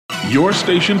Your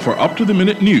station for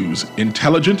up-to-the-minute news,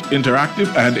 intelligent,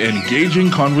 interactive, and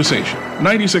engaging conversation.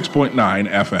 96.9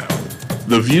 FM.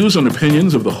 The views and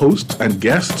opinions of the hosts and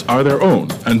guests are their own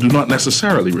and do not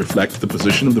necessarily reflect the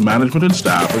position of the management and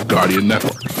staff of Guardian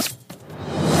Network.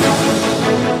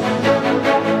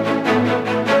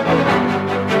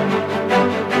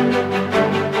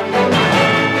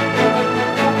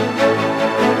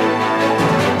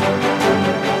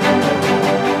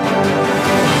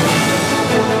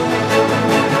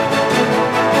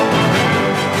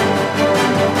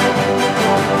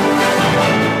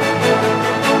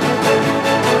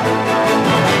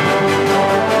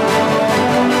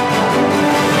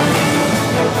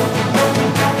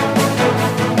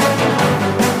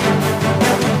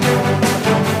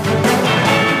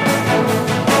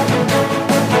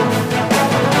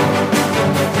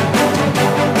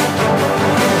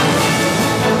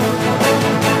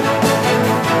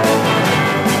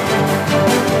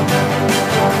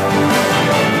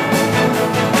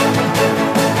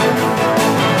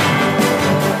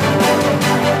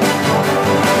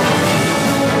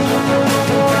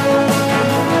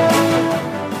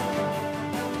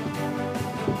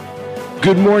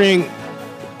 Good morning.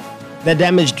 A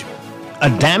damaged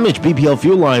BPL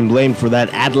fuel line blamed for that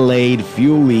Adelaide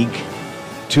fuel leak.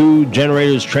 2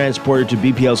 generators transported to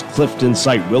BPL's Clifton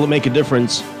site. Will it make a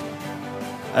difference?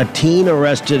 A teen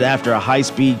arrested after a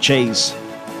high-speed chase.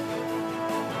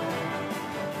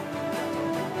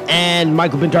 And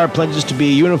Michael Pintar pledges to be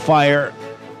a unifier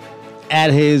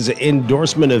at his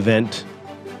endorsement event.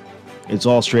 It's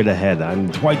all straight ahead. I'm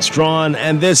Dwight Strachan,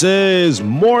 and this is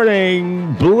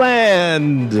Morning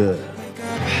Blend. Wake up,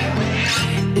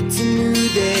 it's a new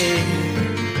day.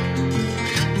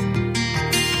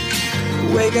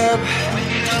 Wake up,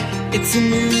 it's a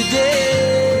new day.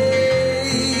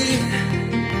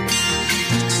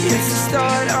 It's the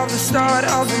start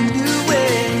of a new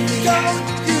way. Don't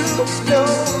you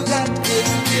know that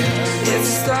it's the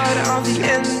start of the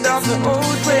end of the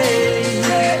old way.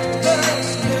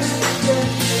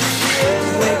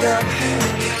 Wake up,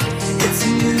 it's a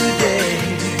new day.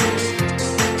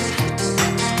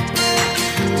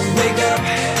 Wake up,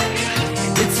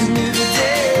 it's a new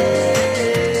day.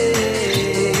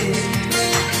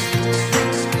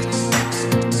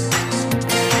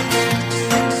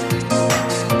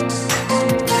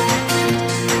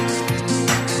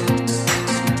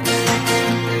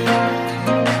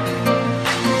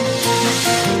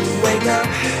 Wake up.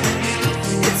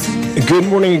 Good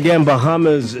morning again,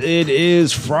 Bahamas. It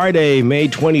is Friday, May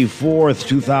 24th,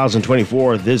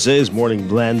 2024. This is Morning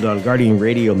Blend on Guardian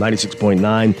Radio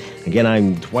 96.9. Again,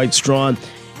 I'm Dwight Strachan.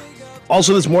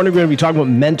 Also this morning, we're going to be talking about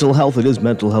mental health. It is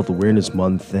Mental Health Awareness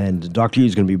Month, and Dr. E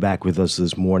is going to be back with us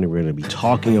this morning. We're going to be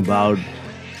talking about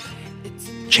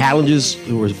challenges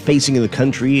that we're facing in the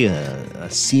country, a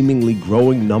seemingly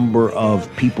growing number of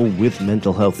people with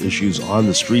mental health issues on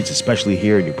the streets, especially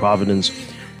here in New Providence.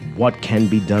 What can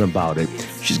be done about it?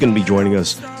 She's going to be joining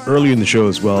us early in the show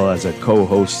as well as a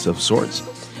co-host of sorts.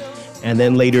 And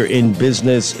then later in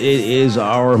business, it is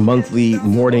our monthly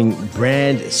morning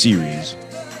brand series.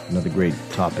 Another great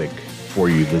topic for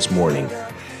you this morning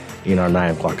in our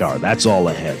 9 o'clock hour. That's all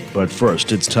ahead. But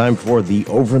first, it's time for the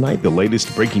overnight, the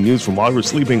latest breaking news from while we're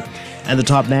sleeping, and the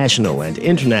top national and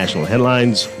international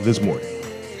headlines this morning.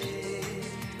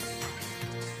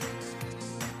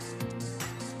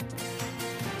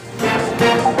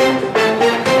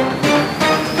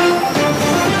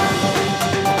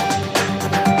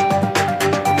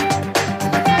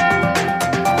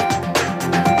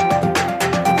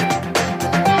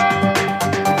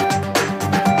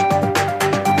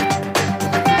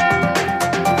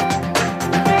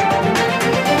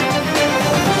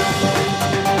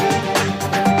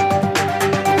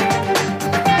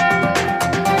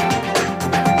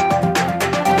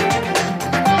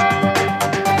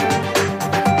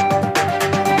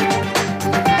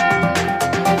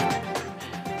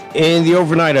 In the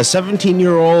overnight, a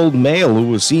 17-year-old male who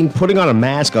was seen putting on a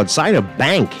mask outside a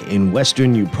bank in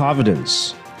western New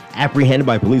Providence, apprehended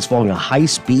by police following a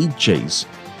high-speed chase.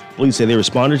 Police say they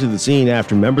responded to the scene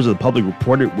after members of the public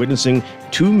reported witnessing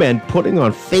 2 men putting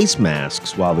on face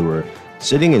masks while they were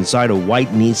sitting inside a white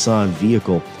Nissan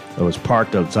vehicle that was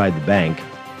parked outside the bank.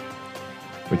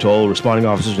 We're told responding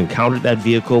officers encountered that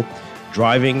vehicle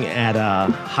driving at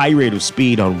a high rate of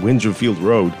speed on Windsor Field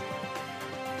Road.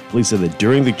 Police said that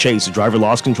during the chase, the driver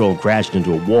lost control and crashed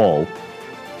into a wall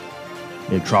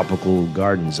near Tropical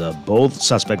Gardens. Both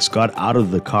suspects got out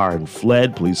of the car and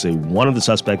fled. Police say one of the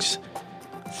suspects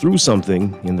threw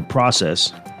something in the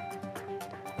process,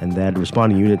 and that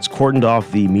responding units cordoned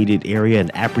off the immediate area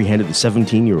and apprehended the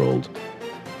 17-year-old.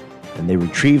 and they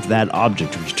retrieved that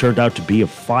object, which turned out to be a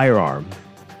firearm,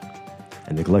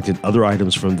 and they collected other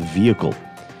items from the vehicle.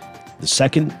 The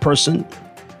second person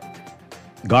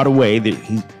got away.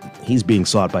 He's being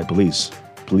sought by police.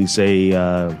 Police say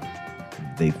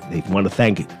they want to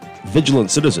thank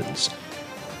vigilant citizens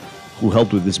who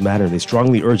helped with this matter. They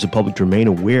strongly urge the public to remain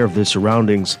aware of their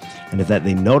surroundings, and if that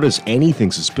they notice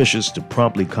anything suspicious, to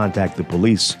promptly contact the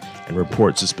police and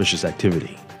report suspicious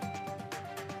activity.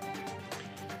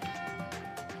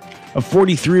 A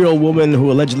 43-year-old woman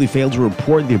who allegedly failed to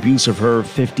report the abuse of her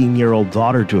 15-year-old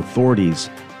daughter to authorities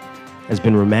has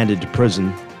been remanded to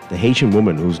prison. The Haitian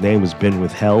woman, whose name has been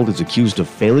withheld, is accused of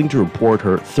failing to report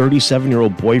her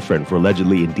 37-year-old boyfriend for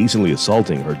allegedly indecently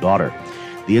assaulting her daughter.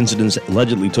 The incidents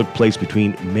allegedly took place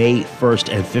between May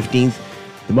 1st and 15th.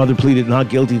 The mother pleaded not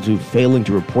guilty to failing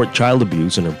to report child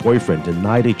abuse, and her boyfriend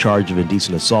denied a charge of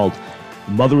indecent assault.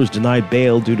 The mother was denied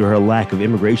bail due to her lack of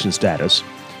immigration status.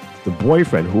 The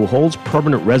boyfriend, who holds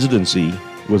permanent residency,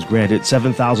 was granted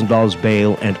 $7,000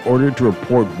 bail and ordered to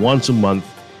report once a month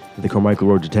at the Carmichael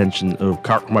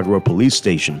Road Police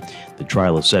Station. The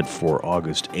trial is set for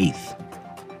August 8th.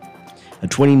 A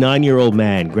 29-year-old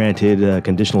man granted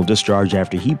conditional discharge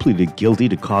after he pleaded guilty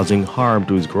to causing harm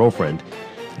to his girlfriend.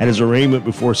 At his arraignment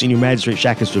before Senior Magistrate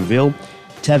Strachan,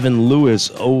 Tevin Lewis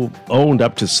owned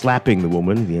up to slapping the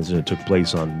woman. The incident took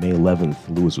place on May 11th.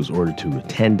 Lewis was ordered to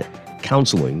attend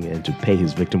counseling and to pay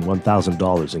his victim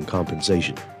 $1,000 in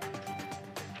compensation.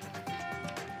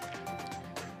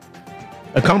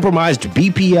 A compromised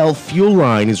BPL fuel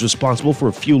line is responsible for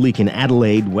a fuel leak in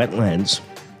Adelaide wetlands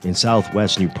in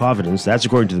southwest New Providence. That's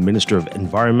according to the Minister of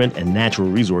Environment and Natural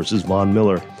Resources, Von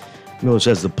Miller. Miller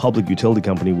says the public utility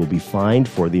company will be fined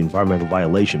for the environmental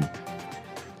violation.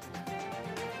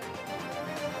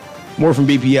 More from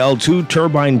BPL. 2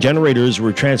 turbine generators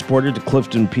were transported to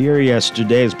Clifton Pier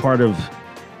yesterday as part of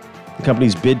the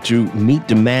company's bid to meet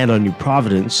demand on New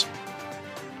Providence.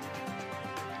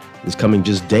 This coming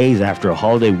just days after a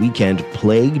holiday weekend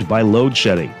plagued by load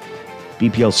shedding.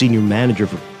 BPL Senior Manager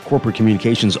for Corporate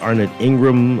Communications, Arnett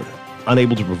Ingram,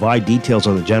 unable to provide details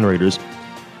on the generators,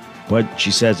 but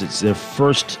she says it's the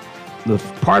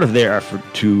part of their effort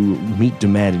to meet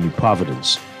demand in New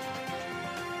Providence.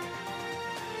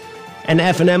 And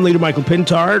F&M leader Michael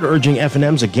Pintard urging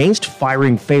F&Ms against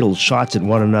firing fatal shots at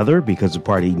one another because the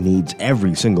party needs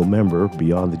every single member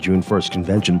beyond the June 1st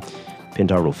convention.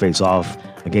 Pintard will face off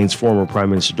against former Prime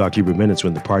Minister Dr. Hubert Minnis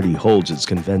when the party holds its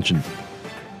convention.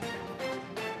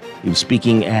 He was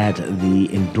speaking at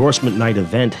the endorsement night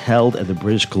event held at the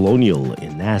British Colonial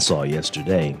in Nassau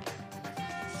yesterday.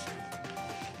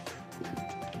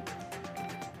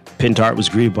 Pintard was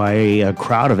greeted by a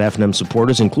crowd of F&M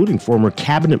supporters, including former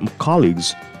cabinet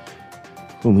colleagues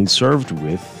whom he served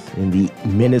with in the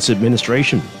Minnis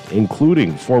administration,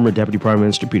 including former Deputy Prime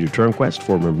Minister Peter Turnquest,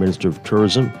 former Minister of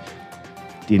Tourism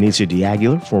Dionisio de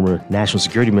Aguilar, former National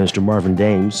Security Minister Marvin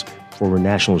Dames, former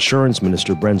National Assurance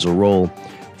Minister Brenzo Roll,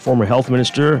 former Health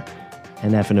Minister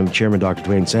and F&M Chairman Dr.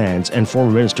 Dwayne Sands, and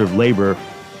former Minister of Labor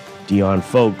Dion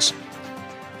Folks.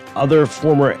 Other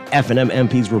former F&M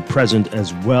MPs were present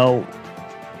as well,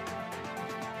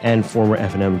 and former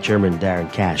F&M Chairman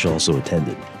Darren Cash also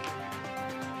attended.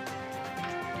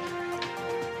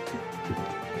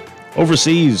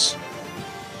 Overseas,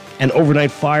 an overnight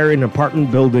fire in an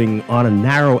apartment building on a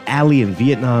narrow alley in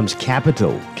Vietnam's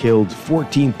capital killed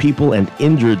 14 people and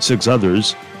injured 6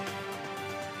 others.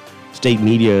 State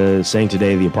media is saying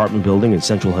today the apartment building in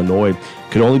central Hanoi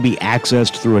could only be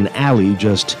accessed through an alley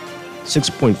just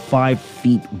 6.5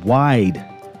 feet wide,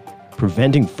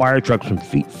 preventing fire trucks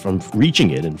from reaching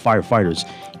it, and firefighters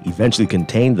eventually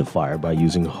contained the fire by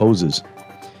using hoses.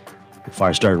 The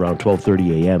fire started around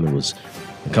 12:30 a.m. and was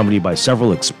accompanied by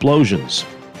several explosions.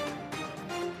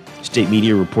 State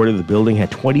media reported the building had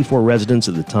 24 residents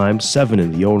at the time, 7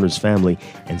 in the owner's family,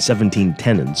 and 17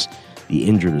 tenants. The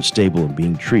injured are stable and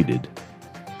being treated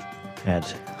at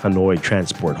Hanoi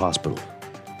Transport Hospital.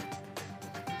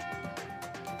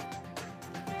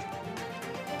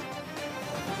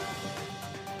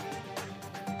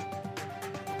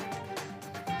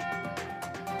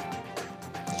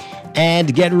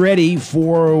 And get ready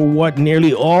for what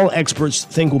nearly all experts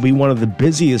think will be one of the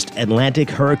busiest Atlantic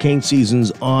hurricane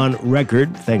seasons on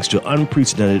record, thanks to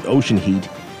unprecedented ocean heat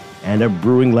and a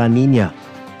brewing La Nina.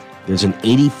 There's an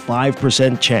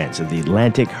 85% chance that the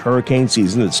Atlantic hurricane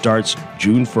season that starts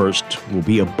June 1st will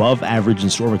be above average in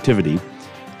storm activity.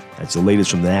 That's the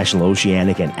latest from the National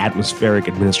Oceanic and Atmospheric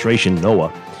Administration,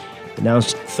 NOAA.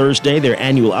 Announced Thursday their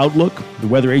annual outlook. The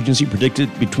weather agency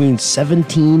predicted between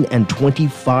 17 and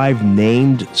 25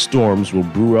 named storms will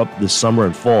brew up this summer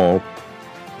and fall.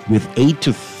 with 8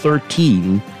 to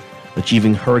 13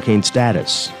 achieving hurricane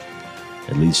status,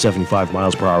 at least 75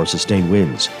 miles per hour sustained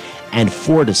winds, and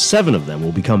 4 to 7 of them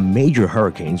will become major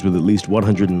hurricanes with at least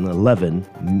 111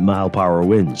 mile per hour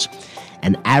winds.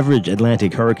 An average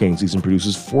Atlantic hurricane season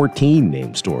produces 14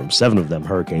 named storms, 7 of them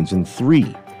hurricanes and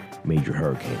 3 major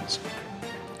hurricanes.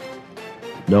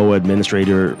 NOAA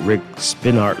Administrator Rick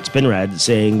Spinrad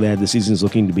saying that the season is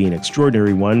looking to be an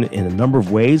extraordinary one in a number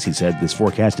of ways. He said this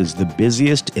forecast is the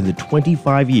busiest in the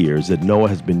 25 years that NOAA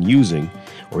has been using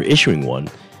or issuing one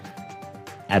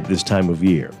at this time of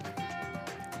year.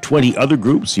 20 other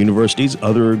groups, universities,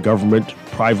 other government,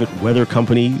 private weather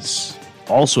companies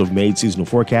also have made seasonal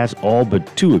forecasts. All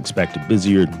but 2 expect a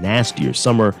busier, nastier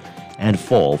summer and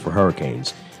fall for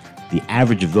hurricanes. The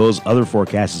average of those other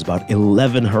forecasts is about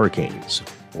 11 hurricanes,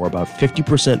 or about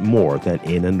 50% more than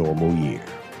in a normal year.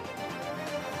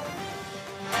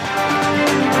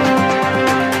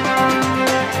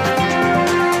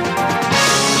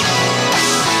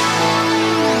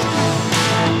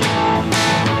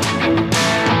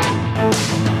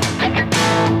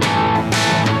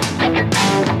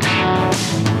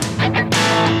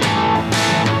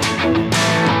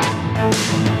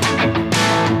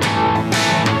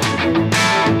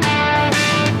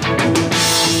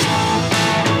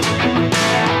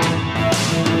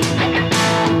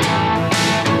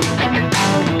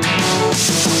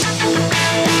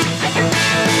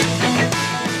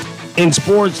 In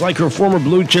sports, like her former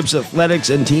Blue Chips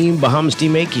Athletics and Team Bahamas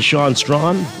teammate Keyshawn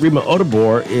Strachan, Rima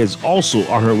Odobor is also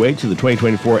on her way to the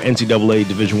 2024 NCAA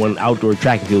Division I Outdoor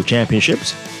Track and Field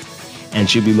Championships, and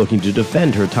she'll be looking to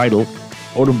defend her title.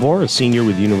 Odobor, a senior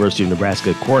with the University of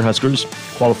Nebraska Cornhuskers,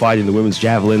 qualified in the women's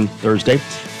javelin Thursday,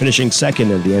 finishing second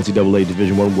at the NCAA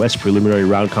Division I West preliminary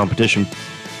round competition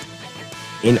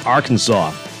in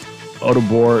Arkansas.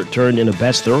 Odobor turned in a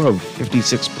best throw of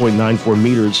 56.94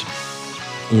 meters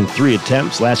in 3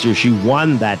 attempts. Last year, she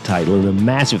won that title in a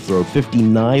massive throw of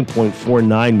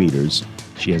 59.49 meters.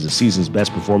 She has a season's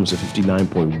best performance of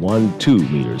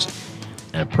 59.12 meters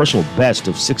and a personal best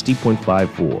of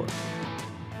 60.54.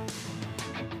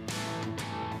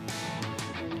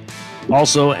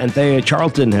 Also, Anthea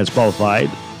Charlton has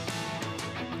qualified.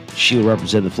 She'll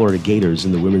represent the Florida Gators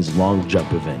in the women's long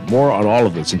jump event. More on all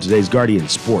of this in today's Guardian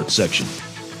Sports section.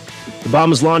 The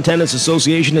Bahamas Lawn Tennis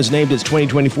Association has named its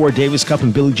 2024 Davis Cup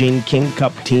and Billie Jean King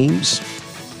Cup teams.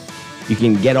 You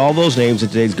can get all those names in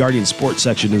today's Guardian Sports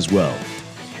section as well.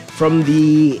 From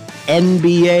the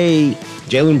NBA,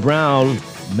 Jaylen Brown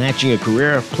matching a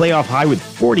career playoff high with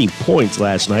 40 points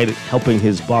last night, helping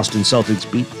his Boston Celtics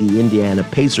beat the Indiana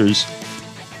Pacers.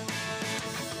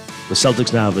 The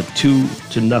Celtics now have a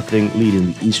 2-0 lead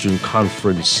in the Eastern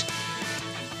Conference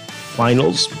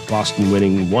Finals, Boston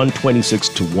winning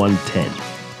 126-110.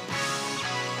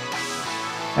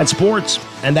 That's sports,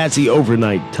 and that's the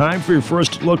overnight. Time for your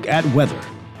first look at weather.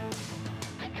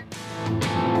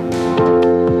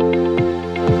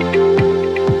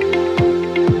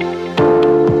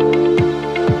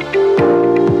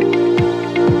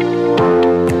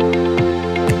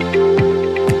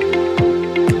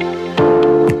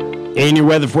 In your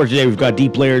weather for today, we've got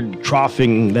deep layered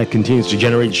troughing that continues to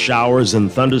generate showers and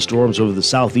thunderstorms over the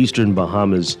southeastern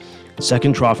Bahamas. The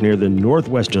second trough near the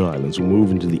northwestern islands will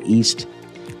move into the east,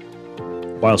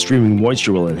 while streaming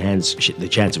moisture will enhance the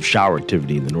chance of shower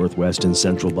activity in the northwest and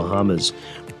central Bahamas.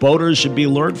 Boaters should be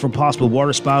alert for possible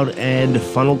waterspout and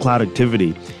funnel cloud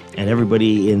activity, and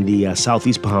everybody in the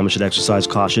southeast Bahamas should exercise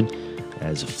caution,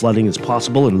 as flooding is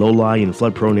possible in low-lying and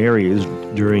flood-prone areas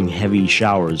during heavy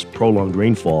showers, prolonged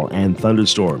rainfall, and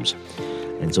thunderstorms.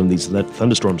 And some of these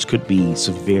thunderstorms could be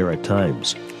severe at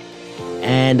times.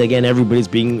 And again, everybody's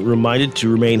being reminded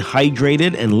to remain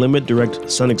hydrated and limit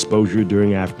direct sun exposure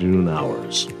during afternoon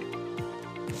hours.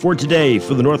 For today,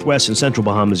 for the northwest and central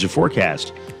Bahamas, your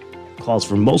forecast calls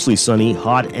for mostly sunny,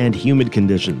 hot, and humid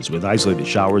conditions with isolated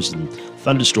showers and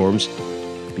thunderstorms,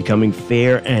 becoming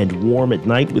fair and warm at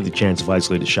night with the chance of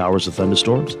isolated showers or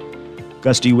thunderstorms.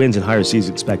 Gusty winds and higher seas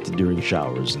expected during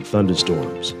showers and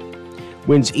thunderstorms.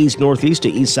 Winds east-northeast to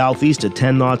east-southeast at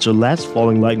 10 knots or less,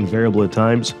 falling light and variable at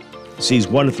times. Seas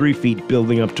 1 to 3 feet,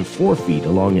 building up to 4 feet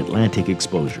along Atlantic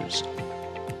exposures.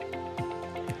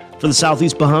 For the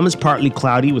southeast Bahamas, partly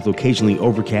cloudy with occasionally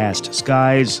overcast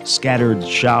skies, scattered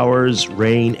showers,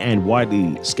 rain, and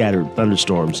widely scattered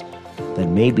thunderstorms that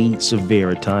may be severe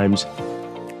at times,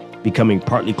 becoming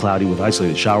partly cloudy with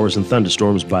isolated showers and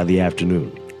thunderstorms by the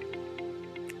afternoon.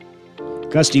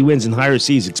 Gusty winds and higher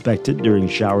seas expected during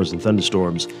showers and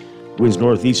thunderstorms. Winds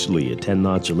northeasterly at 10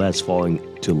 knots or less, falling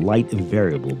to light and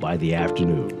variable by the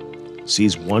afternoon.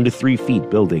 Seas 1 to 3 feet,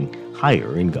 building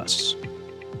higher in gusts.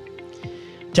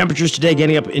 Temperatures today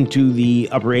getting up into the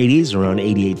upper 80s, around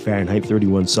 88 Fahrenheit,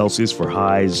 31 Celsius for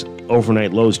highs.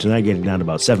 Overnight lows tonight getting down to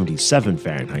about 77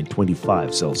 Fahrenheit,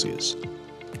 25 Celsius.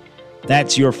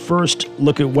 That's your first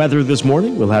look at weather this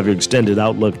morning. We'll have your extended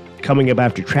outlook coming up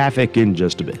after traffic in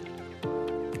just a bit.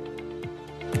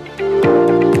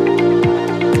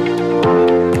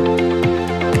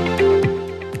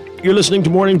 You're listening to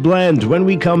Morning Blend. When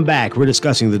we come back, we're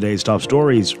discussing the day's top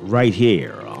stories right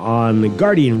here on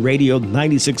Guardian Radio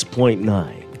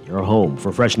 96.9, your home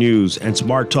for fresh news and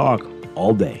smart talk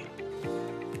all day.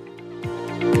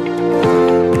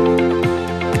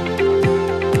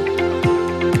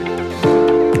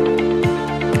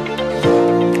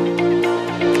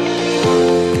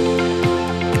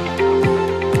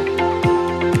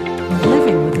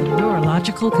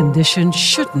 Condition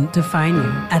shouldn't define you.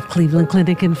 At Cleveland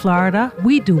Clinic in Florida,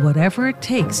 we do whatever it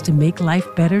takes to make life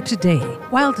better today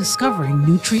while discovering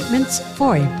new treatments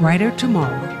for a brighter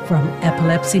tomorrow. From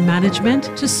epilepsy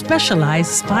management to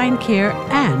specialized spine care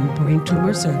and brain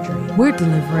tumor surgery, we're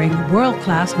delivering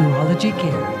world-class neurology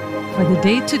care for the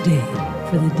day-to-day,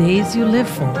 for the days you live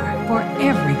for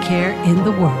every care in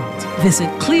the world. Visit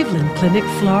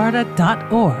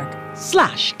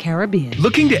clevelandclinicflorida.org/Caribbean.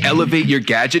 Looking to elevate your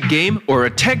gadget game or a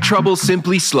tech trouble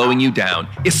simply slowing you down?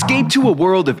 Escape to a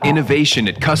world of innovation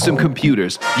at Custom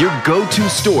Computers, your go-to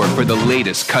store for the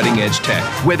latest cutting-edge tech.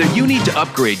 Whether you need to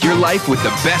upgrade your life with the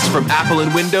best from Apple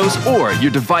and Windows or your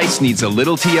device needs a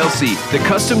little TLC, the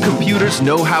Custom Computers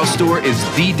Know-How Store is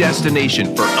the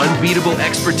destination for unbeatable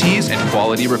expertise and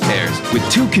quality repairs. With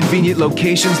 2 convenient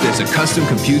locations, there's a Custom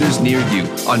Computers near you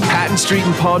on Patton Street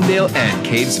in Palmdale and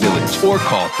Caves Village, or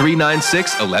call 396-1100.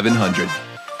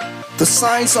 The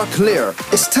signs are clear.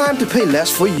 It's time to pay less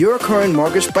for your current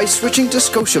mortgage by switching to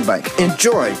Scotiabank.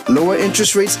 Enjoy lower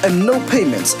interest rates and no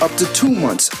payments up to 2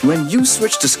 months when you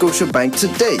switch to Scotiabank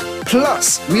today.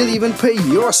 Plus, we'll even pay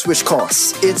your switch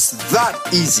costs. It's that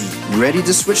easy. Ready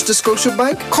to switch to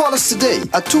Scotiabank? Call us today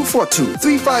at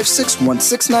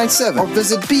 242-356-1697 or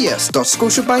visit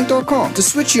bs.scotiabank.com to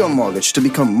switch your mortgage to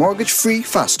become mortgage-free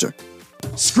faster.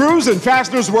 Screws and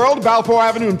Fasteners World, Balfour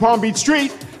Avenue and Palm Beach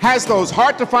Street, has those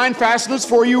hard-to-find fasteners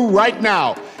for you right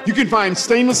now. You can find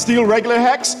stainless steel regular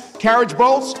hex, carriage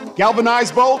bolts,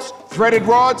 galvanized bolts, threaded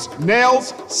rods,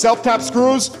 nails, self-tap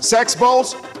screws, sex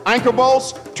bolts, anchor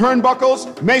bolts, turnbuckles,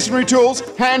 masonry tools,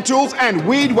 hand tools, and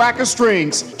weed whacker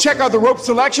strings. Check out the rope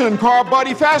selection and car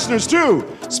body fasteners, too.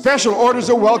 Special orders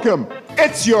are welcome.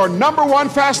 It's your #1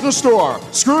 fastener store.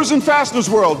 Screws and Fasteners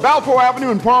World, Balfour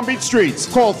Avenue and Palm Beach Streets.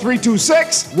 Call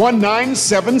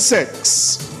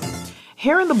 326-1976.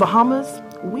 Here in the Bahamas,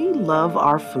 we love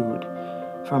our food.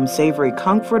 From savory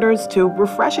comforters to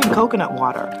refreshing coconut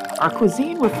water, our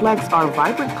cuisine reflects our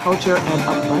vibrant culture and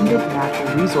abundant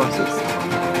natural resources.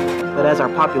 But as our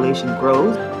population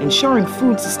grows, ensuring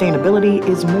food sustainability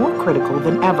is more critical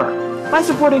than ever. By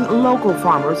supporting local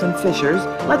farmers and fishers,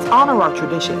 let's honor our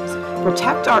traditions,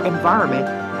 protect our environment,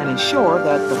 and ensure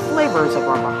that the flavors of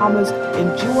our Bahamas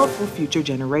endure for future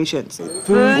generations.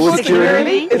 Food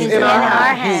security is in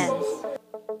our hands.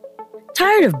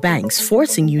 Tired of banks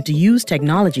forcing you to use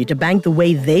technology to bank the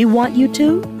way they want you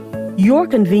to? Your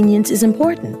convenience is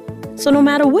important. So no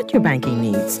matter what your banking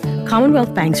needs,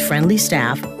 Commonwealth Bank's friendly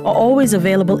staff are always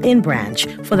available in branch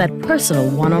for that personal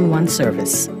one-on-one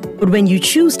service. But when you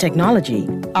choose technology,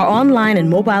 our online and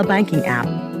mobile banking app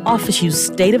offers you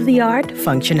state-of-the-art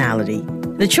functionality.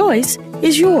 The choice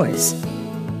is yours.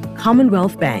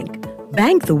 Commonwealth Bank.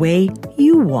 Bank the way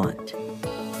you want.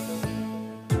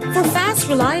 For fast,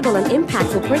 reliable, and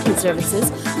impactful printing services,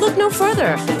 look no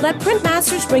further. Let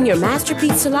Printmasters bring your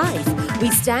masterpiece to life. We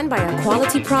stand by our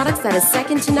quality products that is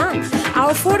second to none.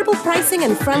 Our affordable pricing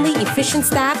and friendly, efficient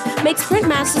staff makes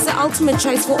Printmasters the ultimate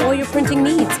choice for all your printing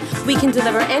needs. We can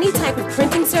deliver any type of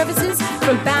printing services,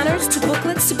 from banners to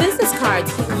booklets to business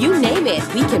cards. You name it,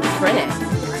 we can print it.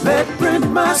 Let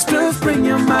Printmasters bring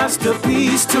your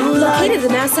masterpiece to life. Located in the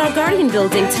Nassau Guardian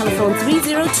Building, telephone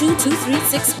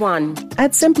 302-2361.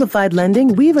 At Simplified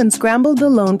Lending, we've unscrambled the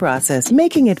loan process,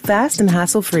 making it fast and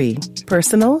hassle-free.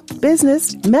 Personal,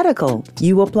 business, medical.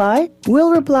 You apply,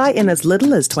 we'll reply in as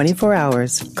little as 24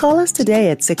 hours. Call us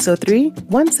today at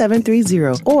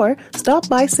 603-1730 or stop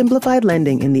by Simplified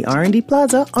Lending in the R&D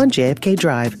Plaza on JFK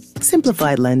Drive.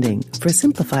 Simplified Lending for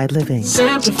simplified living.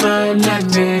 Simplified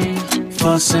Lending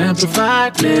for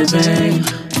simplified living.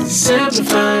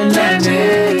 Simplified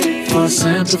Lending for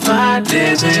simplified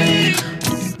living.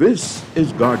 This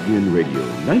is Guardian Radio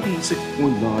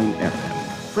 96.9 FM.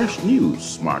 Fresh news,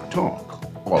 smart talk,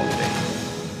 all day.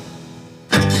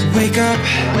 Wake up,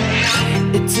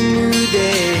 it's a new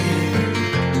day.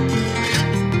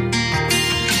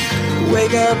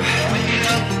 Wake up,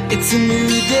 it's a new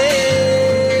day.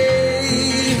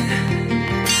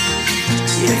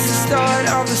 It's the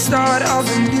start of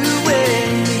a new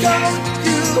way. Don't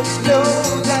you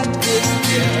know that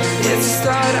it's the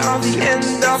start of the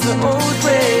end of the old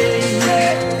way.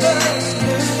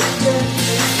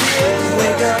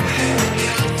 Wake up,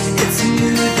 it's a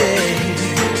new day.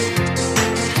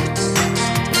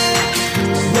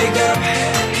 Wake up,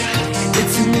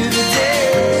 it's a new day.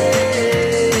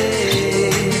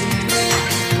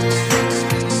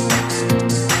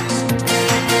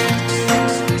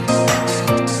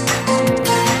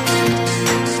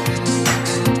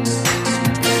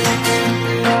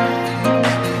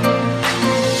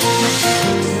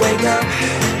 Wake up,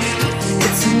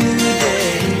 it's a new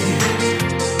day.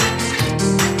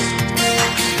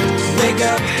 Wake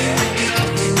up,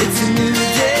 it's a new day.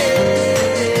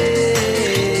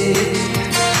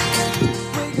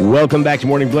 Welcome back to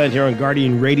Morning Blend here on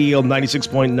Guardian Radio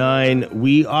 96.9.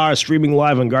 We are streaming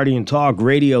live on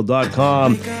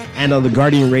GuardianTalkRadio.com and on the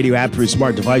Guardian Radio app for your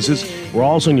smart devices. We're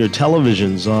also on your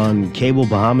televisions on Cable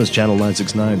Bahamas Channel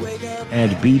 969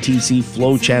 and BTC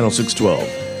Flow Channel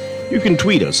 612. You can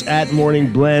tweet us at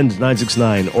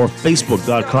MorningBlend969 or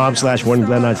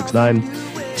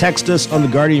Facebook.com/MorningBlend969. Text us on the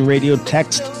Guardian Radio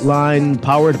text line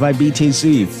powered by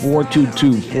BTC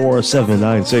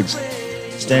 422-4796.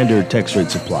 Standard text rate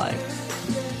supply.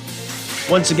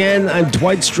 Once again, I'm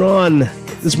Dwight Strachan.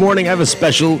 This morning I have a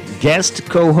special guest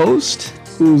co-host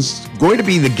who's going to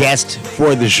be the guest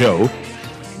for the show,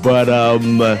 but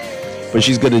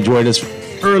she's going to join us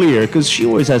earlier because she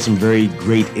always has some very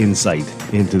great insight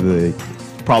into the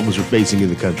problems we're facing in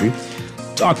the country.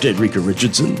 Dr. Enrica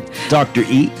Richardson, Dr.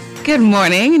 E. Good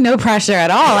morning. No pressure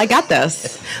at all. I got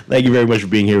this. Thank you very much for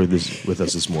being here with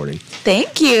us this morning.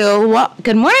 Thank you. Well,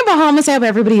 good morning, Bahamas. I hope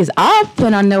everybody is up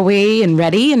and on their way and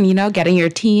ready and, getting your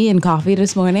tea and coffee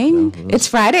this morning. It's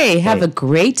Friday. Have a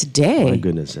great day. My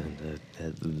goodness.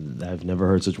 I've never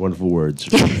heard such wonderful words.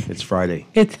 It's Friday.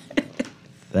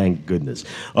 Thank goodness.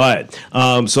 All right.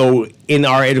 So in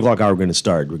our 8 o'clock hour, we're going to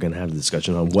start. We're going to have a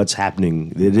discussion on what's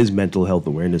happening. It is Mental Health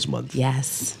Awareness Month.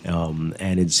 Yes.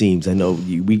 And it seems, I know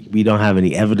we don't have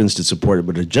any evidence to support it,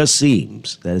 but it just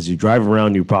seems that as you drive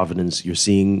around New Providence, you're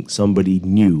seeing somebody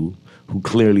new who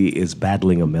clearly is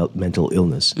battling a mental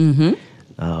illness, doing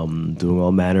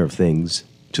all manner of things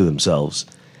to themselves.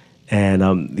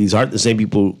 And these aren't the same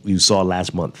people you saw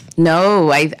last month. No,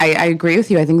 I agree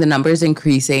with you. I think the number is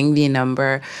increasing. The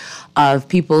number of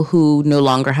people who no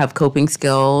longer have coping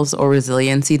skills or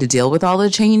resiliency to deal with all the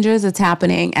changes that's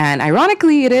happening. And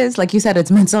ironically, it is, like you said,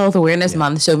 it's Mental Health Awareness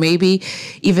Month. So maybe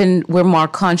even we're more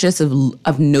conscious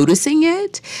of noticing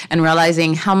it and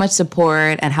realizing how much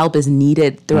support and help is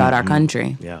needed throughout our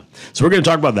country. Yeah. So we're going to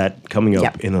talk about that coming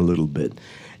up in a little bit.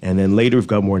 And then later we've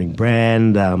got Morning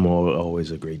Brand.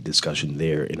 Always a great discussion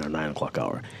there in our 9 o'clock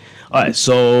hour. All right,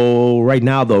 so right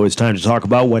now, though, it's time to talk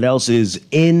about what else is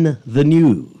in the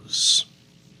news.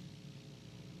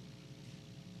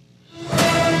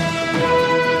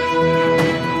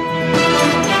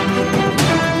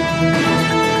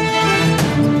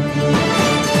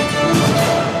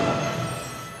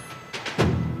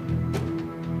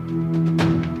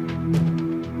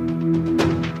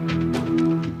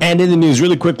 And in the news,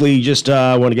 really quickly, just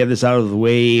want to get this out of the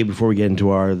way before we get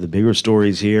into the bigger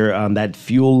stories here. That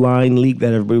fuel line leak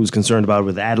that everybody was concerned about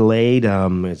with Adelaide,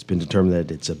 it's been determined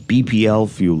that it's a BPL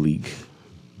fuel leak.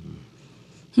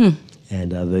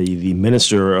 And the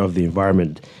Minister of the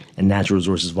Environment and Natural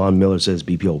Resources, Von Miller, says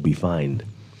BPL will be fined.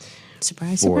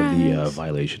 Surprise. For the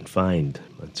violation. Fined.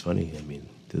 That's funny. I mean,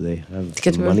 do they have to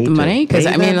get money? Because,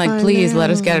 please let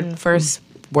us get first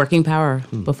working power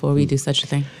before we do such a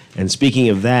thing. And speaking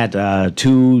of that,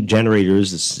 2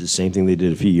 generators, it's the same thing they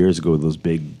did a few years ago with those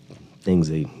big things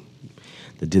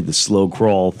that did the slow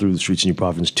crawl through the streets of New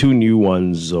Providence. 2 new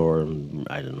ones, or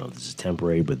I don't know if this is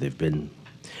temporary, but they've been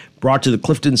brought to the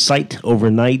Clifton site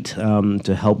overnight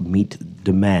to help meet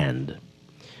demand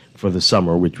for the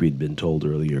summer, which we'd been told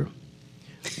earlier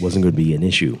wasn't going to be an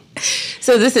issue.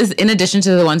 So this is in addition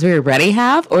to the ones we already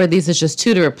have, or these is just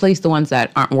 2 to replace the ones that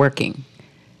aren't working?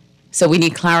 So we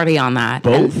need clarity on that.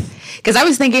 Both. Because I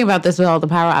was thinking about this with all the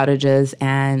power outages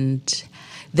and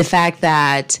the fact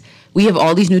that we have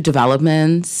all these new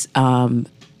developments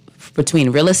between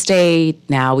real estate.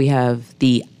 Now we have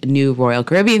the new Royal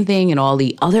Caribbean thing and all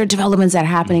the other developments that are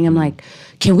happening. I'm like,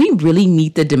 can we really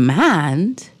meet the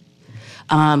demand?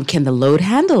 Can the load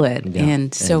handle it? Yeah.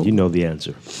 And so you know the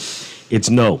answer. It's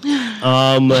no.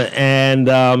 And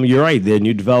you're right. There are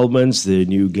new developments. There are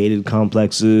new gated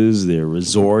complexes. There are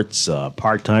resorts,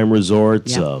 part-time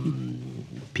resorts,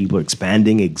 people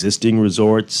expanding existing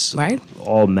resorts. Right.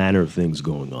 All manner of things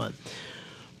going on.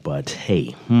 But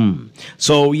hey,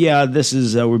 So yeah, this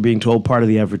is, we're being told, part of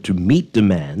the effort to meet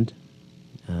demand.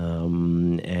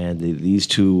 And these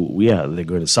two, they're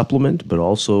going to supplement, but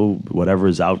also whatever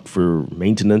is out for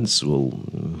maintenance will.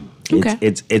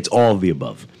 It's all of the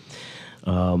above.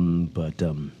 But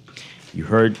you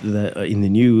heard in the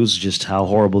news just how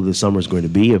horrible this summer is going to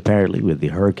be. Apparently, with the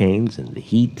hurricanes and the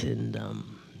heat, and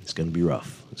it's going to be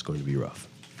rough. It's going to be rough.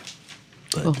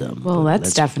 But, well,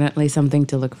 that's definitely something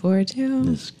to look forward to.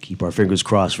 Let's keep our fingers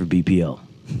crossed for BPL,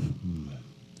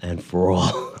 and for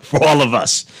all of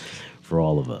us. For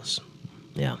all of us.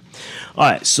 Yeah. All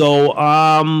right. So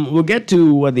we'll get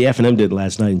to what the F&M did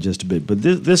last night in just a bit. But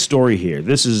this story here,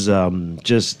 this is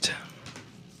just...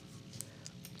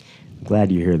 I'm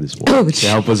glad you're here this morning to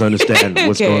help us understand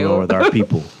what's going on with our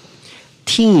people.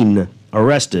 Teen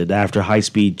arrested after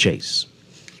high-speed chase.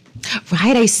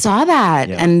 Right, I saw that.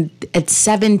 Yeah. And at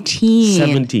 17.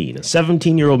 17. A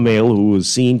 17-year-old male who was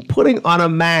seen putting on a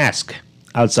mask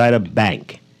outside a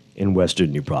bank in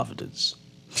western New Providence.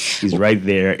 He's right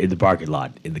there in the parking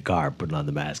lot in the car putting on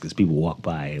the mask as people walk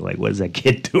by. Like, what is that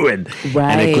kid doing?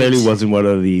 Right. And it clearly wasn't one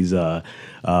of these COVID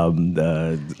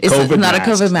it's not masks. A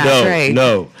COVID mask, right?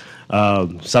 No,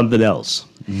 something else.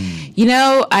 You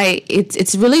know,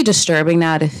 it's really disturbing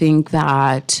now to think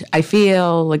that I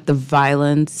feel like the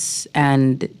violence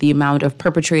and the amount of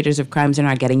perpetrators of crimes are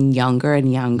now getting younger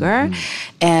and younger.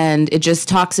 And it just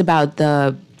talks about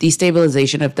the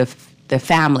destabilization of the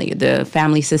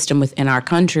family system within our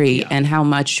country, and how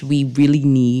much we really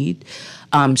need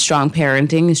strong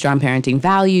parenting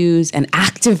values, and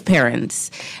active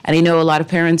parents. And I know a lot of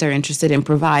parents are interested in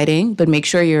providing, but make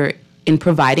sure you're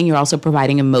also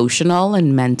providing emotional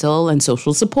and mental and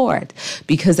social support,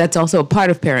 because that's also a part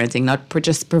of parenting, not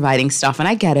just providing stuff. And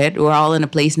I get it. We're all in a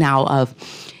place now of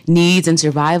needs and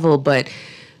survival, but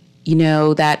you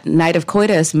know, that night of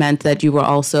coitus meant that you were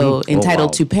also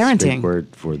entitled to parenting. Big word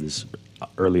for this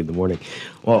early in the morning.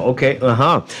 Well, okay,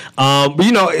 but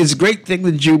you know, it's a great thing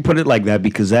that you put it like that,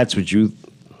 because that's what you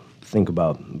think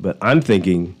about. But I'm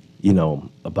thinking, you know,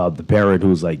 about the parent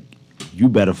who's like, you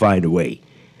better find a way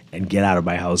and get out of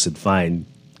my house and find,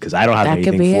 because I don't have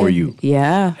anything for you.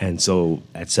 Yeah. And so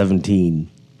at 17,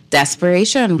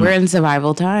 desperation. We're in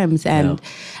survival times, and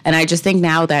I just think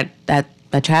now that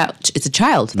child, it's a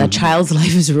child. That child's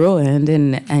life is ruined,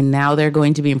 and now they're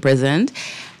going to be imprisoned.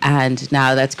 And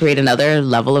now that's created another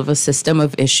level of a system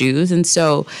of issues. And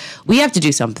so we have to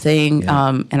do something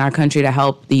in our country to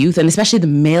help the youth, and especially the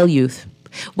male youth.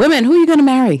 Women, who are you going to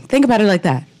marry? Think about it like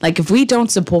that. Like, if we don't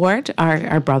support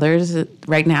our brothers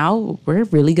right now, we're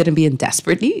really going to be in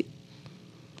desperate need.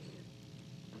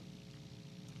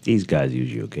 These guys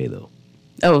usually okay, though.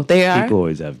 Oh, they are? People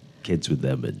always have kids with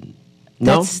them, and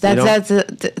they always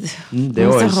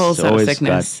a whole set of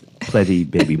sickness. Got plenty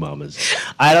baby mamas.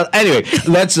 Anyway,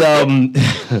 let's let me.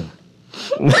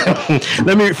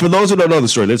 For those who don't know the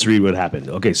story, let's read what happened.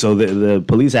 Okay, so the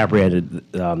police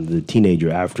apprehended the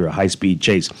teenager after a high-speed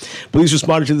chase. Police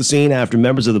responded to the scene after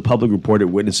members of the public reported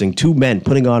witnessing two men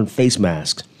putting on face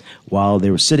masks while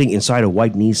they were sitting inside a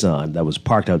white Nissan that was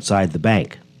parked outside the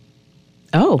bank.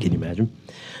 Oh, can you imagine?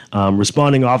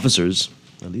 Responding officers,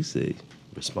 at least they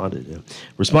responded. Yeah.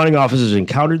 Responding officers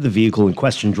encountered the vehicle in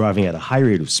question driving at a high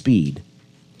rate of speed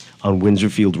on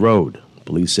Windsorfield Road.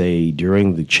 Police say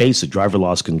during the chase, the driver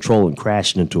lost control and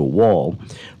crashed into a wall.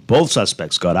 Both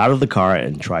suspects got out of the car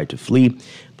and tried to flee.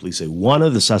 Police say one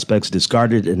of the suspects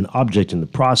discarded an object in the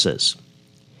process.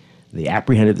 They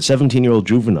apprehended the 17-year-old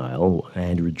juvenile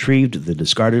and retrieved the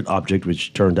discarded object,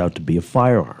 which turned out to be a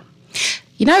firearm.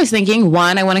 You know, I was thinking,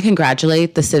 one, I want to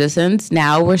congratulate the citizens.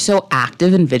 Now we're so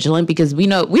active and vigilant because we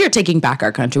know we are taking back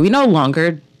our country. We no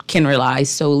longer can rely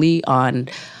solely on,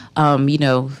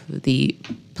 the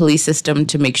police system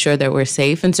to make sure that we're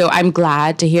safe. And so I'm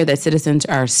glad to hear that citizens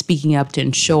are speaking up to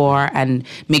ensure and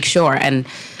make sure. And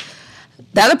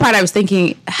the other part I was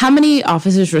thinking, how many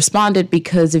officers responded?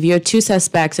 Because if you had two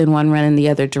suspects and one ran in the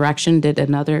other direction, did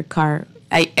another car...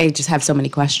 I just have so many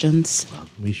questions.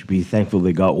 We should be thankful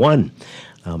they got one.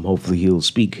 Hopefully he'll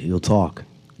speak, he'll talk.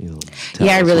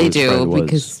 Yeah, I really do,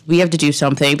 because we have to do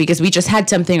something, because we just had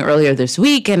something earlier this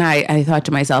week, and I thought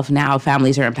to myself, now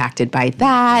families are impacted by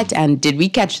that, and did we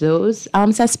catch those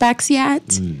suspects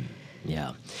yet?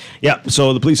 Yeah,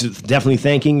 so the police are definitely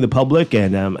thanking the public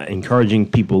and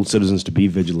encouraging citizens to be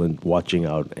vigilant, watching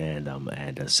out, and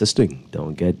assisting.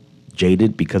 Don't get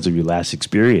jaded because of your last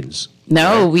experience.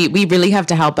 No, we really have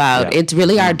to help out. Yeah. It's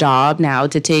really our job now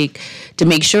to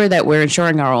make sure that we're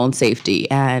ensuring our own safety.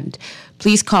 And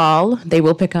please call. They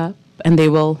will pick up and they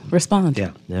will respond.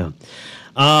 Yeah.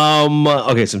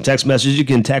 Okay, some text messages. You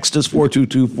can text us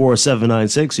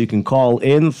 422-4796. You can call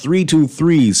in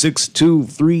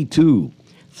 323-6232,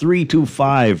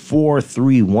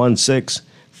 325-4316,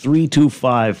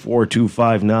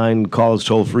 325-4259. Call us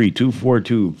toll free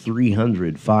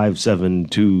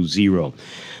 242-300-5720.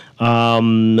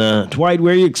 Dwight,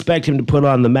 where do you expect him to put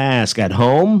on the mask? At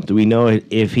home? Do we know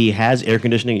if he has air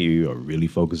conditioning? You are really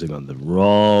focusing on the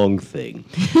wrong thing.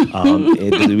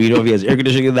 Do we know if he has air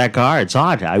conditioning in that car? It's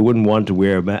hot. I wouldn't want to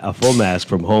wear a full mask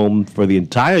from home for the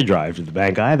entire drive to the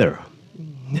bank either.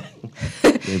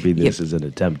 Maybe this is an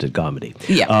attempt at comedy.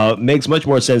 Yeah. Makes much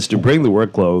more sense to bring the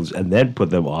work clothes and then put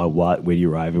them on when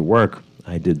you arrive at work.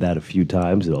 I did that a few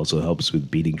times. It also helps with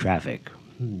beating traffic.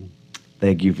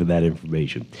 Thank you for that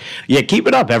information. Yeah, keep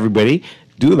it up, everybody.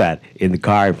 Do that in the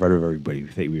car in front of everybody.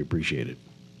 We appreciate it.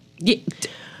 Yeah.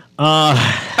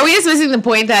 Are we just missing the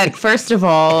point that, first of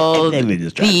all, they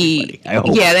just trying to be funny. I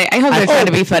hope they're trying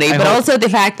to be funny, but also the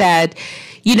fact that,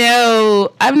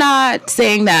 I'm not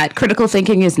saying that critical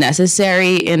thinking is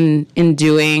necessary in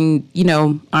doing,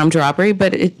 armed robbery,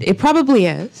 but it probably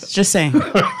is. Just saying.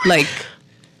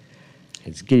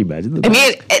 Can you imagine? To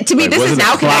me, this is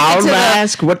now connected to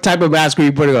mask. What type of mask were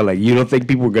you putting on? You don't think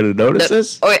people are going to notice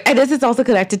this? I guess it's also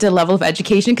connected to the level of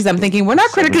education, because I'm thinking we're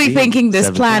not critically thinking this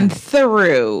plan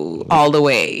through all the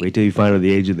way. Wait till you find out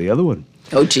the age of the other one.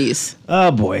 Oh, geez.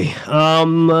 Oh, boy.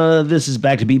 This is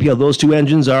back to BPL. Those two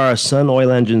engines are Sun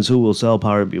Oil engines. Who will sell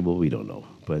power? Well, we don't know.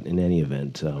 But in any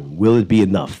event, will it be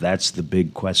enough? That's the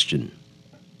big question.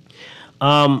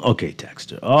 Okay,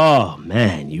 Texter. Oh,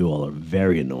 man, you all are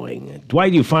very annoying.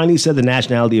 Dwight, you finally said the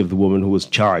nationality of the woman who was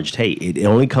charged. Hey, it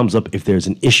only comes up if there's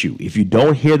an issue. If you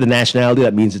don't hear the nationality,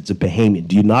 that means it's a Bahamian.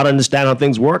 Do you not understand how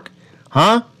things work?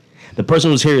 Huh? The person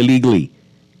was here illegally.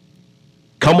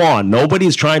 Come on,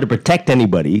 nobody's trying to protect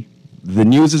anybody. The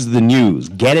news is the news.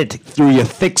 Get it through your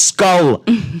thick skull,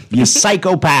 you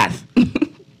psychopath.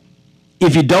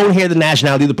 If you don't hear the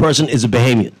nationality, the person is a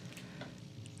Bahamian.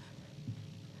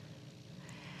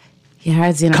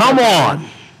 Yeah, come on.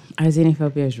 Our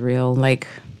xenophobia is real.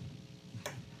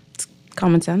 It's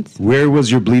common sense. Where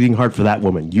was your bleeding heart for that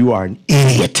woman? You are an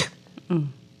idiot.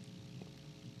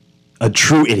 A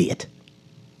true idiot.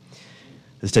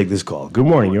 Let's take this call. Good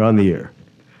morning. You're on the air.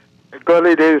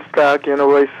 Golly days, Strachan,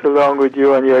 always along with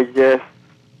you and your guest.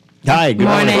 Hi, good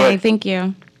morning. Thank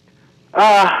you.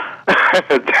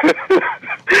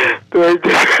 Dwight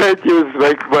use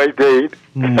my date.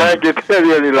 I can tell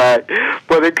you any lie.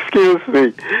 But excuse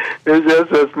me. It's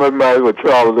just as my mind was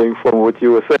traveling from what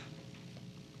you were saying.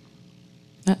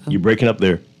 You're breaking up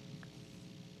there.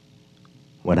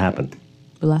 What happened?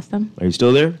 We lost them? Are you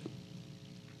still there?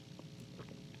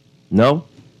 No?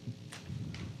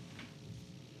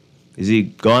 Is he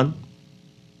gone?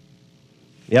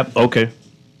 Yep, okay.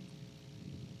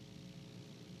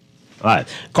 All right,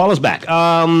 call us back.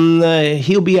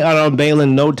 He'll be out on bail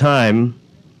in no time.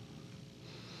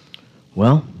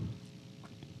 Well,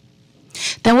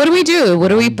 then what do we do? What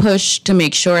do we push to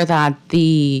make sure that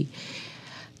the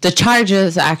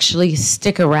charges actually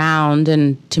stick around,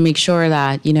 and to make sure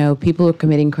that people who are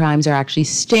committing crimes are actually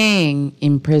staying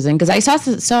in prison? Because I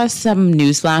saw some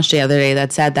news flash the other day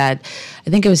that said that I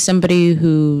think it was somebody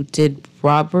who did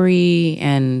robbery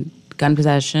and gun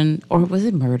possession, or was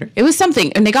it murder? It was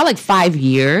something, and they got 5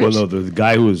 years. Well, no, the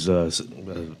guy who was a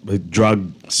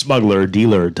drug smuggler,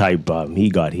 dealer type,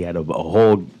 he had a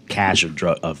whole cache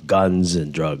of guns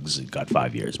and drugs. He got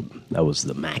 5 years. That was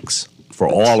the max for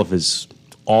all of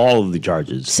the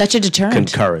charges. Such a deterrent.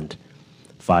 Concurrent,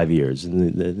 5 years.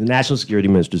 And the National Security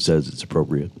Minister says it's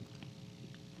appropriate.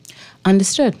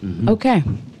 Understood. Mm-hmm. Okay.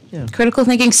 Yeah. Critical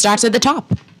thinking starts at the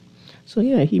top. So,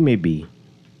 yeah, he may be.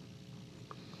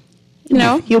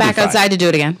 He'll back outside to do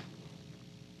it again.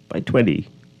 By 20.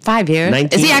 5 years.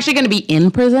 19. Is he actually going to be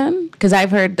in prison? Because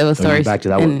I've heard those stories. Back to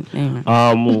that one. Anyway.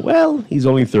 Well, he's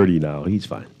only 30 now. He's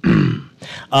fine.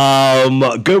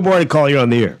 Good morning, caller. You're on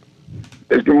the air.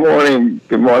 Yes, good morning.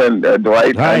 Good morning,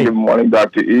 Dwight. Hi. And good morning,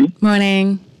 Dr. E.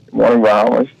 Morning. Good morning,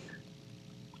 Bahamas.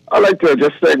 I'd like to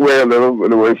just segue a little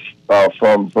bit away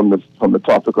from the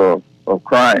topic of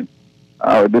crime,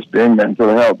 this being Mental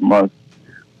Health Month.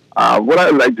 What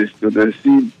I'd like to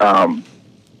see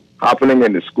happening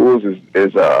in the schools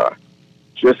is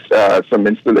just some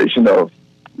installation of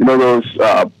those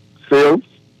sails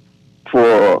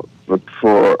for the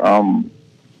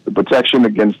protection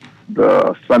against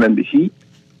the sun and the heat.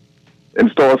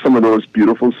 Install some of those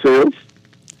beautiful sails.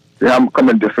 They come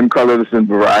in different colors and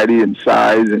variety and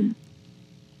size, and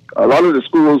a lot of the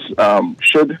schools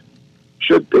should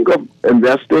think of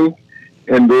investing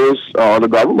in those. The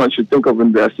government should think of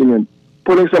investing in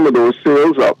putting some of those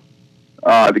sails up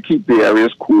to keep the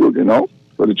areas cool,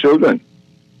 for the children.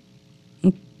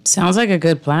 Sounds like a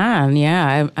good plan.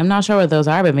 Yeah, I'm not sure what those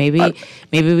are, but maybe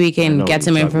we can get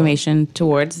some information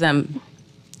towards them.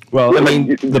 Well, I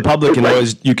mean, the public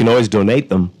you can always donate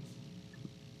them.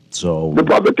 So the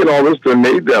public can always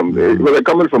donate them. They're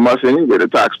coming from us anyway, the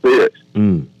taxpayers.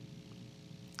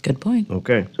 Good point.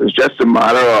 Okay. So it's just a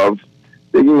matter of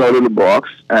digging out of the box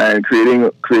and creating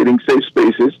safe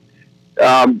spaces.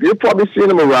 You've probably seen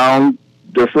them around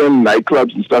different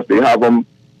nightclubs and stuff. They have them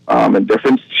in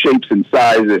different shapes and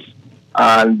sizes,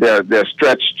 and they're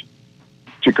stretched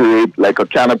to create like a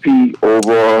canopy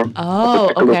over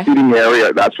a particular seating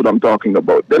area. That's what I'm talking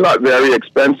about. They're not very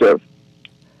expensive,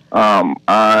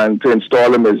 and to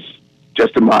install them is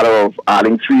just a matter of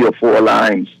adding 3 or 4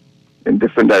 lines in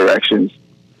different directions,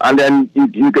 and then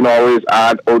you can always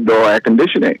add outdoor air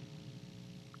conditioning.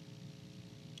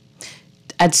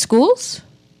 At schools?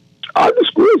 At the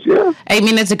schools, yeah. I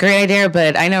mean, it's a great idea,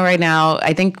 but I know right now,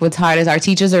 I think what's hard is our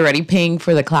teachers are already paying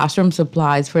for the classroom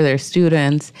supplies for their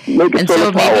students. And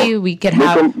so maybe we could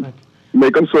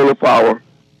make them solar power.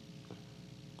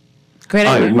 Great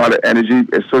idea.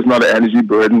 It's not an energy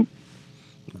burden.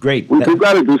 Great. We've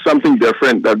got to do something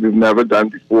different that we've never done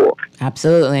before.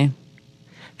 Absolutely.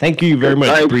 Thank you very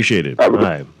much. Appreciate it. All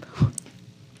right.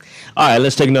 All right,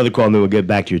 let's take another call, and then we'll get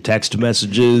back to your text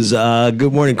messages.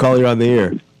 Good morning, caller. You're on the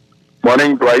air.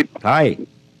 Morning, Dwight. Hi.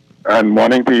 And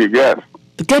morning to your guest.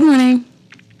 Good morning.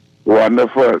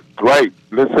 Wonderful. Dwight,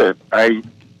 listen, the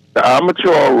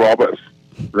amateur robbers,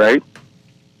 right?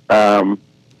 What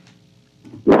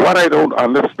I don't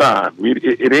understand,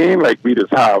 it ain't like we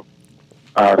just have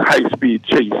a high-speed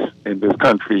chase in this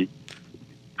country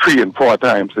 3 and 4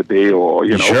 times a day, or,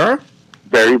 Sure?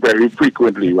 very, very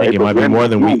frequently, right? It might be more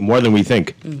than we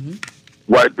think. Mm-hmm.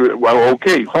 Well,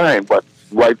 okay, fine, but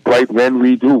right when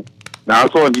we do, now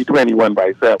it's only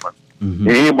 21/7. Mm-hmm.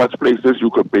 There ain't much places you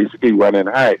could basically run and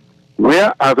hide.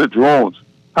 Where are the drones?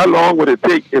 How long would it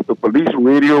take if the police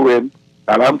radio in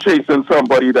and I'm chasing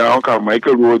somebody down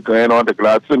Carmichael Road, going on the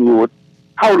Gladstone Road?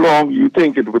 How long do you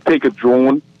think it would take a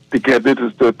drone to get it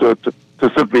to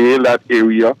surveil that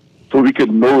area so we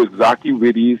can know exactly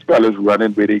where these fellas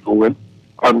running, where they going?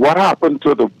 And what happened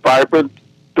to the vibrant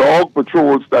dog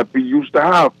patrols that we used to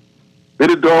have? Where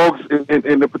the dogs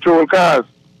in the patrol cars?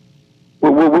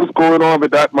 What's going on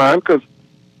with that, man? Because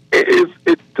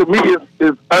to me,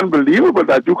 it's unbelievable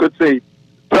that you could say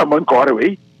someone got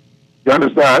away. You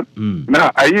understand?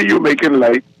 Now, I hear you making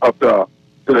light of the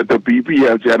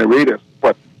BPL generators,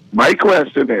 but my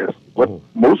question is, what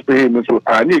most payments would,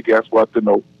 and you guess what to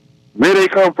know, where they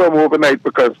come from overnight,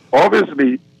 because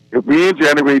obviously, if we ain't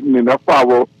generating enough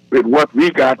power with what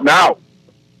we got now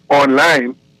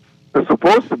online, they're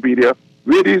supposed to be there,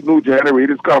 where these new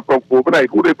generators come from overnight,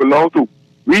 who they belong to,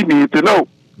 we need to know.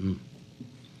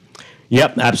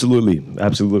 Yep, absolutely.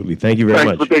 Absolutely. Thank you very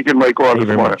much. Thanks for taking my call this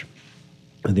morning.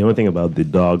 The only thing about the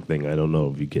dog thing, I don't know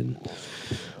if you can...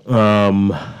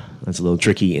 that's a little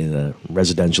tricky in a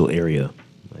residential area,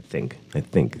 I think. That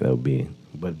would be...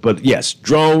 But yes,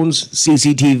 drones,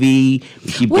 CCTV.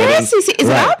 We keep where getting, is CCTV? Is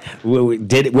right.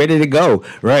 it up? Where did it go?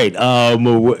 Right.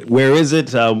 Where is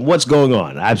it? What's going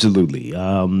on? Absolutely.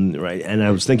 Right. And I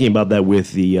was thinking about that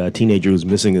with the teenager who's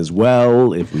missing as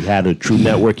well. If we had a true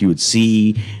network, you would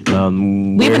see. We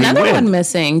have another one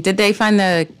missing. Did they find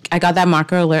I got that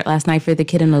marker alert last night for the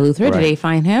kid in Eleuthera. Right. Did they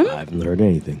find him? I haven't heard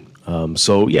anything.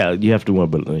 So yeah, you have to.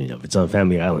 But if it's on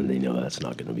Family Island, that's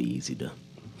not going to be easy to.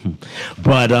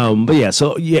 But yeah,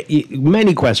 so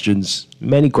many questions.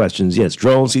 Yes,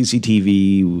 drones,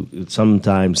 CCTV.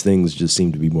 Sometimes things just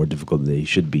seem to be more difficult than they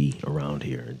should be around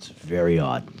here. It's very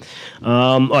odd.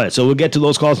 All right, so we'll get to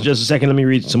those calls in just a second. Let me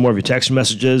read some more of your text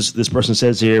messages. This person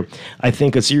says here, I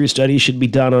think a serious study should be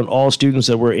done on all students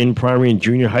that were in primary and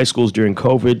junior high schools during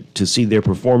COVID to see their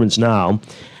performance now.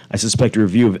 I suspect a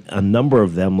review of a number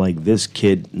of them, like this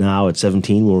kid now at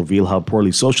 17, will reveal how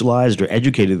poorly socialized or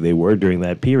educated they were during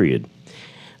that period.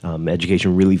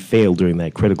 Education really failed during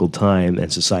that critical time, and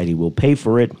society will pay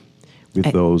for it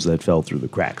with those that fell through the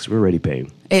cracks. We're already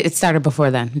paying. It started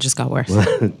before then. It just got worse.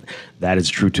 That is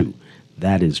true, too.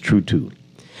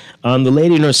 The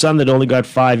lady and her son that only got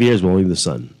 5 years, well, only the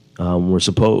son,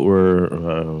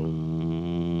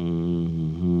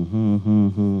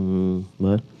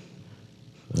 what?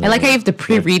 I like how you have to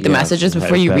pre-read the messages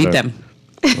before you read them.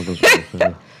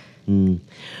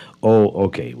 Oh,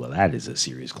 okay. Well, that is a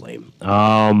serious claim.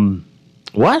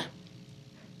 What?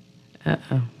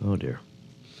 Uh-oh. Oh, dear.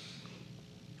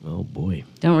 Oh, boy.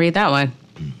 Don't read that one.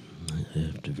 I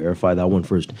have to verify that one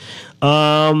first.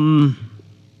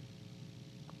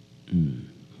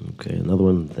 Okay, another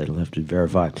one that'll have to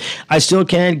verify. I still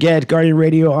can't get Guardian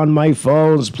Radio on my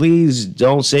phones. Please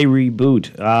don't say reboot.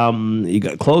 You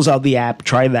got close out the app.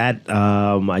 Try that.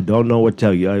 I don't know what to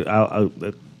tell you.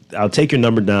 I'll take your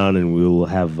number down and we'll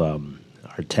have our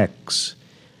techs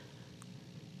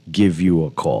give you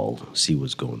a call. See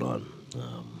what's going on.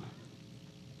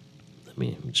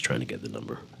 I'm just trying to get the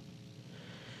number.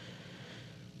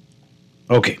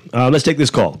 Okay, let's take this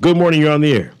call. Good morning. You're on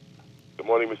the air. Good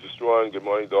morning, Mr. Strachan. Good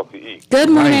morning, Dr. E. Good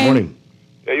morning. Hi, morning.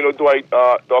 Yeah, Dwight,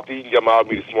 Dr. E got mad at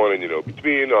me this morning,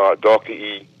 between Dr.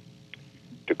 E,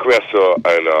 the Cresser,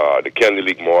 and the Candy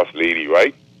League Moss lady,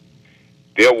 right?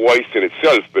 Their voice in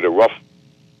itself, but a rough,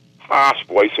 harsh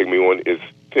voice like my own, is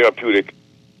therapeutic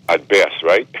at best,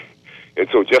 right? And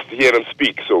so just to hear them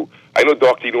speak. So I know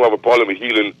Dr. E don't have a problem with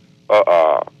healing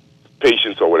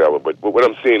patients or whatever, but what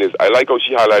I'm saying is I like how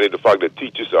she highlighted the fact that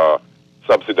teachers are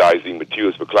subsidizing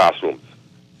materials for classrooms.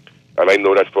 And I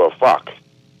know that for a fact.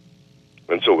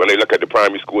 And so when I look at the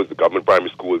primary schools, the government primary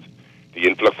schools, the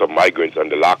influx of migrants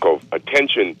and the lack of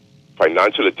attention,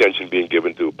 financial attention being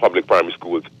given to public primary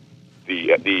schools,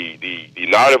 the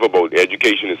narrative about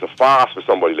education is a farce for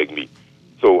somebody like me.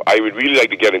 So I would really like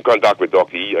to get in contact with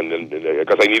Dr. E, and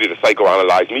because I needed to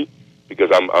psychoanalyze me,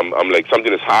 because I'm like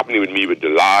something is happening with me with the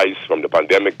lies from the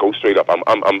pandemic. Go straight up. I'm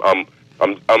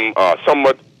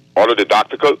somewhat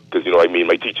autodidactical because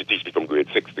my teacher teach me from grade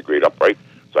 6 to grade up, right?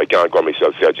 So I can't call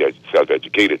myself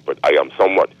self-educated, but I am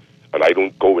somewhat, and I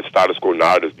don't go with status quo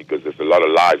narratives because there's a lot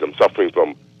of lies. I'm suffering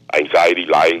from anxiety,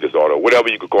 lying disorder, whatever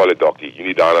you could call it, Doctor. You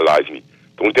need to analyze me.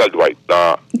 Don't tell Dwight.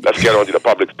 Nah, let's get on to the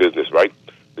public's business, right?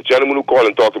 The gentleman who called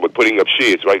and talked about putting up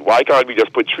shades, right? Why can't we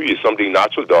just put trees? Something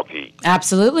natural, Doctor.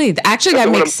 Absolutely. Actually, that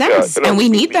makes sense, and we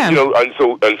need them. And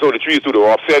so the trees do the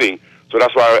offsetting. So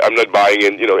that's why I'm not buying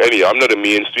in. Anyhow, I'm not a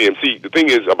mainstream. See, the thing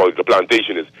is about the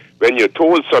plantation is when you're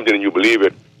told something and you believe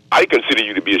it, I consider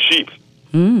you to be a sheep,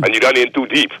 and you done in too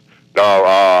deep. Now,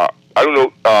 I don't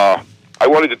know. I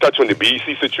wanted to touch on the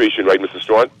BEC situation, right, Mr.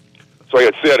 Strachan? So I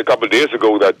had said a couple of days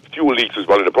ago that fuel leaks is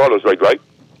one of the problems, right?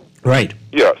 Right.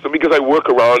 Yeah. So because I work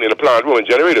around in a plant running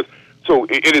generators, so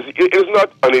it is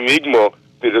not an enigma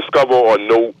to discover or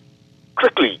know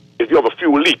quickly if you have a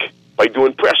fuel leak by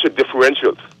doing pressure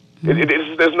differentials.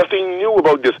 There's nothing new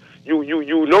about this.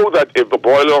 You know that if a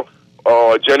boiler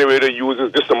or generator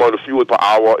uses this amount of fuel per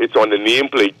hour, it's on the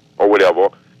nameplate or whatever.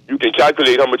 You can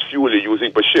calculate how much fuel you're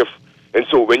using per shift. And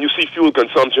so when you see fuel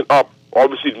consumption up,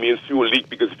 obviously it means fuel leak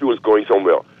because fuel is going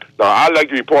somewhere. Now, I'd like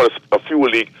to report a fuel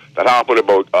leak that happened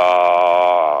about,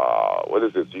 what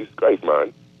is this? Jesus Christ,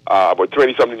 man. About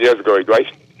 20-something years ago,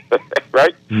 right?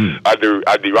 Right? At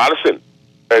the Radisson,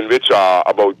 in which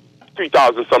about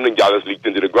 3,000-something gallons leaked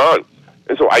into the ground.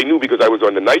 And so I knew because I was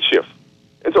on the night shift.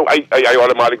 And so I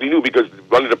automatically knew because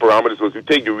one of the parameters was you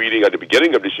take the reading at the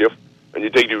beginning of the shift and you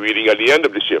take the reading at the end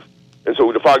of the shift. And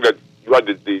so the fact that you had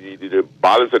the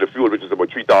balance of the fuel, which is about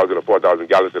 3,000 or 4,000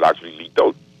 gallons, that actually leaked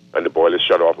out, and the boiler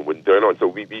shut off and wouldn't turn on. So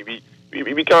we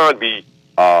can't be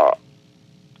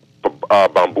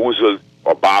bamboozled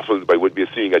or baffled by what we're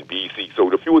seeing at BEC. So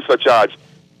the fuel surcharge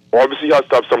obviously has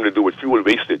to have something to do with fuel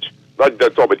wastage, not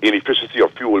just talk about inefficiency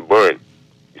of fuel burn.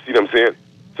 You see what I'm saying?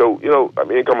 So,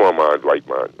 come on, man, Dwight,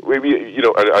 man. Maybe,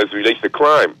 and as it relates to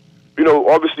crime,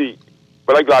 obviously,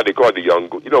 but I'm glad they called the young,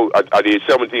 at age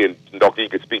 17, Dr. E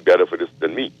could speak better for this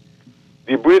than me.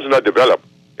 The brains are not developed.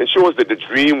 It shows that the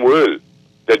dream world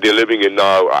that they're living in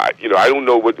now, I don't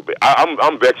know what,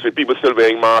 I'm vexed with people still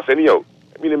wearing masks anyhow.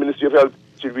 The Ministry of Health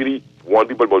should really warn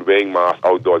people about wearing masks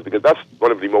outdoors because that's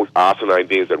one of the most asinine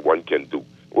things that one can do.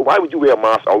 Well, why would you wear a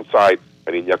mask outside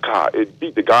and in your car?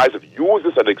 The guys have used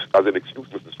this as an excuse,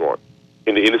 Mr. Strachan,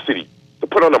 in the inner city to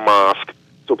put on a mask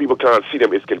so people can't see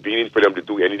them. It's convenient for them to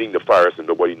do anything nefarious and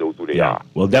nobody knows who they are.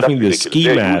 Well, definitely the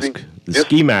ski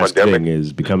mask thing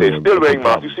is becoming. They're still wearing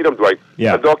masks. You see them, Dwight.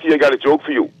 Yeah. Doctor, I got a joke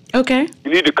for you. Okay.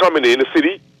 You need to come in the inner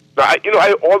city. Now,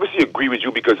 I obviously agree with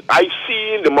you because I've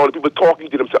seen the amount of people talking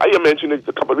to themselves. I mentioned it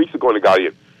a couple of weeks ago in the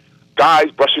Guardian. Guys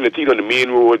brushing their teeth on the main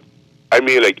road.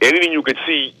 Like anything you could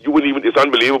see, you wouldn't even. It's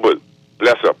unbelievable.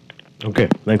 Bless up. Okay,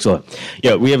 thanks a lot.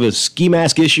 Yeah, we have a ski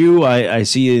mask issue. I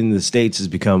see in the States has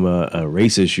become a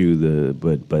race issue.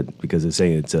 But because they're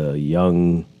saying it's a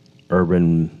young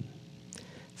urban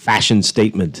fashion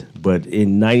statement. But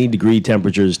in 90-degree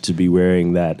temperatures, to be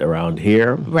wearing that around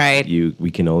here, right? We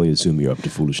can only assume you're up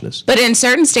to foolishness. But in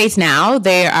certain states now,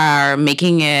 they are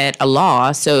making it a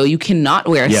law, so you cannot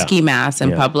wear ski masks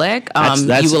in public.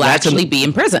 You will be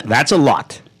in prison. That's a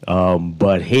lot.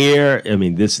 But here,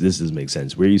 this doesn't make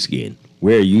sense. Where are you skiing?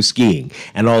 Where are you skiing?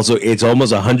 And also, it's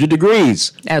almost 100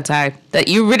 degrees outside. That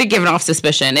you're really giving off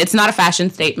suspicion. It's not a fashion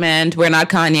statement. We're not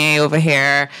Kanye over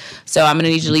here. So I'm going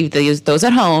to need you to leave those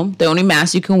at home. The only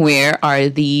masks you can wear are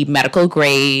the medical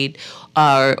grade,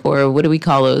 or what do we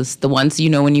call those? The ones,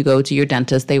 when you go to your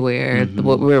dentist, they wear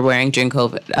what we were wearing during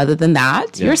COVID. Other than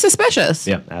that, you're suspicious.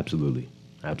 Yeah, absolutely.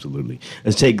 Absolutely.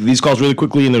 Let's take these calls really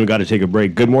quickly, and then we got to take a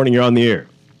break. Good morning. You're on the air.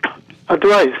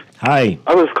 Dwight. Hi.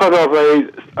 I was cut off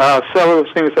by several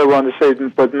things I want to say,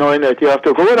 but knowing that you have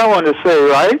to go, what I want to say,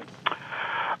 right?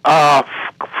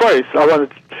 First, I want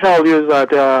to tell you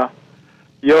that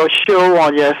your show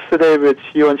on yesterday with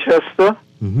you and Chester,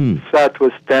 that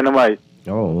was dynamite.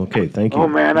 Oh, okay. Thank you. Oh,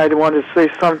 man, I want to say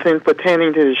something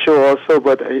pertaining to the show also,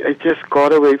 but I just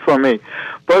got away from me.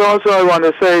 But also I want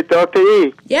to say, Dr.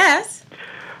 E. Yes?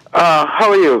 How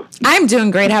are you? I'm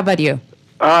doing great. How about you?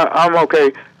 I'm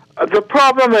okay. The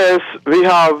problem is we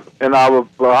have in our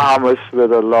Bahamas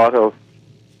with a lot of,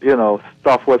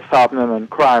 stuff what's happening and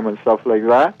crime and stuff like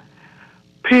that.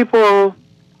 People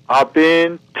are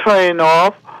being turned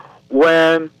off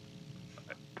when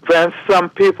some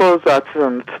people that's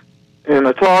in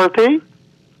authority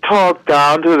talk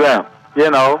down to them,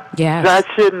 Yes. That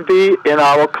shouldn't be in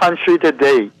our country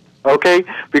today, okay?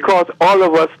 Because all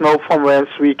of us know from whence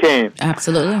we came.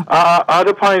 Absolutely.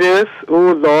 Other point is,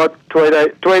 oh, Lord, Dwight,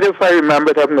 if I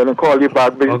remember it, I'm going to call you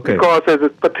back because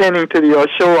it's pertaining to your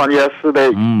show on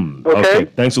yesterday, okay?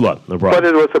 Thanks a lot. No problem. But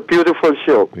it was a beautiful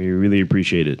show. We really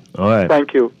appreciate it. All right.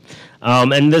 Thank you.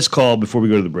 And this call, before we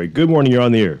go to the break. Good morning. You're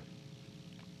on the air.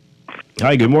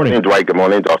 Hi, good morning. Good morning, Dwight. Good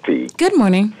morning, Dr. E. Good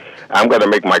morning. I'm going to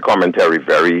make my commentary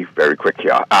very, very quick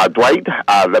here. Dwight,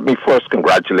 let me first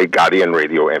congratulate Guardian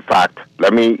Radio. In fact,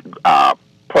 let me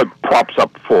put props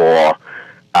up for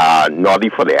Noddy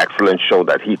for the excellent show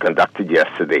that he conducted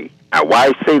yesterday. And why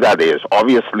I say that is,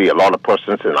 obviously, a lot of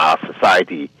persons in our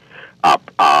society,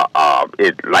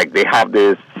 they have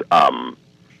this,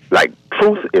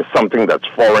 truth is something that's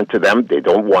foreign to them. They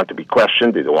don't want to be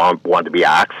questioned. They don't want to be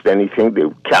asked anything. They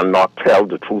cannot tell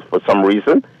the truth for some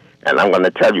reason. And I'm going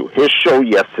to tell you, his show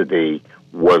yesterday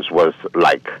was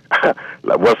like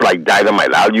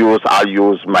dynamite. I'll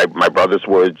use my brother's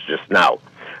words just now.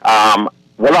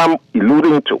 What I'm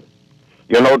alluding to,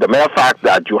 the mere fact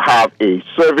that you have a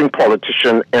serving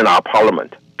politician in our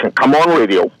parliament can come on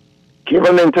radio, give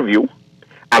an interview,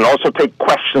 and also take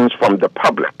questions from the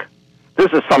public.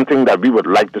 This is something that we would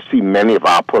like to see many of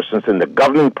our persons in the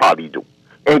governing party do,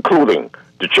 including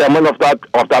the chairman of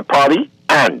that party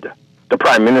and the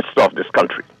prime minister of this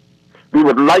country. We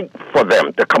would like for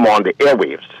them to come on the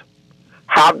airwaves,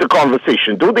 have the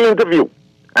conversation, do the interview,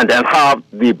 and then have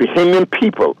the Bahamian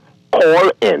people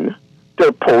call in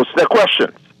to pose their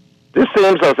questions. This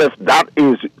seems as if that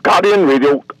is Guardian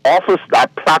Radio offers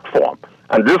that platform,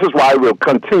 and this is why we'll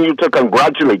continue to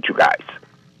congratulate you guys.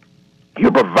 You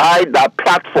provide that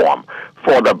platform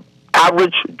for the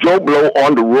average Joe Blow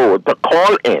on the road to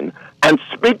call in and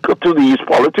speak to these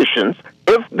politicians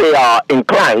if they are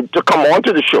inclined to come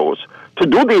onto the shows, to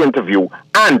do the interview,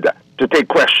 and to take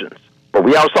questions. But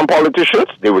we have some politicians,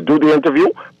 they would do the interview,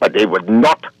 but they would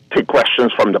not take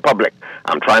questions from the public.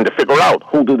 I'm trying to figure out,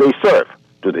 who do they serve?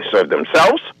 Do they serve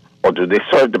themselves, or do they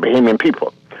serve the Bahamian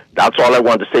people? That's all I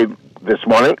want to say this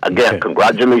morning. Again,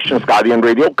 Congratulations, Guardian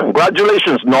Radio.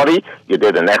 Congratulations, Noddy. You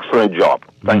did an excellent job.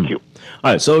 Thank you.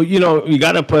 All right, so, you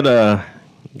got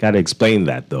to explain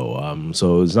that, though.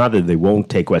 So it's not that they won't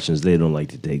take questions they don't like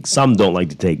to take. Some don't like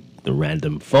to take the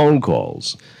random phone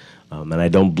calls, and I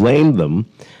don't blame them.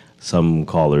 Some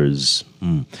callers,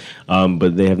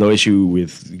 but they have no issue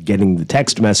with getting the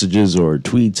text messages or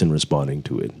tweets and responding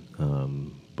to it.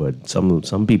 But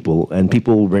some people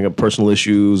bring up personal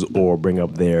issues or bring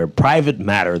up their private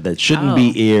matter that shouldn't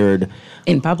be aired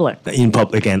in public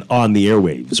and on the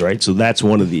airwaves, right? So that's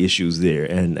one of the issues there,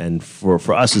 and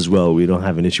for us as well, we don't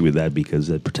have an issue with that because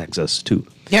it protects us too.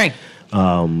 Right.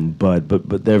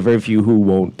 But there are very few who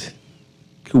won't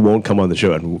come on the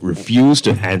show and refuse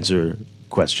to answer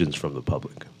questions from the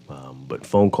public. But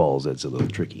phone calls, that's a little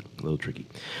tricky. All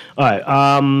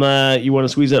right. You want to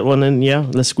squeeze that one in? Yeah?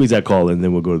 Let's squeeze that call in,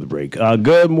 then we'll go to the break.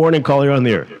 Good morning, caller. You're on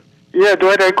the air. Yeah,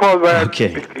 Dwight, I called back.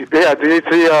 Okay. Yeah,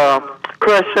 the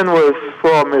question was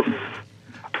for Miss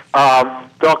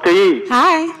Dr. E.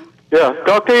 Hi. Yeah,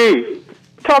 Dr. E,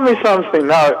 tell me something.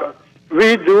 Now,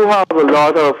 we do have a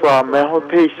lot of mental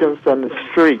patients on the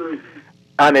street,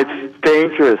 and it's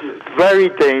dangerous, very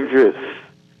dangerous.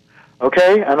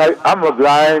 Okay, and I'm a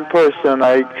blind person.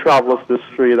 I travel the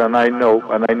street, and I know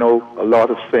a lot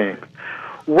of things.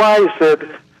 Why is it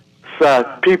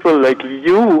that people like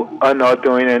you are not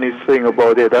doing anything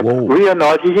about it? That we are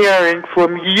not hearing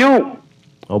from you.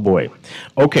 Oh, boy.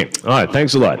 Okay. All right.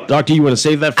 Thanks a lot. Doctor, you want to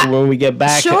save that for when we get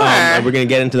back? Sure. We're going to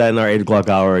get into that in our 8 o'clock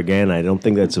hour again. I don't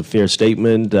think that's a fair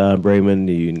statement,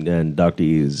 Brayman. And Dr.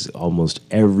 E is almost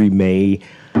every May.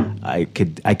 I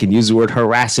can use the word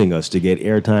harassing us to get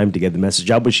airtime, to get the message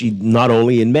out, but she not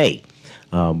only in May.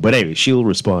 But anyway, she'll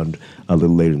respond a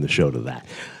little later in the show to that.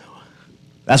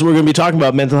 That's what we're going to be talking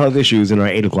about, mental health issues in our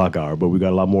 8 o'clock hour, but we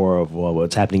got a lot more of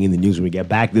what's happening in the news when we get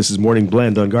back. This is Morning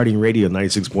Blend on Guardian Radio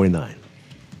 96.9.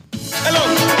 Hello,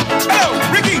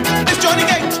 Ricky, it's Johnny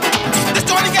Gate. It's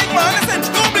Johnny Gate, man. Listen,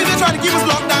 don't believe they're trying to keep us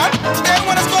locked down. They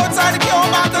want us to go outside and kill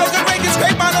man. They're like a breaking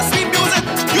scrape, man. That's sweet music.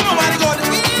 You know why they go there.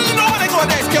 You know why they go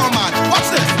there. It's kill man. Watch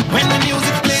this. When the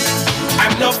music plays,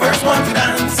 I'm the first one to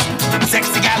dance.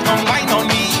 Sexy gal gon' whine on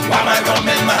me while my rum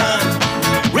in my hand.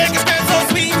 Reggae spread so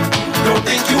sweet, don't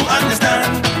think you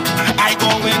understand. I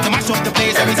go in to mash up the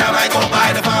place every time I go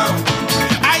by the farm.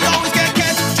 I always get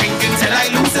drinking till I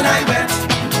lose and I wet.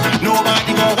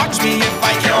 Nobody gon' watch me if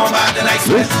I can't buy the nice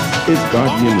This is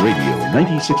Guardian Radio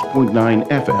 96.9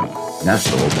 FM,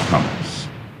 Nassau, Bahamas.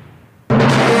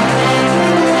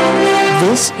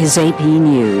 This is AP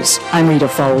News. I'm Rita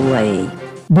Foley.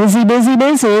 Busy, busy,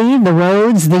 busy. The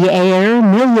roads, the air.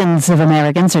 Millions of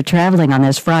Americans are traveling on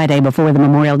this Friday before the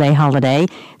Memorial Day holiday.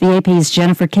 The AP's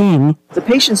Jennifer King. The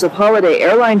patience of holiday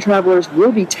airline travelers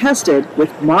will be tested with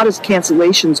modest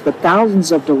cancellations but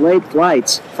thousands of delayed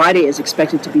flights. Friday is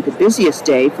expected to be the busiest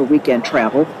day for weekend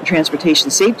travel. The Transportation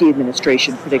Safety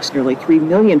Administration predicts nearly 3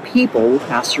 million people will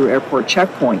pass through airport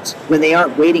checkpoints. When they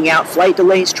aren't waiting out flight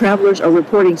delays, travelers are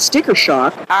reporting sticker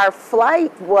shock. Our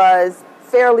flight was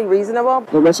fairly reasonable.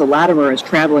 Larissa Latimer is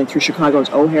traveling through Chicago's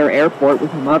O'Hare Airport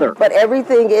with her mother. But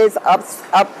everything is up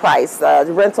price. The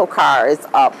rental car is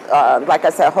up. Like I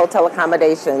said, hotel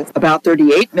accommodations. About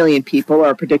 38 million people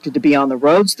are predicted to be on the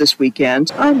roads this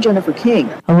weekend. I'm Jennifer King.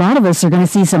 A lot of us are going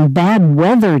to see some bad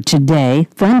weather today.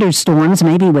 Thunderstorms,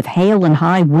 maybe with hail and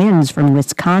high winds from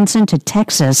Wisconsin to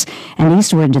Texas and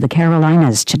eastward to the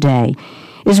Carolinas today.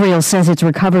 Israel says it's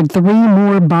recovered 3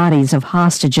 more bodies of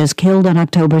hostages killed on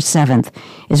October 7th.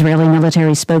 Israeli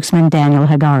military spokesman Daniel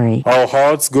Hagari. Our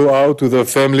hearts go out to their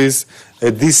families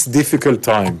at this difficult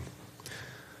time.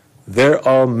 There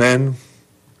are men,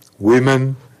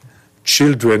 women,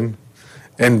 children,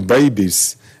 and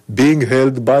babies being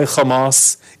held by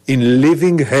Hamas in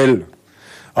living hell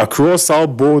across our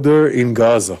border in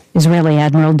Gaza. Israeli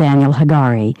Admiral Daniel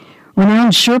Hagari.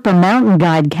 Renowned Sherpa mountain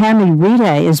guide Cami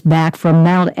Rita is back from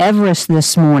Mount Everest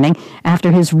this morning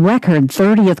after his record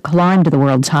 30th climb to the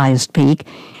world's highest peak.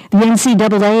 The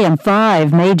NCAA and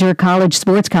 5 major college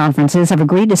sports conferences have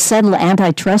agreed to settle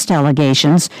antitrust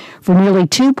allegations for nearly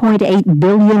 $2.8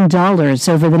 billion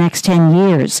over the next 10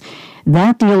 years.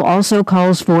 That deal also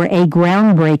calls for a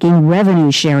groundbreaking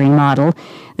revenue-sharing model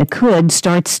that could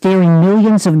start steering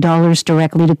millions of dollars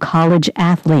directly to college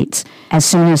athletes as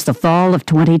soon as the fall of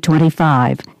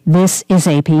 2025. This is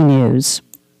AP News.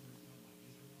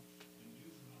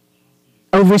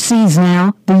 Overseas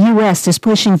now, the U.S. is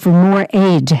pushing for more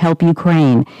aid to help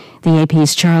Ukraine. The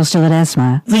AP's Charles de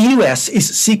Ledesma. The U.S.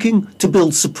 is seeking to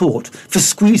build support for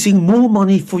squeezing more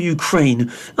money for Ukraine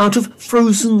out of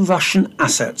frozen Russian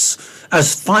assets,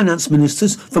 as finance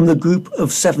ministers from the Group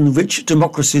of 7 rich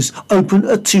democracies open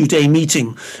a 2-day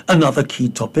meeting. Another key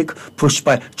topic pushed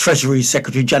by Treasury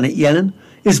Secretary Janet Yellen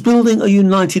is building a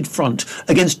united front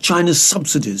against China's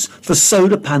subsidies for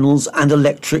solar panels and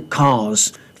electric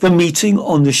cars. The meeting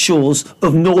on the shores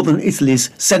of northern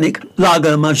Italy's scenic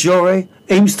Lago Maggiore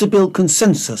aims to build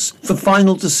consensus for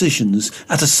final decisions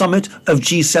at a summit of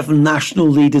G7 national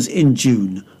leaders in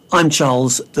June. I'm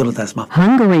Charles de Ledesma.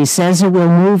 Hungary says it will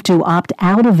move to opt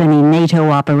out of any NATO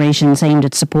operations aimed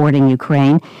at supporting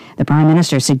Ukraine. The Prime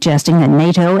Minister suggesting that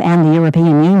NATO and the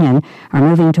European Union are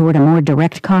moving toward a more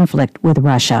direct conflict with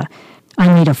Russia.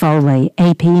 I'm Rita Foley,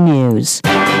 AP News.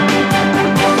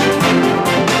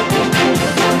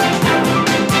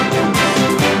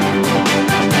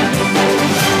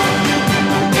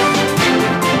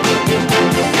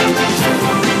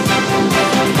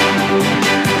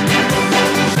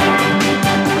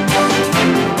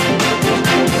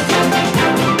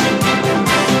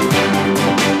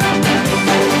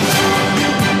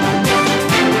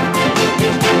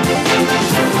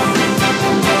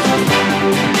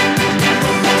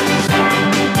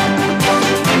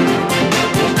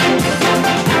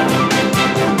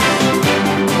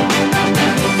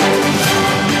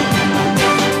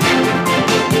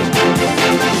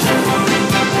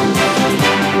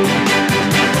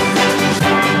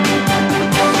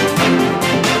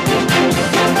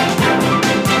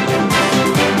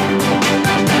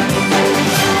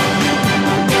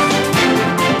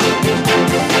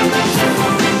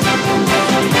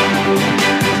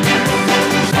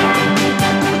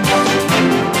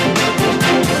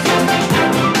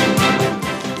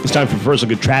 It's time for First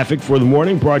Look at Traffic for the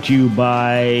morning, brought to you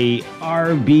by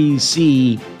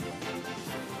RBC.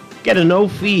 Get a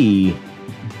no-fee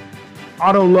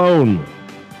auto loan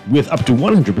with up to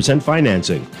 100%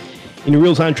 financing. In your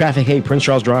real-time traffic, hey, Prince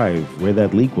Charles Drive, where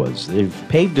that leak was. They've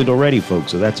paved it already,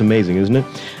 folks, so that's amazing, isn't it?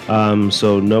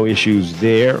 So no issues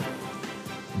there.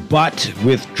 But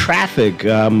with traffic,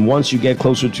 once you get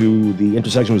closer to the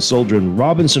intersection with Soldier and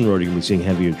Robinson Road, you're going to be seeing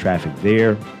heavier traffic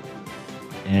there.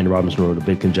 And Robinson Road a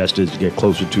bit congested as you get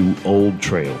closer to Old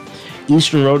Trail.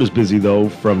 Eastern Road is busy, though,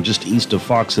 from just east of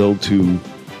Fox Hill to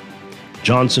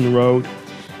Johnson Road.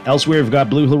 Elsewhere, we've got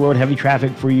Blue Hill Road, heavy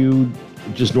traffic for you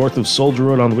just north of Soldier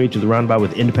Road on the way to the roundabout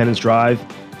with Independence Drive.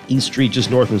 East Street just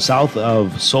north and south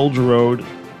of Soldier Road.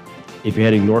 If you're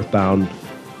heading northbound,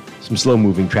 some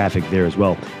slow-moving traffic there as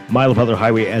well. Mile of other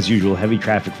highway, as usual, heavy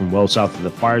traffic from well south of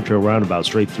the Fire Trail roundabout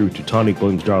straight through to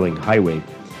Tonic-Williams-Darling Highway.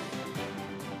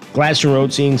 Gladstone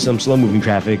Road seeing some slow-moving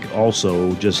traffic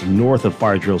also just north of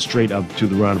Fire Trail straight up to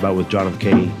the roundabout with John F.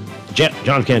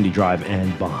 Kennedy Drive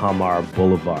and Bahamar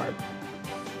Boulevard.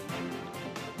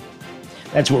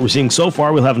 That's what we're seeing so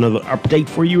far. We'll have another update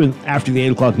for you after the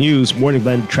 8 o'clock news. Morning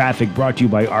Blend Traffic brought to you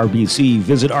by RBC.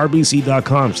 Visit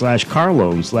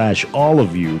rbc.com/carloan/all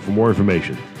of you for more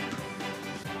information.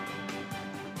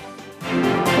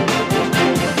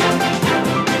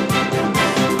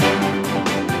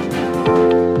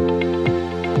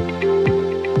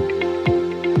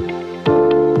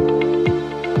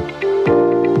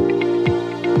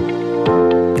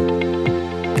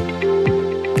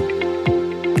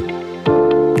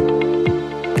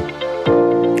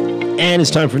 It's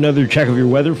time for another check of your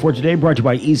weather for today, brought to you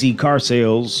by Easy Car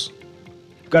Sales.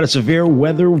 We've got a severe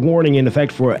weather warning in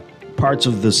effect for parts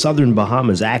of the southern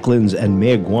Bahamas, Acklins and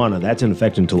Mayaguana. That's in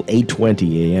effect until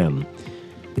 8:20 a.m.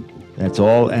 That's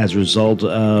all as a result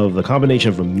of the combination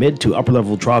of a mid to upper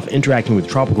level trough interacting with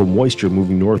tropical moisture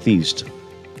moving northeast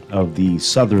of the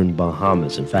southern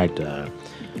Bahamas. In fact,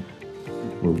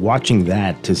 we're watching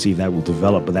that to see if that will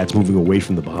develop, but that's moving away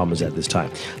from the Bahamas at this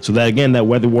time. So that again, that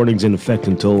weather warning's in effect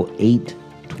until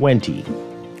 8:20.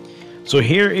 So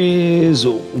here is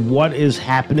what is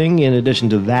happening. In addition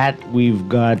to that, we've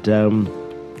got a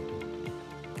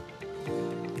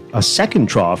second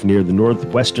trough near the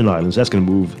northwestern islands. That's going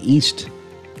to move east,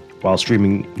 while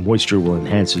streaming moisture will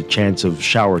enhance the chance of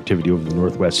shower activity over the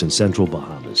northwest and central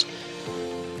Bahamas.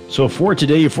 So for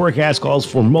today, your forecast calls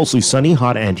for mostly sunny,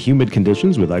 hot, and humid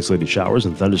conditions with isolated showers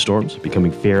and thunderstorms,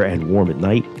 becoming fair and warm at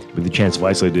night with the chance of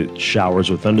isolated showers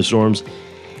or thunderstorms.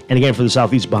 And again, for the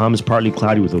southeast Bahamas, partly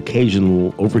cloudy with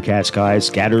occasional overcast skies,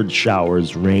 scattered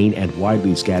showers, rain, and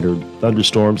widely scattered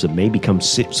thunderstorms that may become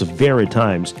severe at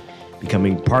times,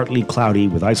 becoming partly cloudy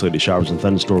with isolated showers and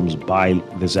thunderstorms by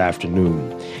this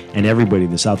afternoon. And everybody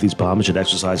in the southeast Bahamas should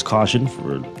exercise caution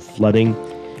for flooding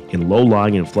in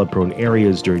low-lying and flood-prone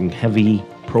areas during heavy,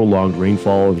 prolonged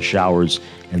rainfall and showers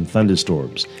and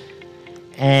thunderstorms.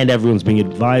 And everyone's being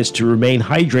advised to remain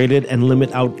hydrated and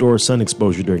limit outdoor sun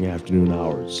exposure during afternoon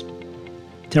hours.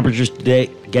 Temperatures today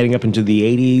getting up into the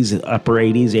 80s, upper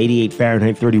 80s, 88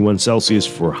 Fahrenheit, 31 Celsius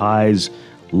for highs,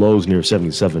 lows near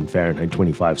 77 Fahrenheit,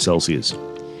 25 Celsius.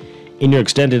 In your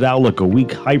extended outlook, a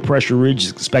weak high-pressure ridge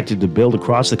is expected to build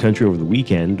across the country over the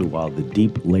weekend, while the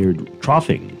deep layered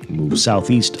troughing moves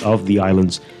southeast of the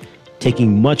islands,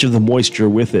 taking much of the moisture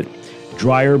with it.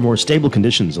 Drier, more stable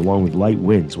conditions along with light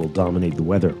winds will dominate the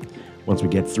weather once we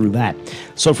get through that.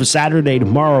 So for Saturday,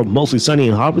 tomorrow, mostly sunny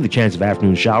and hot with a chance of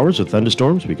afternoon showers or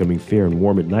thunderstorms, becoming fair and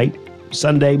warm at night.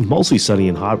 Sunday, mostly sunny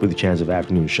and hot with a chance of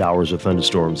afternoon showers or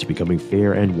thunderstorms, becoming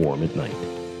fair and warm at night.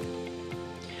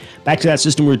 Back to that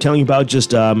system we were telling you about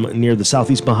just near the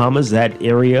southeast Bahamas. That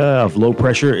area of low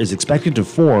pressure is expected to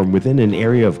form within an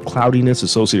area of cloudiness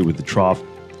associated with the trough.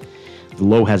 The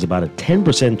low has about a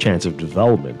 10% chance of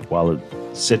development while it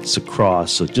sits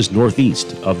across just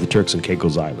northeast of the Turks and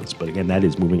Caicos Islands. But again, that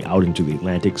is moving out into the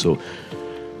Atlantic, so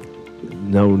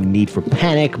no need for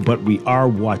panic, but we are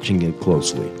watching it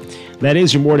closely. That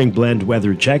is your morning blend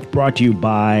weather check, brought to you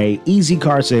by Easy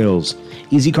Car Sales.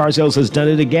 Easy Car Sales has done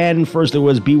it again. First it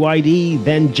was BYD,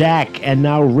 then Jack, and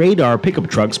now Radar pickup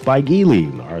trucks by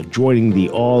Geely are joining the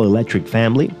all-electric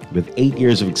family. With 8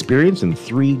 years of experience and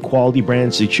 3 quality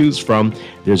brands to choose from,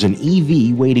 there's an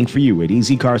EV waiting for you at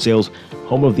Easy Car Sales,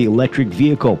 home of the electric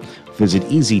vehicle. Visit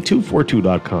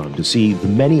easy242.com to see the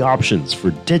many options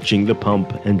for ditching the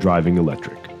pump and driving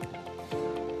electric.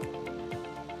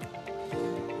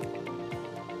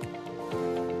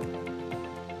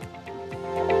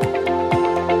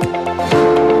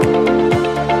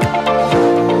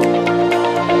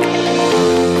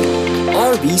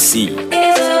 RBC,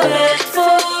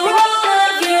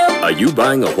 a Are you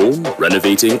buying a home,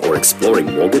 renovating, or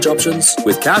exploring mortgage options?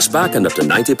 With cashback and up to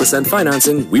 90%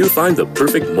 financing, we'll find the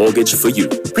perfect mortgage for you.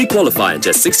 Pre-qualify in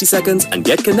just 60 seconds and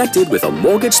get connected with a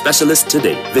mortgage specialist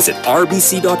today. Visit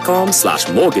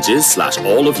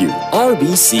rbc.com/mortgages/all of you.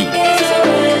 RBC.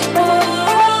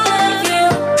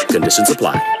 Conditions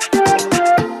apply.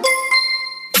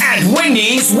 At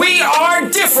Wendy's, we are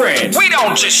different. We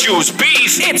don't just use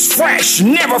beef. It's fresh,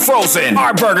 never frozen.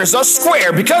 Our burgers are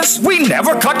square because we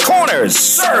never cut corners.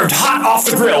 Served hot off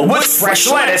the grill with fresh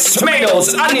lettuce,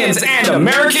 tomatoes, onions, and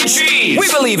American cheese. We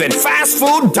believe in fast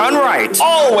food done right.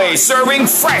 Always serving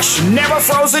fresh, never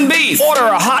frozen beef. Order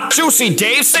a hot, juicy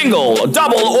Dave single,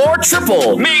 double, or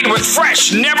triple. Made with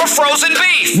fresh, never frozen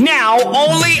beef. Now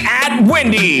only at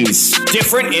Wendy's.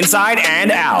 Different inside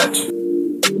and out.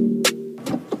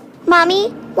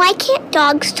 Mommy, why can't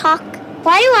dogs talk?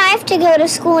 Why do I have to go to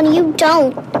school and you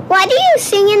don't? Why do you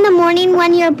sing in the morning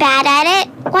when you're bad at it?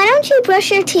 Why don't you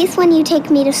brush your teeth when you take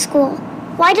me to school?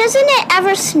 Why doesn't it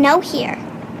ever snow here?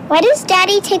 Why does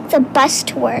Daddy take the bus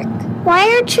to work? Why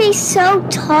are trees so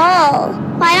tall?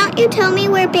 Why don't you tell me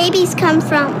where babies come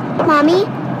from? Mommy,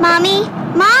 Mommy,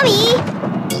 Mommy!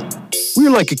 We're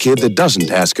like a kid that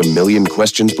doesn't ask a million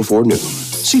questions before noon.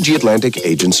 CG Atlantic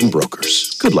Agents and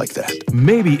Brokers. Good like that.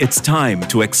 Maybe it's time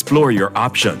to explore your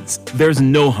options. There's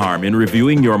no harm in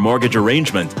reviewing your mortgage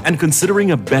arrangement and considering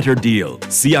a better deal.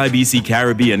 CIBC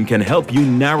Caribbean can help you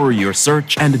narrow your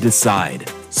search and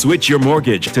decide. Switch your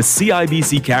mortgage to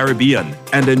CIBC Caribbean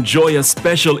and enjoy a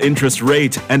special interest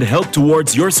rate and help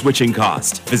towards your switching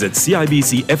cost. Visit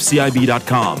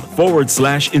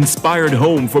CIBCFCIB.com/inspired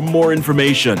home for more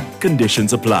information.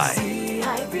 Conditions apply.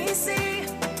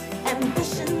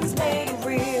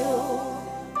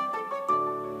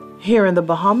 Here in the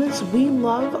Bahamas, we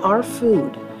love our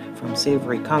food. From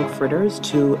savory comforters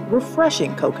to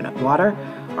refreshing coconut water,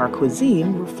 our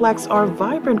cuisine reflects our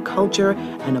vibrant culture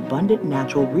and abundant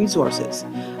natural resources.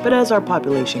 But as our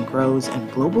population grows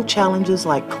and global challenges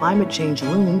like climate change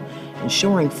loom,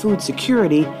 ensuring food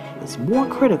security is more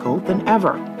critical than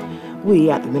ever. We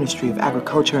at the Ministry of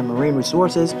Agriculture and Marine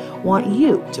Resources want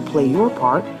you to play your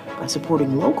part by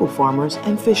supporting local farmers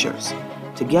and fishers.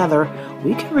 Together,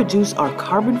 we can reduce our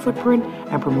carbon footprint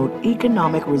and promote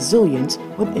economic resilience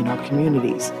within our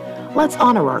communities. Let's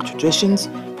honor our traditions,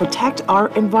 protect our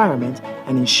environment,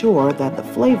 and ensure that the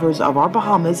flavors of our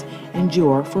Bahamas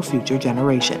endure for future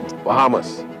generations.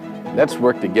 Bahamas, let's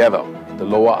work together to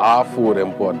lower our food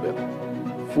import bill.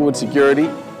 Food security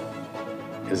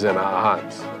is in our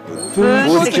hands.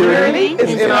 Food security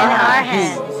is in our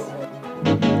hands.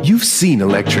 You've seen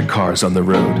electric cars on the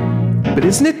road, but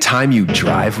isn't it time you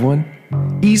drive one?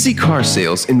 Easy Car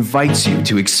Sales invites you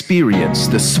to experience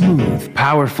the smooth,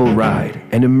 powerful ride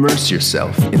and immerse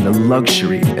yourself in the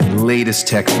luxury and latest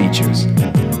tech features.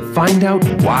 Find out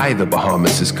why the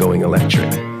Bahamas is going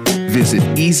electric. Visit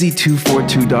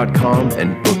easy242.com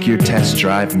and book your test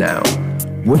drive now.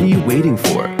 What are you waiting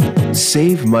for?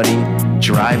 Save money,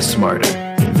 drive smarter.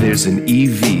 There's an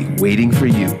EV waiting for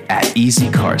you at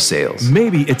Easy Car Sales.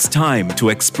 Maybe it's time to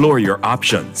explore your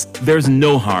options. There's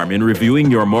no harm in reviewing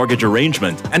your mortgage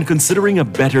arrangement and considering a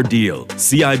better deal.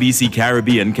 CIBC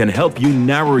Caribbean can help you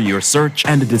narrow your search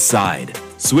and decide.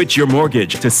 Switch your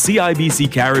mortgage to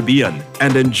CIBC Caribbean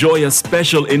and enjoy a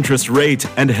special interest rate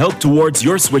and help towards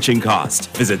your switching cost.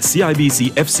 Visit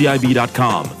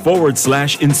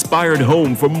CIBCFCIB.com/inspired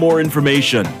home for more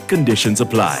information. Conditions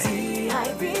apply.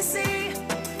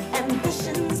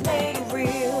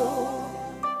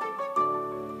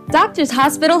 Doctors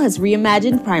Hospital has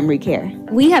reimagined primary care.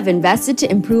 We have invested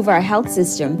to improve our health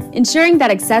system, ensuring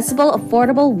that accessible,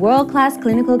 affordable, world-class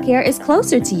clinical care is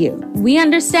closer to you. We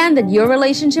understand that your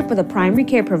relationship with a primary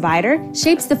care provider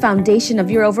shapes the foundation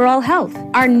of your overall health.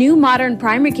 Our new modern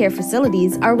primary care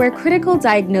facilities are where critical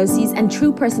diagnoses and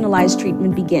true personalized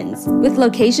treatment begins. With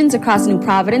locations across New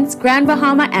Providence, Grand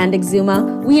Bahama, and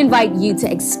Exuma, we invite you to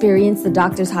experience the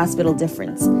Doctors Hospital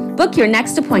difference. Book your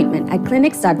next appointment at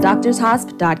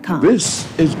clinics.doctorshosp.com. This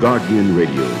is Guardian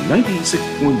Radio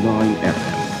 96.9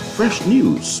 FM. Fresh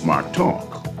news, smart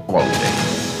talk, all day.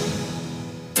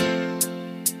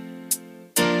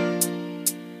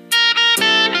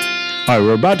 All right,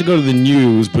 we're about to go to the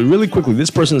news, but really quickly, this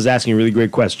person is asking a really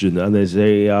great question. And they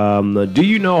say, do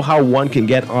you know how one can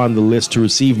get on the list to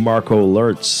receive Marco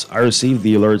alerts? I received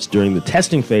the alerts during the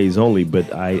testing phase only,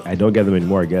 but I don't get them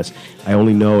anymore, I guess. I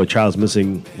only know a child's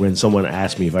missing when someone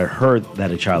asked me if I heard that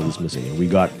a child is missing. And we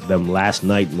got them last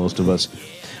night, most of us,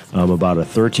 about a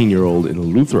 13-year-old in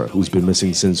Eleuthera who's been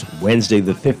missing since Wednesday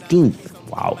the 15th.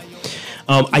 Wow.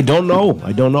 I don't know.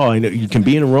 I know you can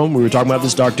be in a room. We were talking about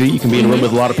this, Dr. E. You can be in a room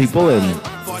with a lot of people, and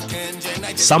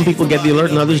Some people get the alert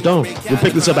and others don't. We'll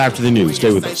pick this up after the news.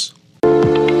 Stay with us.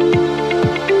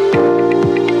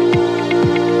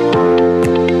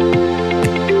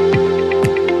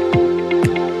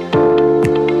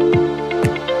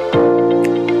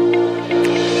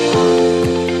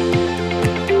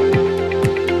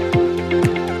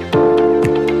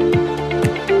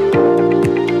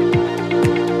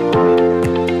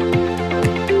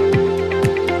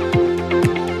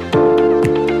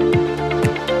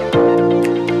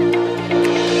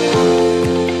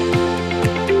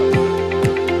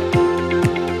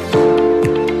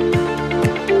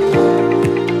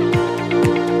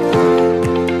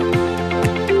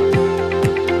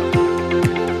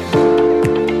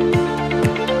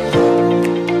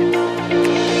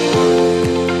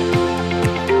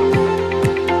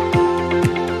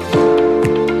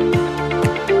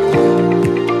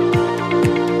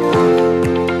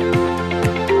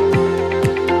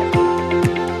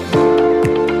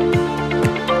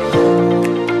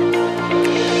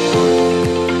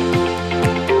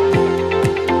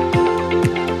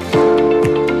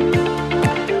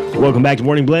 Welcome back to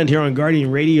Morning Blend here on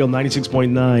Guardian Radio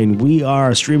 96.9. We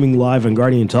are streaming live on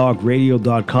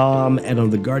GuardianTalkRadio.com and on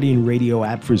the Guardian Radio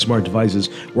app for smart devices.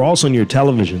 We're also on your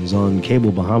televisions on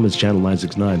Cable Bahamas Channel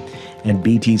 969 and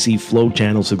BTC Flow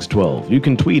Channel 612. You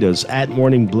can tweet us at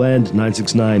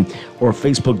MorningBlend969 or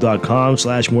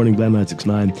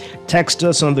Facebook.com/MorningBlend969. Text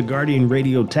us on the Guardian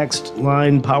Radio text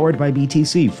line powered by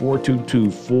BTC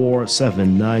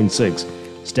 422-4796.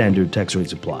 Standard text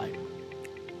rates apply.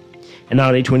 And now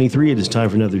at 8:23, it is time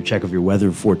for another check of your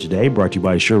weather for today, brought to you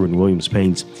by Sherwin-Williams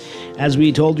Paints. As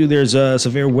we told you, there's a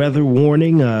severe weather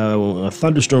warning, a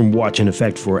thunderstorm watch in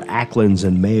effect for Acklands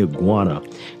and Mayaguana,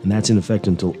 and that's in effect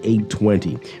until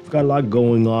 8:20. We've got a lot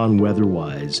going on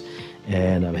weather-wise,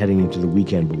 and I'm heading into the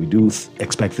weekend, but we do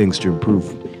expect things to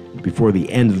improve before the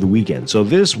end of the weekend. So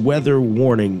this weather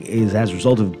warning is as a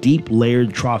result of deep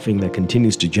layered troughing that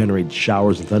continues to generate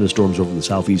showers and thunderstorms over the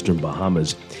southeastern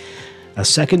Bahamas. A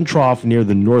second trough near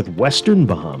the northwestern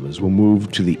Bahamas will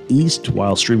move to the east,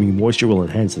 while streaming moisture will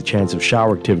enhance the chance of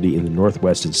shower activity in the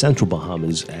northwest and central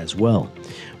Bahamas as well.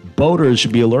 Boaters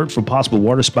should be alert for possible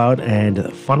waterspout and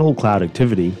funnel cloud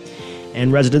activity,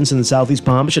 and residents in the southeast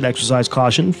Bahamas should exercise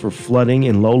caution for flooding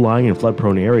in low-lying and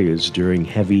flood-prone areas during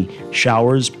heavy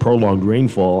showers, prolonged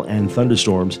rainfall, and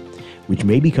thunderstorms, which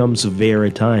may become severe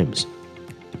at times.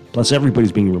 Plus,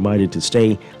 everybody's being reminded to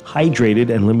stay hydrated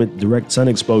and limit direct sun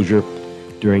exposure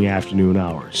during afternoon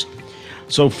hours.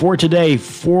 So for today,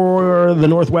 for the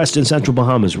northwest and central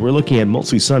Bahamas, we're looking at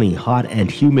mostly sunny, hot, and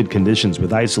humid conditions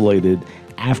with isolated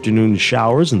afternoon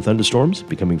showers and thunderstorms,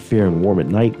 becoming fair and warm at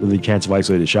night with a chance of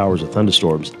isolated showers or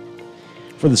thunderstorms.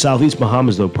 For the southeast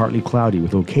Bahamas, though, partly cloudy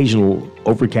with occasional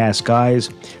overcast skies,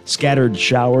 scattered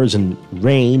showers and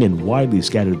rain, and widely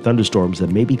scattered thunderstorms that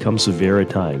may become severe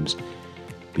at times,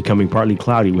 becoming partly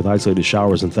cloudy with isolated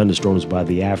showers and thunderstorms by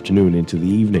the afternoon into the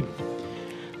evening.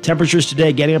 Temperatures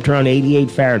today getting up to around 88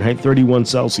 Fahrenheit, 31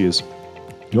 Celsius.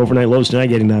 The overnight lows tonight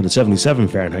getting down to 77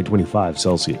 Fahrenheit, 25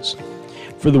 Celsius.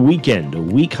 For the weekend, a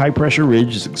weak high-pressure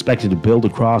ridge is expected to build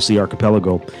across the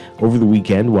archipelago over the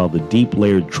weekend, while the deep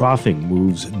layered troughing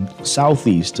moves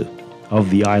southeast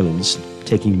of the islands,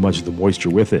 taking much of the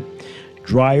moisture with it.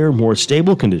 Drier, more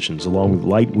stable conditions along with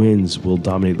light winds will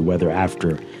dominate the weather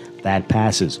after that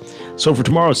passes. So for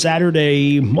tomorrow,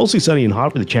 Saturday, mostly sunny and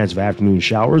hot with a chance of afternoon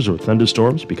showers or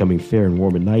thunderstorms, becoming fair and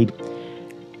warm at night.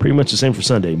 Pretty much the same for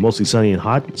Sunday, mostly sunny and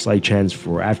hot, slight chance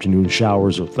for afternoon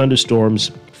showers or thunderstorms,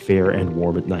 fair and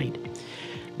warm at night.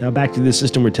 Now back to this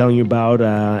system we're telling you about.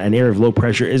 An area of low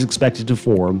pressure is expected to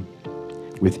form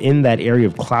within that area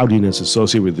of cloudiness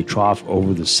associated with the trough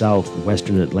over the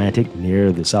southwestern Atlantic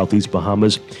near the southeast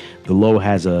Bahamas. The low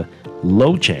has a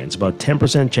low chance, about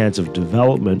 10% chance of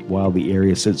development, while the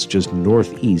area sits just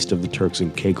northeast of the Turks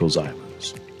and Caicos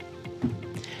Islands.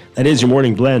 That is your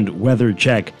Morning Blend weather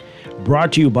check,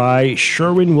 brought to you by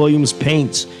Sherwin-Williams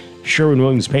Paints.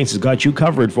 Sherwin-Williams Paints has got you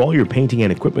covered for all your painting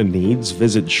and equipment needs.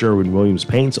 Visit Sherwin-Williams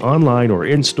Paints online or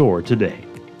in-store today.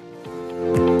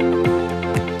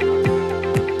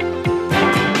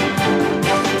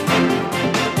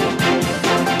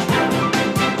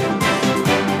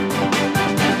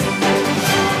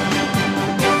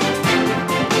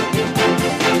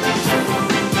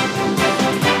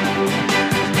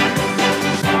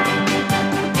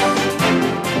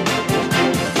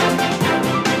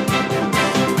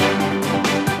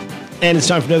 And it's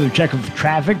time for another check of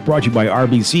traffic, brought to you by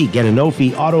RBC. Get an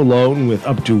no-fee auto loan with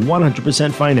up to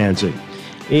 100% financing.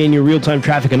 In your real-time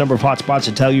traffic, a number of hot spots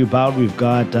to tell you about. We've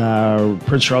got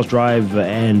Prince Charles Drive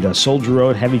and Soldier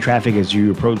Road. Heavy traffic as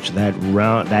you approach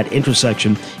that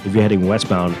intersection. If you're heading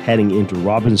westbound, heading into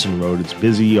Robinson Road, it's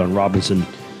busy on Robinson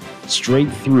straight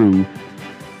through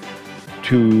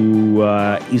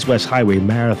to East-West Highway,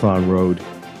 Marathon Road.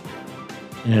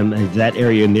 And that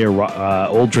area near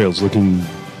Old Trail's looking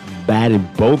bad in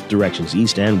both directions,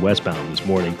 east and westbound this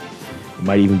morning. It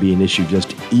might even be an issue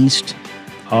just east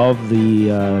of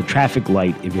the traffic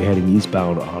light if you're heading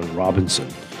eastbound on Robinson.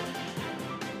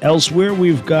 Elsewhere,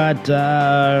 we've got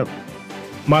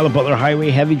Milo Butler Highway,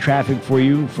 heavy traffic for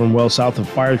you from well south of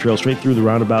Fire Trail straight through the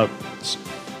roundabout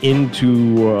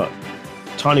into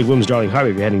Tawny Williams Darling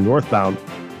Highway if you're heading northbound.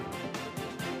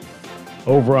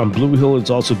 Over on Blue Hill, it's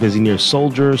also busy near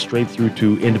Soldier, straight through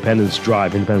to Independence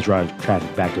Drive. Independence Drive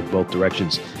traffic back in both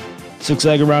directions.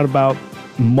 Six-Egg roundabout,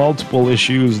 multiple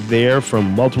issues there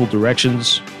from multiple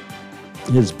directions.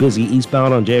 It's busy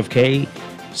eastbound on JFK,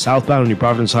 southbound on New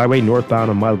Providence Highway, northbound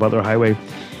on Milo Butler Highway,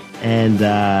 and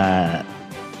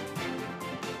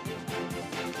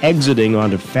exiting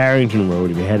onto Farrington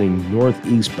Road if you're heading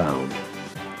northeastbound.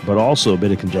 But also a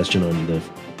bit of congestion on the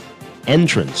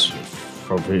entrance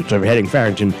if you're heading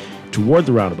Farrington toward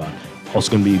the roundabout. Also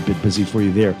going to be a bit busy for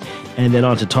you there. And then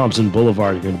onto Thompson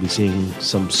Boulevard, you're going to be seeing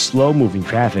some slow-moving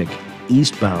traffic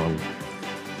eastbound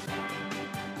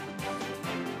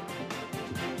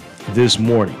this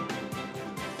morning.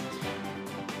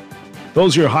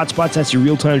 Those are your hotspots. That's your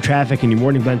real-time traffic and your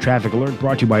morning blend traffic alert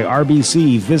brought to you by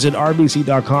RBC. Visit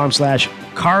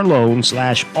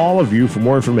rbc.com/carloan/all of you for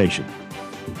more information.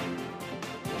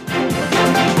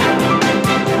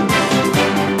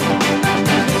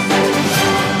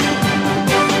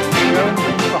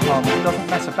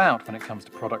 About when it comes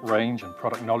to product range and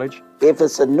product knowledge. If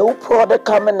it's a new product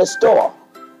come in the store,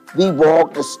 we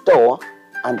walk the store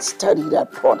and study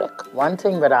that product. One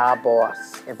thing with our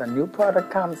boss, if a new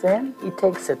product comes in, he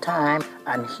takes the time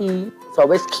and he's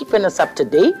always keeping us up to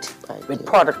date with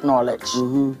product knowledge.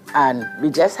 And we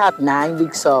just had 9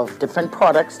 weeks of different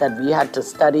products that we had to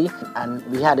study, and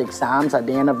we had exams at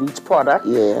the end of each product.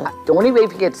 Yeah. The only way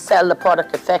we could sell the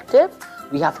product effective,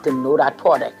 we have to know that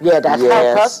product. Yeah, that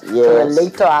helps us to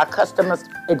relate to our customers.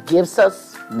 It gives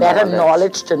us better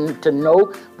knowledge to know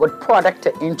what product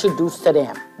to introduce to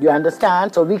them. You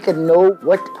understand? So we can know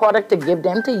what product to give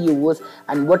them to use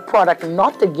and what product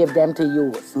not to give them to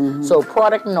use. So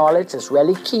product knowledge is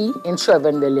really key in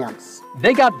Sherwin-Williams.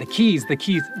 They got the keys. And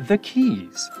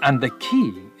the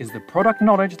key is the product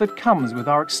knowledge that comes with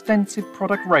our extensive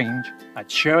product range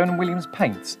at Sherwin-Williams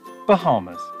Paints,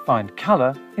 Bahamas. Find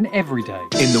color in every day.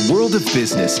 In the world of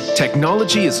business,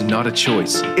 technology is not a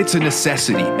choice. It's a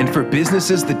necessity. And for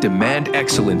businesses that demand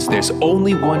excellence, there's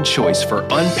only one choice for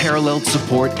unparalleled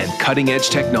support and cutting-edge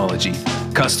technology.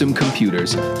 Custom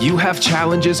Computers. You have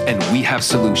challenges and we have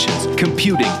solutions.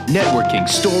 Computing, networking,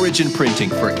 storage, and printing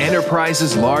for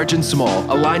enterprises large and small,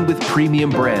 aligned with premium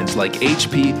brands like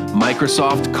HP,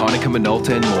 Microsoft, Konica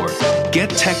Minolta, and more. Get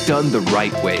tech done the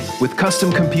right way with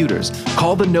Custom Computers.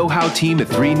 Call the know-how team at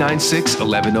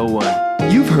 396-1101.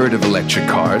 You've heard of electric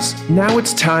cars. Now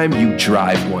it's time you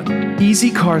drive one. Easy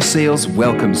Car Sales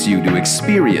welcomes you to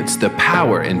experience the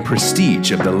power and prestige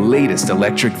of the latest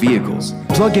electric vehicles.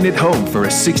 Plug in at home for a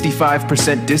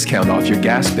 65% discount off your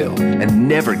gas bill and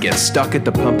never get stuck at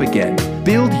the pump again.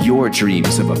 Build your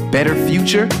dreams of a better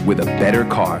future with a better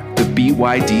car, the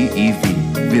BYD EV.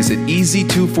 Visit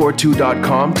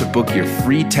easy242.com to book your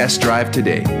free test drive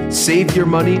today. Save your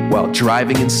money while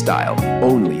driving in style,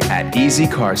 only at Easy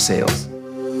Car Sales.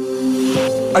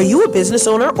 Are you a business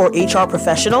owner or HR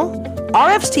professional?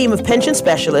 RF's team of pension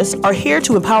specialists are here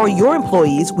to empower your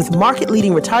employees with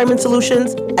market-leading retirement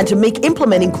solutions and to make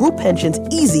implementing group pensions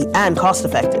easy and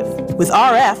cost-effective. With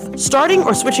RF, starting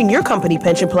or switching your company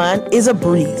pension plan is a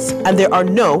breeze, and there are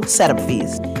no setup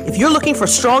fees. If you're looking for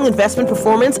strong investment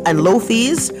performance and low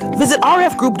fees, visit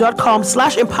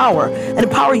rfgroup.com/empower and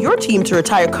empower your team to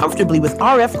retire comfortably with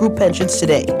RF Group Pensions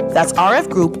today. That's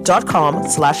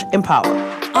rfgroup.com/empower.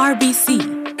 RBC.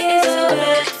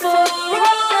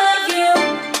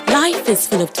 Life is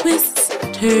full of twists,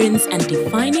 turns, and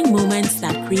defining moments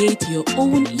that create your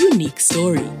own unique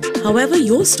story. However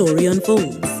your story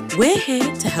unfolds, we're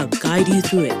here to help guide you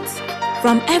through it.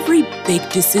 From every big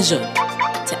decision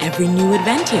to every new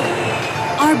adventure,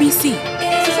 RBC.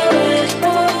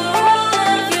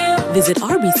 Visit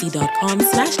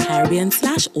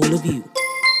rbc.com/Caribbean/all of you.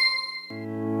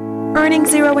 Earning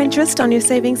zero interest on your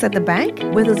savings at the bank?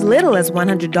 With as little as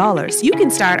 $100, you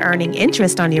can start earning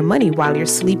interest on your money while you're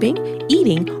sleeping,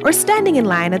 eating, or standing in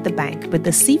line at the bank with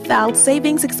the CFAL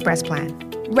Savings Express Plan.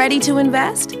 Ready to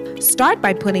invest? Start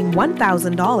by putting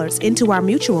 $1,000 into our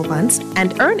mutual funds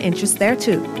and earn interest there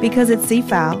too. Because at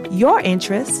CFAL, your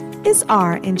interest is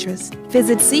our interest.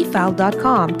 Visit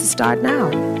cfal.com to start now.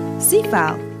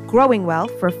 CFAL, growing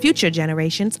wealth for future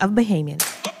generations of Bahamians.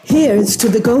 Here's to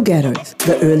the go-getters,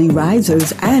 the early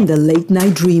risers, and the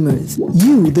late-night dreamers.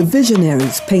 You, the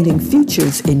visionaries, painting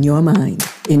futures in your mind,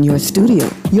 in your studio,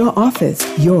 your office,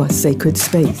 your sacred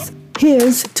space.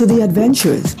 Here's to the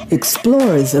adventurers,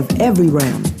 explorers of every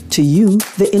realm. To you,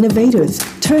 the innovators,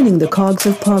 turning the cogs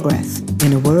of progress.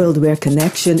 In a world where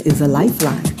connection is a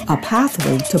lifeline, a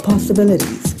pathway to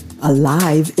possibilities.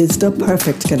 Alive is the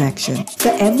perfect connection for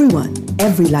everyone,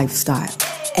 every lifestyle,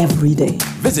 every day.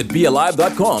 Visit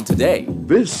BeAlive.com today.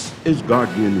 This is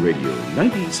Guardian Radio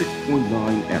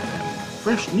 96.9 FM.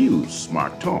 Fresh news,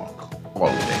 smart talk, all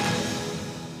day.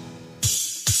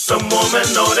 Some women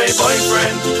know they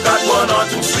boyfriend got one or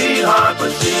two sweetheart,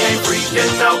 but she ain't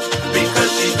freaking out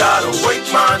because she got a white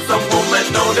man. Some women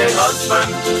know they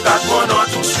husband got one or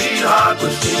two sweetheart, but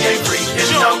she ain't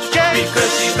freaking out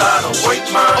because she got a white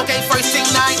man. Okay, first thing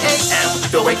 9 a.m.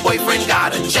 The white boyfriend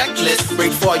got a checklist,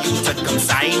 wait for you to come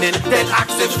sign in. Then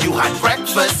ask if you had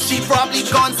breakfast. She probably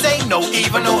gon' say no,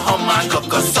 even though her man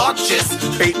cook a sausage,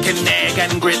 bacon, egg,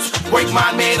 and grits. White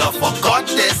man made her forgot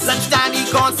this. Lunchtime he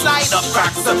gon' slide up,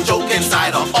 crack some joke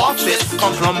inside her office.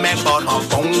 Compliment about her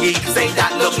bongi, say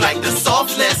that look like the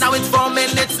softness. Now it's 4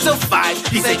 minutes to 5.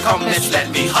 He say, come miss, let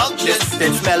me hug this.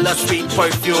 Then smell a sweet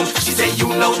perfume. She say, you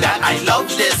know that I love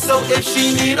this. So if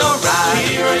she need a ride,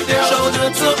 be right there.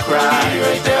 Shoulder to cry, be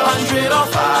right there. 100 or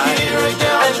 5, be right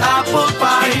there. An apple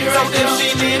pie, be right there. If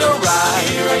she need a ride,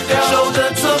 be right there. Shoulder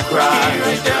to cry, be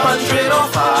right there. 100 or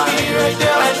 5, be right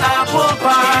there. An apple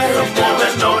pie. Some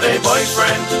women know they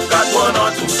boyfriend got one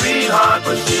or two sweetheart,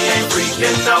 but she ain't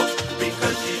freaking out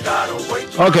because she got a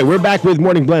white. Okay, we're back with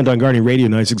Morning Blend on Guardian Radio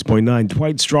 96.9.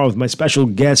 Dwight Straw with my special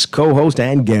guest, co-host,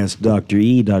 and guest, Dr.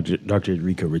 E, Dr.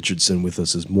 Enrica Richardson, with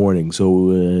us this morning.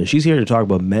 So she's here to talk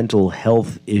about mental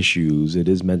health issues. It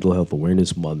is Mental Health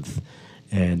Awareness Month,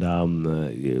 and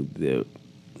the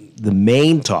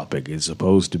main topic is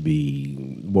supposed to be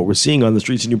what we're seeing on the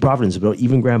streets of New Providence. About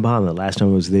even Grand Bahama. The last time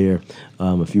I was there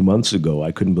a few months ago,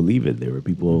 I couldn't believe it. There were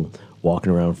people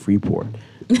walking around Freeport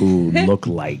who look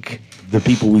like the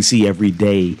people we see every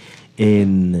day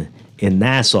in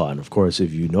Nassau. And of course,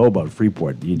 if you know about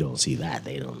Freeport, you don't see that.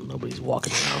 Nobody's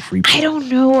walking around Freeport. I don't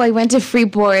know. I went to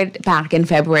Freeport back in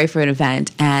February for an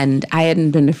event, and I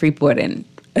hadn't been to Freeport in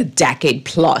a decade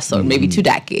plus, or maybe 2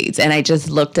 decades. And I just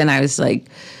looked and I was like,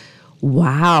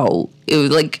 wow. It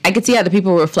was like I could see how the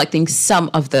people were reflecting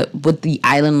some of what the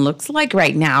island looks like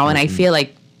right now. And I feel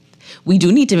like we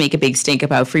do need to make a big stink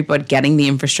about Freeport getting the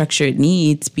infrastructure it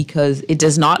needs, because it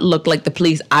does not look like the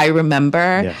place I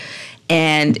remember. Yeah.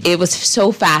 And it was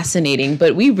so fascinating.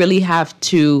 But we really have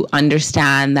to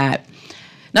understand that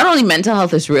not only mental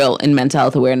health is real in Mental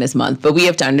Health Awareness Month, but we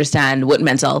have to understand what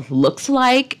mental health looks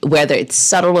like, whether it's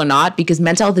subtle or not, because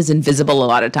mental health is invisible a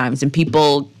lot of times, and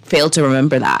people fail to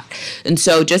remember that. And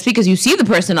so just because you see the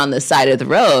person on the side of the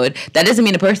road, that doesn't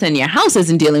mean a person in your house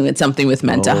isn't dealing with something with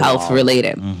mental health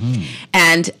related. Mm-hmm.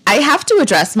 And I have to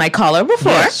address my caller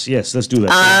before. Yes, let's do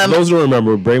that. Those who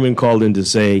remember, Brayman called in to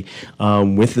say,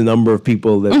 with the number of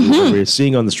people that we're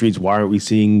seeing on the streets, why aren't we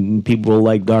seeing people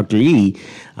like Dr. E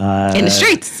in the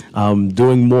streets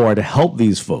doing more to help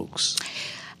these folks?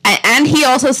 And he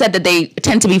also said that they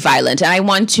tend to be violent. And I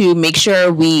want to make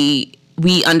sure we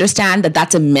understand that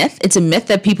that's a myth. It's a myth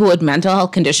that people with mental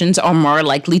health conditions are more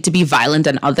likely to be violent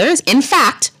than others. In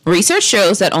fact, research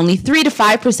shows that only 3 to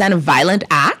 5% of violent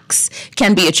acts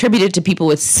can be attributed to people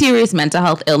with serious mental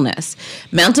health illness.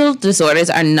 Mental disorders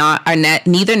are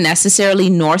neither necessarily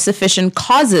nor sufficient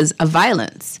causes of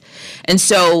violence. And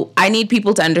so I need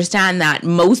people to understand that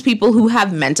most people who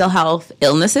have mental health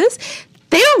illnesses,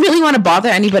 they don't really want to bother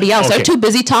anybody else. Okay. They're too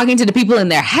busy talking to the people in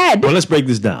their head. Well, let's break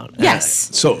this down.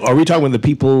 Yes. So are we talking about the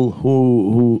people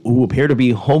who appear to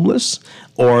be homeless,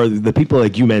 or the people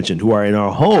like you mentioned who are in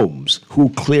our homes who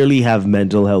clearly have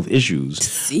mental health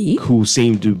issues, who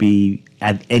seem to be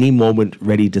at any moment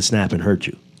ready to snap and hurt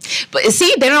you? But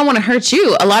see, they don't want to hurt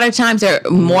you. A lot of times they're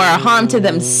more harm to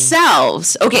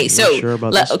themselves. Okay, so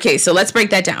so let's break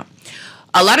that down.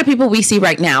 A lot of people we see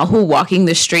right now who are walking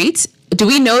the streets, do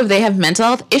we know if they have mental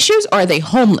health issues or are they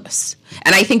homeless?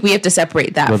 And I think we have to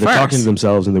separate that They're talking to first.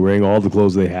 themselves and they're wearing all the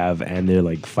clothes they have and they're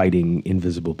like fighting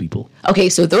invisible people. Okay,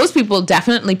 so those people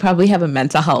definitely probably have a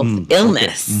mental health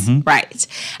illness, right?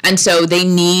 And so they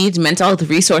need mental health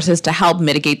resources to help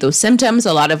mitigate those symptoms.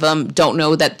 A lot of them don't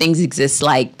know that things exist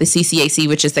like the CCAC,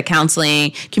 which is the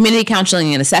Community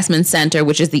Counseling and Assessment Center,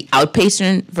 which is the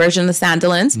outpatient version of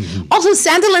Sandilands. Also,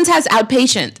 Sandilands has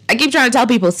outpatient. I keep trying to tell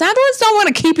people, Sandilands don't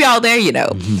want to keep you all there, you know.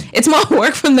 It's more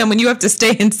work from them when you have to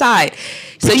stay inside.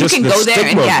 So But you just can the go there and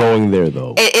stigma of get. going there,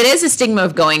 though. It is a stigma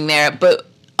of going there, but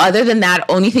other than that,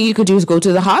 only thing you could do is go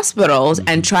to the hospitals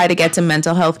and try to get some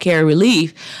mental health care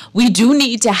relief. We do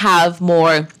need to have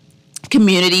more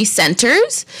community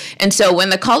centers. And so when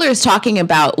the caller is talking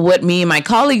about what me and my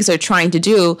colleagues are trying to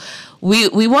do,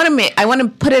 I want to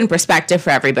put it in perspective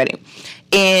for everybody.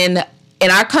 In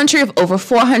our country of over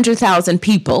 400,000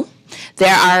 people,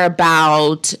 there are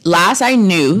about, last I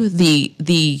knew,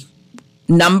 the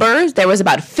numbers, there was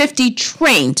about 50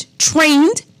 trained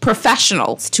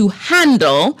professionals to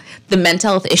handle the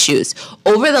mental health issues.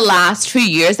 Over the last few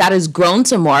years, that has grown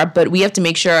some more, but we have to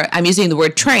make sure, I'm using the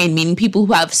word trained, meaning people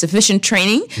who have sufficient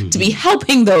training to be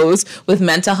helping those with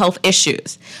mental health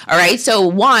issues. All right, so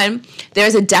one,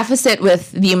 there's a deficit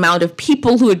with the amount of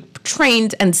people who are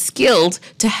trained and skilled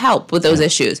to help with those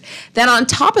issues. Then on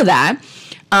top of that,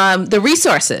 the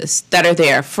resources that are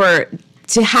there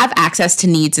to have access to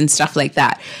needs and stuff like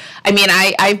that. I mean,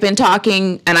 I've been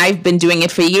talking and I've been doing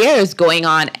it for years, going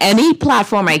on any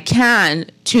platform I can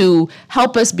to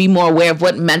help us be more aware of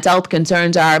what mental health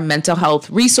concerns are, mental health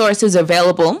resources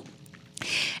available.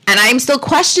 And I'm still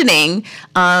questioning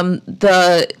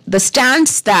the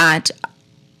stance that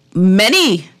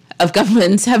many of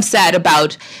governments have said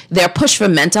about their push for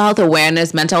mental health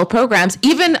awareness, mental health programs.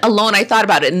 Even alone, I thought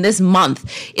about it in this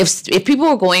month. If people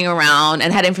were going around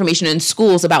and had information in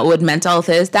schools about what mental health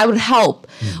is, that would help.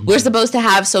 We're supposed to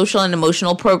have social and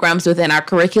emotional programs within our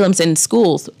curriculums in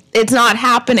schools. It's not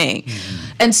happening.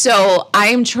 And so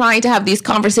I'm trying to have these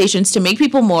conversations to make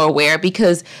people more aware,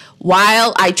 because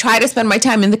while I try to spend my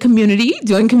time in the community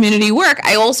doing community work,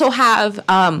 I also have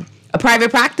a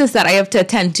private practice that I have to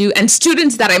attend to, and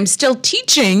students that I'm still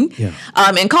teaching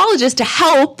in colleges to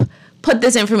help put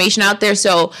this information out there.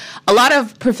 So a lot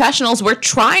of professionals, we're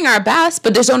trying our best,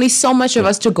 but there's only so much of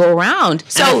us to go around.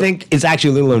 So And I think it's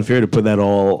actually a little unfair to put that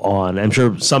all on. I'm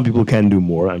sure some people can do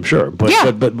more, I'm sure.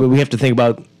 But we have to think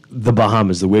about the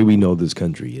Bahamas, the way we know this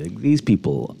country. Like, these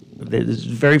people, there's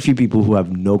very few people who have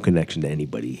no connection to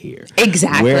anybody here.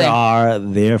 Exactly. Where are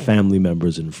their family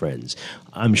members and friends?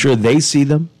 I'm sure they see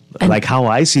them. Like how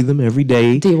I see them every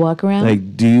day. Do you walk around? Like,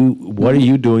 what are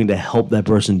you doing to help that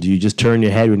person? Do you just turn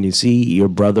your head when you see your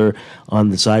brother on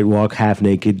the sidewalk half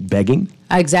naked begging?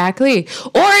 Exactly.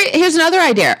 Or here's another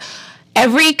idea.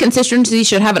 Every constituency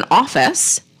should have an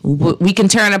office. We can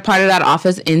turn a part of that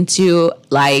office into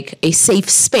like a safe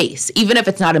space, even if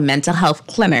it's not a mental health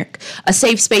clinic. A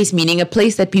safe space meaning a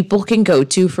place that people can go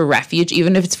to for refuge,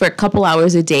 even if it's for a couple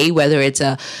hours a day, whether it's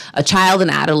a child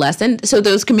and adolescent. So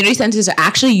those community centers are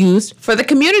actually used for the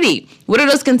community. What are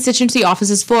those constituency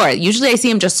offices for? Usually I see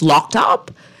them just locked up.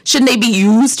 Shouldn't they be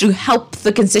used to help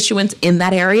the constituents in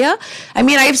that area? I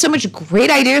mean, I have so much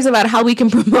great ideas about how we can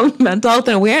promote mental health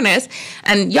and awareness,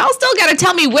 and y'all still got to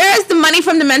tell me, where is the money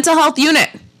from the mental health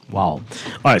unit? Wow. All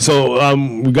right, so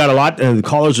we got a lot, and the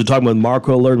callers are talking about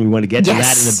Marco Alert, and we want to get to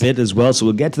that in a bit as well, so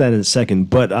we'll get to that in a second.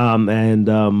 But,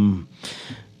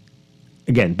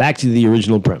 again, back to the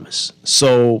original premise.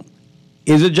 So,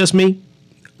 is it just me?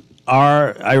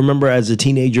 I remember as a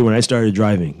teenager when I started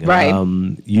driving, right.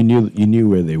 You knew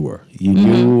where they were. You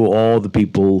knew all the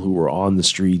people who were on the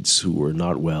streets who were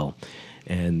not well,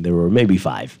 and there were maybe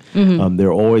 5. They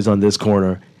were always on this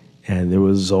corner, and there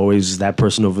was always that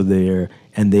person over there,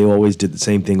 and they always did the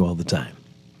same thing all the time.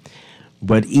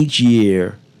 But each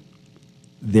year,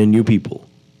 they're new people.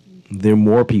 They're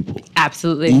more people.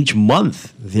 Absolutely. Each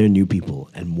month, they're new people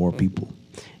and more people.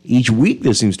 Each week,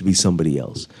 there seems to be somebody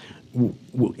else.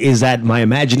 Is that my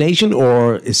imagination,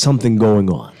 or is something going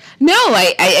on? No,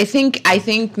 I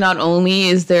think not only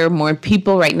is there more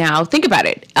people right now, think about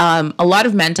it. A lot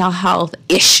of mental health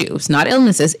issues, not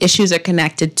illnesses, issues are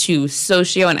connected to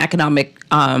socio and economic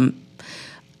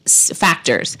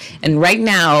factors. And right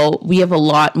now, we have a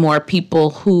lot more people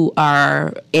who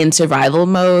are in survival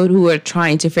mode, who are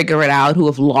trying to figure it out, who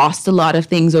have lost a lot of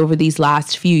things over these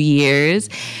last few years.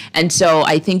 And so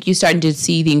I think you're starting to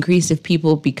see the increase of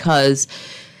people because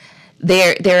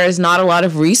there is not a lot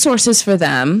of resources for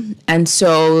them. And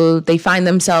so they find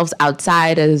themselves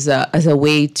outside as a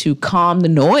way to calm the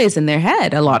noise in their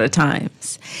head a lot of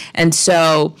times. And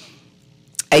so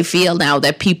I feel now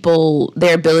that people,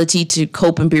 their ability to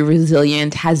cope and be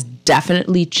resilient has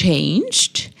definitely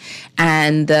changed.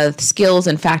 And the skills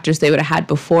and factors they would have had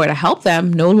before to help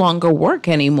them no longer work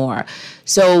anymore.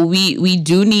 So we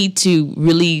do need to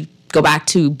really go back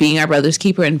to being our brother's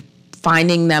keeper and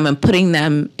finding them and putting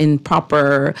them in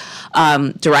proper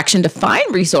direction to find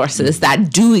resources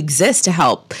that do exist to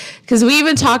help. Because we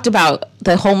even talked about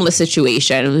the homeless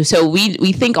situation. So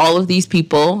we think all of these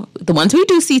people, the ones we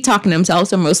do see talking to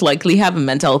themselves, are most likely have a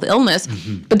mental health illness.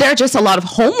 But there are just a lot of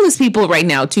homeless people right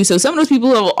now too. So some of those people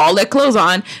who have all their clothes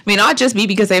on may not just be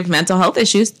because they have mental health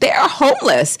issues. They are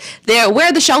homeless. Where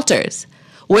are the shelters?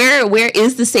 Where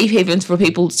is the safe havens for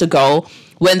people to go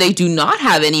when they do not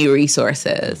have any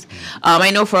resources? I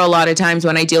know for a lot of times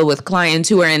when I deal with clients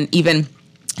who are in even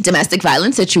domestic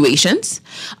violence situations,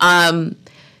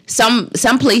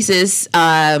 some places,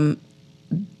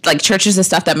 like churches and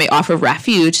stuff that may offer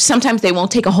refuge, sometimes they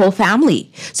won't take a whole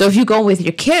family. So if you go with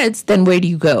your kids, then where do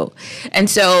you go? And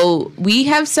so we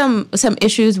have some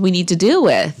issues we need to deal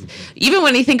with. Even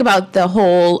when you think about the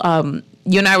whole,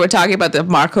 you and I were talking about the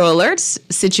Marco alerts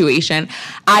situation,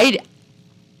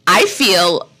 I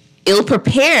feel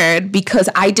ill-prepared because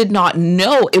I did not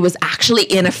know it was actually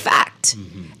in effect.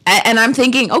 And I'm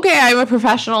thinking, okay, I'm a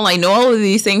professional. I know all of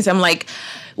these things. I'm like,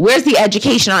 where's the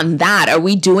education on that? Are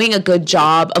we doing a good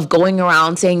job of going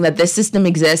around saying that this system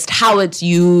exists, how it's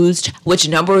used, which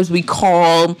numbers we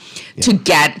call to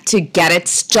get it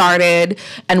started?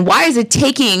 And why is it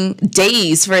taking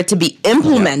days for it to be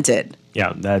implemented?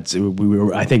 Yeah,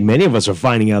 I think many of us are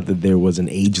finding out that there was an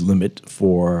age limit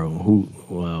for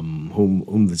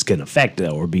whom this can affect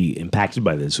or be impacted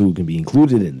by this, who can be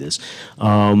included in this.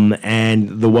 And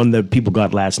the one that people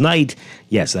got last night,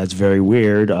 yes, that's very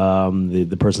weird.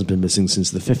 The person's been missing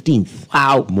since the 15th.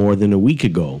 Wow. More than a week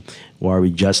ago. Why are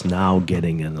we just now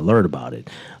getting an alert about it?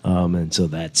 And so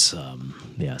that's,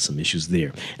 some issues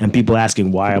there. And people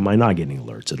asking, why am I not getting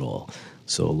alerts at all?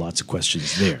 So lots of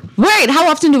questions there. Right. How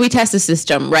often do we test the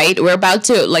system, right? We're about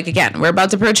to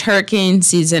approach hurricane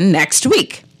season next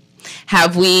week.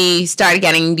 Have we started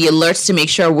getting the alerts to make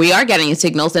sure we are getting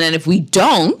signals? And then if we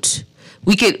don't,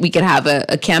 we could have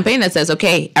a campaign that says,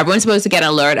 okay, everyone's supposed to get an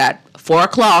alert at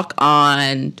 4:00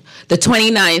 on the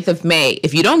 29th of May.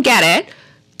 If you don't get it,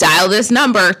 dial this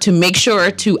number to make sure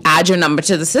to add your number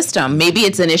to the system. Maybe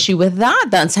it's an issue with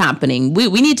that's happening. We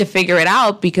need to figure it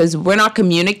out because we're not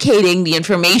communicating the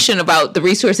information about the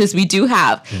resources we do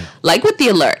have. Yeah. Like with the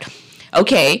alert.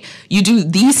 Okay, you do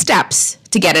these steps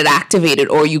to get it activated,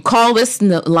 or you call this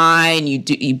line, you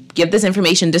give this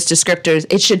information, this descriptors.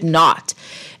 It should not.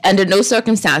 Under no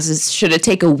circumstances should it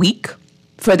take a week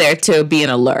for there to be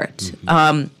an alert.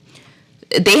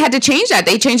 They had to change that.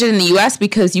 They changed it in the U.S.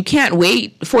 because you can't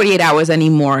wait 48 hours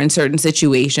anymore in certain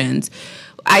situations.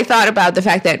 I thought about the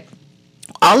fact that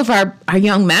all of our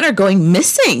young men are going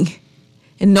missing.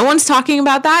 And no one's talking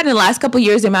about that. In the last couple of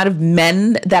years, the amount of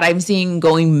men that I'm seeing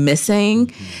going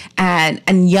missing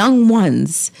and young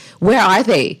ones, where are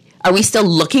they? Are we still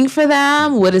looking for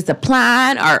them? What is the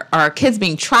plan? Are our kids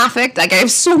being trafficked? Like, I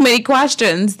have so many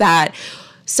questions that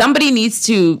somebody needs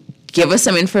to give us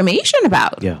some information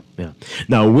about. Yeah.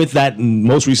 Now, with that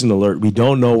most recent alert, we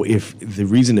don't know if the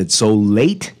reason it's so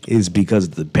late is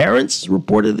because the parents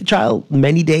reported the child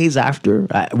many days after.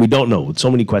 We don't know.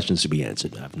 So many questions to be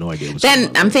answered. I have no idea what's going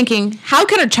on. Then I'm thinking, how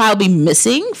can a child be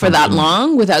missing for that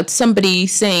long without somebody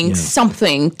saying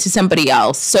something to somebody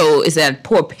else? So is that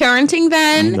poor parenting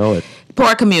then? You know it.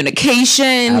 Poor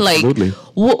communication? Absolutely.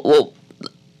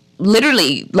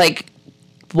 Literally,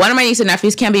 one of my nieces and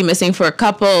nephews can be missing for an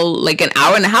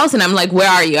hour in the house, and I'm like, where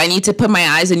are you? I need to put my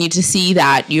eyes on you to see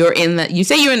that you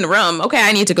say you're in the room. Okay,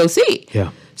 I need to go see.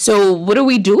 Yeah. So what are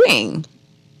we doing?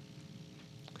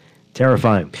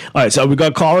 Terrifying. All right, so we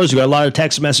got callers, we got a lot of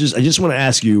text messages. I just want to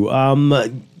ask you,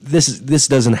 this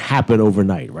doesn't happen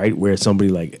overnight, right? Where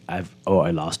somebody I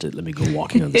lost it. Let me go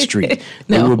walking on the street.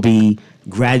 No. There will be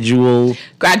gradual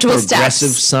progressive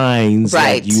steps. Signs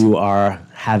that you are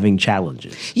having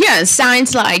challenges. Yeah,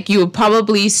 signs like you would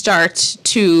probably start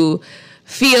to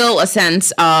feel a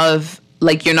sense of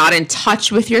you're not in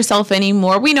touch with yourself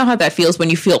anymore. We know how that feels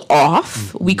when you feel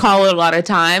off. We call it a lot of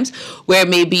times, where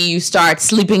maybe you start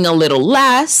sleeping a little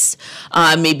less.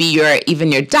 Maybe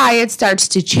your diet starts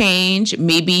to change.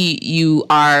 Maybe you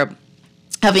are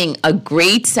having a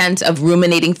great sense of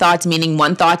ruminating thoughts, meaning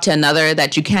one thought to another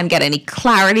that you can't get any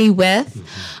clarity with.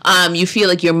 You feel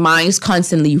like your mind's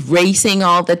constantly racing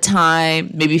all the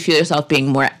time. Maybe you feel yourself being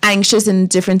more anxious in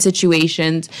different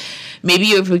situations. Maybe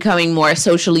you're becoming more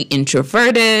socially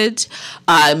introverted.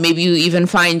 Maybe you even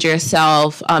find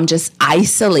yourself just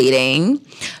isolating.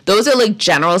 Those are like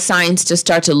general signs to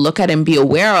start to look at and be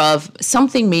aware of.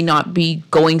 Something may not be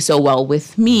going so well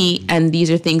with me, and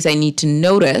these are things I need to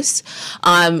notice.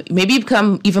 Maybe you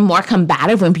become even more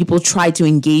combative when people try to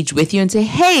engage with you and say,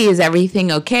 hey, is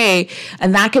everything okay?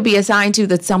 And that could be a sign too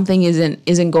that something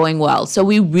isn't going well. So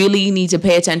we really need to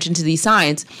pay attention to these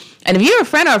signs. And if you're a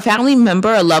friend or a family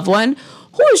member, a loved one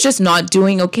who is just not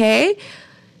doing okay,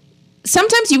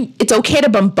 sometimes it's okay to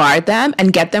bombard them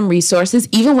and get them resources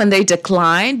even when they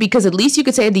decline, because at least you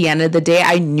could say at the end of the day,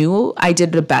 I knew I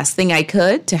did the best thing I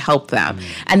could to help them.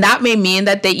 And that may mean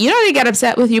that they get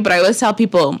upset with you, but I always tell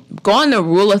people, go on the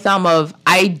rule of thumb of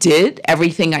I did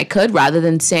everything I could, rather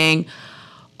than saying,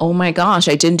 oh my gosh,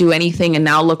 I didn't do anything and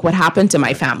now look what happened to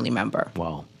my family member.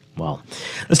 Wow. Well,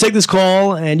 let's take this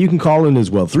call, and you can call in as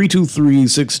well.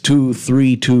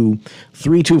 323-6232,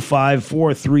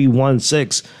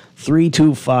 325-4316,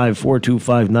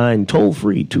 325-4259, toll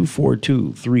free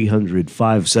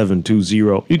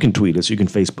 242-300-5720. You can tweet us, you can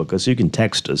Facebook us, you can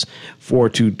text us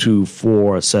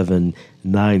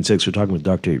 422-4796. We're talking with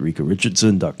Dr. Erika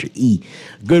Richardson, Dr. E.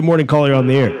 Good morning, caller on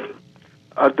the air.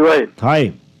 Dwight.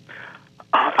 Hi.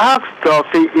 Ask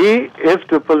Dr. E if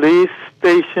the police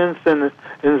stations in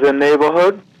the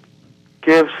neighborhood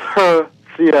gives her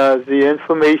the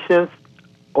information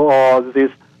or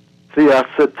the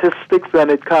statistics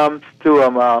when it comes to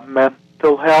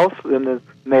mental health in the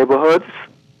neighborhoods.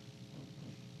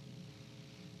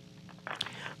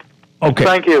 Okay.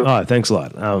 Thank you. Thanks a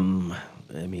lot. I don't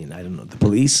know. The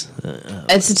police?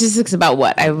 And statistics about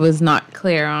what? I was not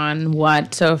clear on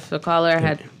what. So if the caller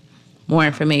had more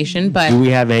information, but do we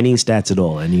have any stats at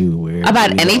all anywhere?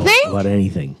 About anything? About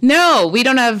anything? No, we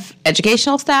don't have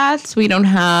educational stats. We don't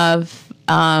have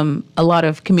a lot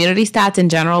of community stats in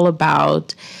general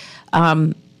about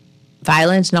violent,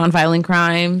 nonviolent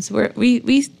crimes.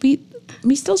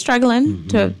 We still struggling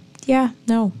to. Yeah,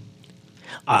 no.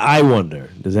 I wonder.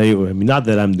 Does anyone? Not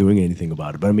that I'm doing anything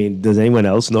about it, but does anyone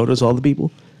else notice all the people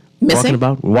missing,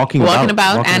 walking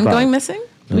about, and going missing?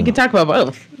 We can talk about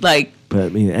both. But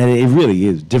and it really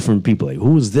is different people. Like,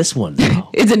 who is this one now?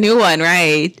 It's a new one,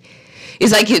 right?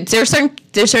 It's like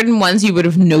there's certain ones you would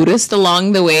have noticed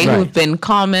along the way who have been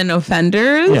common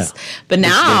offenders. Yeah. But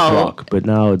now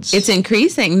it's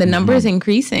increasing. The number is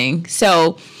increasing.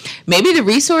 So maybe the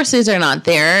resources are not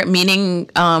there, meaning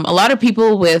a lot of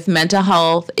people with mental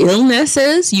health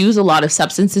illnesses use a lot of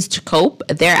substances to cope.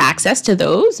 Their access to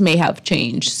those may have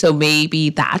changed. So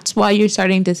maybe that's why you're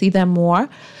starting to see them more.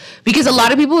 Because a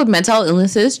lot of people with mental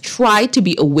illnesses try to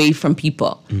be away from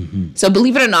people. So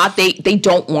believe it or not, they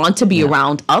don't want to be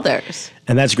around others.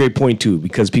 And that's a great point, too,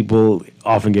 because people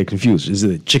often get confused. Is it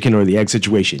the chicken or the egg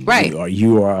situation? Right.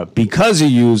 You are because you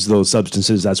use those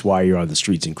substances, that's why you're on the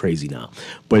streets and crazy now.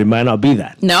 But it might not be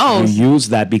that. No. You use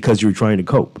that because you're trying to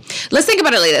cope. Let's think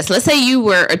about it like this. Let's say you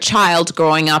were a child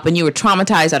growing up and you were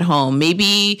traumatized at home.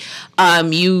 Maybe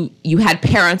you had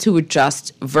parents who were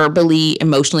just verbally,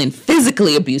 emotionally, and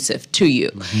physically abusive to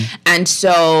you. And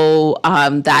so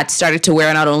that started to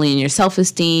wear not only in your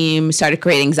self-esteem, started to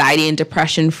create anxiety and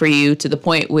depression for you to the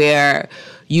point where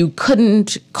you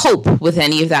couldn't cope with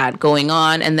any of that going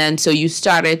on. And then so you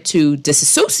started to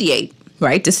disassociate,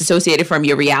 right? Disassociated from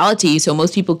your reality. So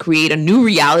most people create a new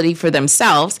reality for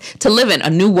themselves to live in, a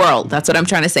new world. That's what I'm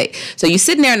trying to say. So you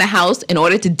sit there in a house in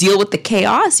order to deal with the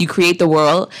chaos, you create the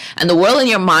world, and the world in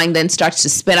your mind then starts to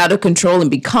spin out of control and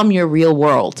become your real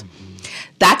world.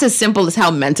 That's as simple as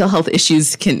how mental health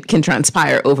issues can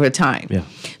transpire over time. Yeah.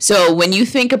 So when you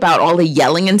think about all the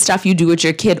yelling and stuff you do with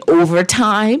your kid over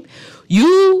time,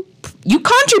 you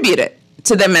contributed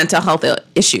to their mental health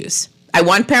issues. I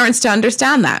want parents to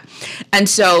understand that. And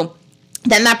so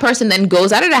then that person then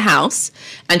goes out of the house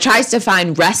and tries to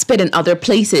find respite in other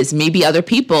places, maybe other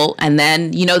people. And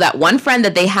then, that one friend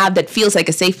that they have that feels like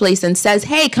a safe place and says,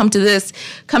 hey, come to this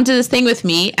thing with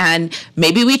me. And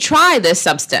maybe we try this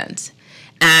substance.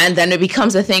 And then it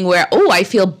becomes a thing where, I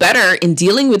feel better in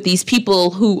dealing with these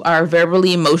people who are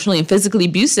verbally, emotionally, and physically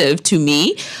abusive to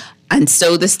me. And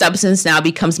so the substance now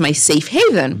becomes my safe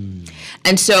haven.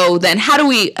 And so then how do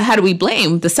we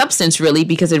blame the substance really?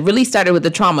 Because it really started with the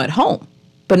trauma at home.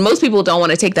 But most people don't want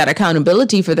to take that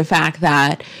accountability for the fact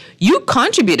that you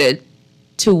contributed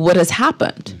to what has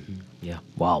happened. Yeah.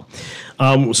 Wow.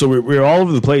 So we're all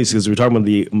over the place because we're talking about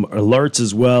the alerts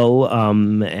as well,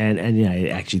 and yeah, I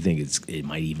actually think it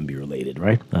might even be related,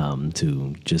 right,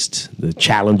 to just the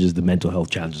challenges, the mental health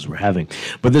challenges we're having.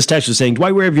 But this text is saying,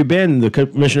 Dwight, where have you been? The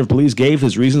commissioner of police gave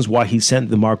his reasons why he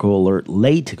sent the Marco alert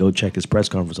late. Go check his press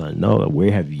conference on it. No,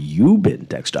 where have you been,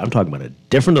 Dexter? I'm talking about a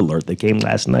different alert that came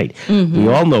last night. Mm-hmm.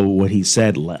 We all know what he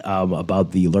said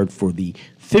about the alert for the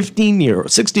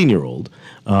 16-year-old,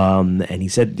 and he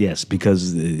said yes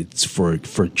because it's for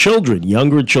children,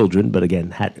 younger children. But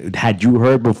again, had you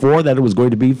heard before that it was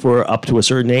going to be for up to a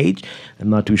certain age? I'm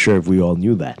not too sure if we all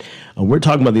knew that. We're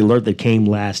talking about the alert that came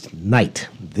last night.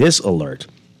 This alert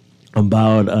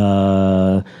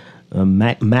about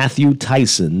Matthew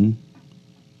Tyson.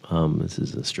 This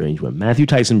is a strange one. Matthew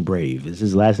Tyson Brave. Is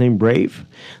his last name Brave?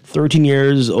 13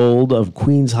 years old, of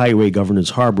Queens Highway,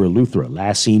 Governor's Harbor, Eleuthera.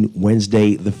 Last seen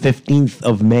Wednesday, the 15th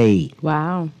of May.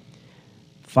 Wow.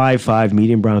 5'5",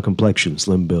 medium brown complexion,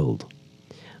 slim build.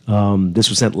 This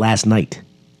was sent last night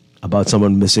about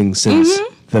someone missing since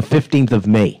the 15th of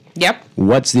May. Yep.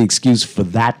 What's the excuse for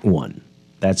that one?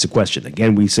 That's the question.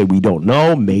 Again, we say we don't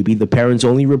know. Maybe the parents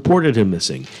only reported him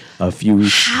missing a few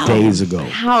days ago.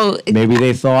 Maybe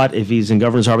they thought if he's in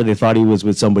Governor's Harbor, they thought he was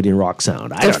with somebody in Rock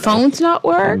Sound. Their phones not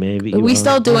work? Maybe. We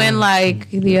still doing what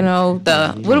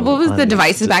was the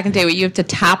devices back in the day where you have to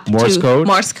tap Morse code?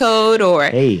 Morse code or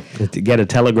hey, to get a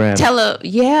telegram. How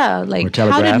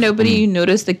did nobody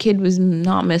notice the kid was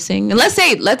not missing? And let's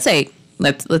say that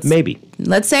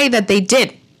they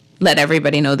did let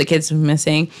everybody know the kids were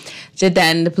missing. Should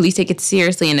then the police take it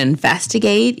seriously and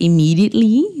investigate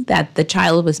immediately that the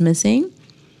child was missing?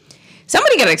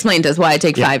 Somebody got to explain to us why it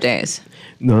takes 5 days.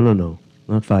 No.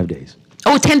 Not 5 days.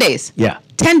 Oh, 10 days. Yeah.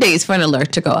 10 days for an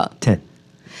alert to go out. 10.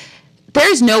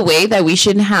 There's no way that we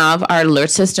shouldn't have our alert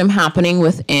system happening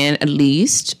within at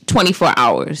least 24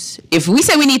 hours. If we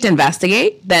say we need to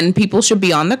investigate, then people should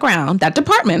be on the ground, that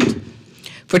department,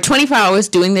 for 24 hours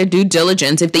doing their due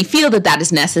diligence if they feel that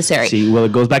is necessary. See, well,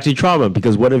 it goes back to trauma,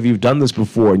 because what if you've done this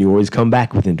before and you always come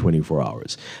back within 24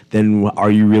 hours? Then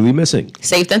are you really missing?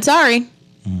 Safe than sorry.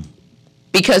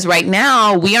 Because right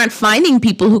now, we aren't finding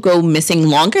people who go missing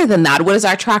longer than that. What is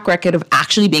our track record of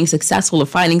actually being successful of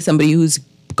finding somebody who's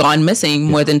gone missing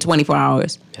more than 24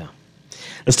 hours? Yeah.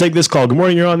 Let's take this call. Good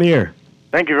morning. You're on the air.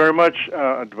 Thank you very much,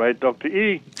 Dwight. Dr.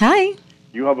 E. Hi.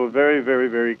 You have a very, very,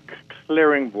 very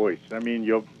clearing voice. I mean,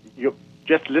 you're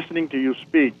just listening to you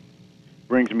speak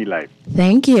brings me life.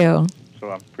 Thank you.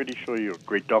 So I'm pretty sure you're a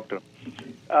great doctor.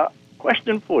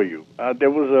 Question for you. There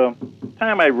was a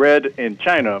time I read in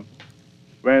China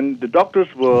when the doctors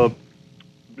were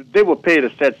paid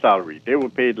a set salary. They were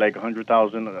paid like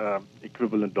 100,000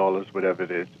 equivalent dollars, whatever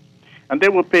it is. And they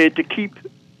were paid to keep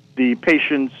the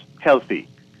patients healthy.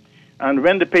 And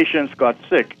when the patients got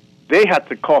sick, they had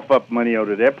to cough up money out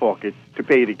of their pockets to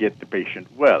pay to get the patient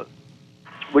well.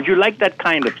 Would you like that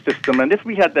kind of system? And if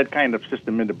we had that kind of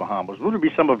system in the Bahamas, what would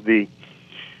be some of the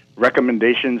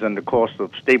recommendations and the cost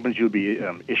of statements you'll be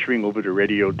issuing over the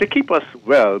radio to keep us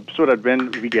well so that when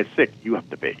we get sick, you have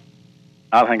to pay?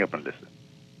 I'll hang up and listen.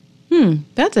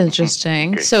 That's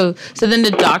interesting. Okay. So then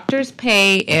the doctors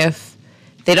pay if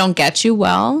they don't get you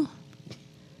well?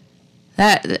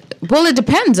 Well, it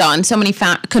depends on so many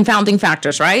confounding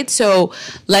factors, right? So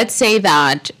let's say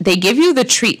that they give you the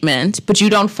treatment, but you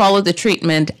don't follow the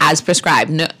treatment as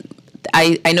prescribed. No,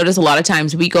 I notice a lot of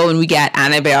times we go and we get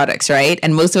antibiotics, right?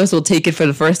 And most of us will take it for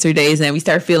the first 3 days and then we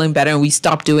start feeling better and we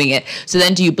stop doing it. So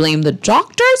then do you blame the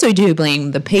doctors or do you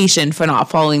blame the patient for not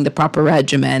following the proper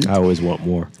regimen? I always want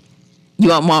more. You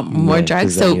want more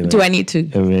drugs? So do I need to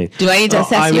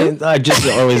assess you? I just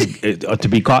always to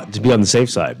be on the safe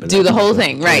side. But do the whole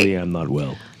thing, right? Really, I'm not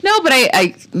well. No, but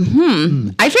I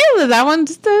feel that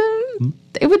one's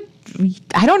it would.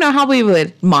 I don't know how we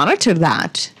would monitor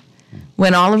that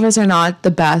when all of us are not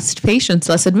the best patients.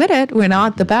 Let's admit it. We're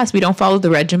not the best. We don't follow the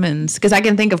regimens. Because I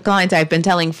can think of clients I've been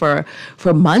telling for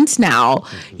months now,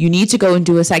 you need to go and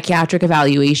do a psychiatric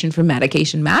evaluation for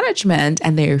medication management,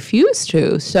 and they refuse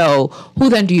to. So who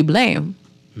then do you blame?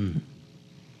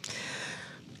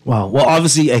 Wow. Well,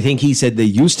 obviously, I think he said they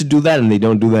used to do that and they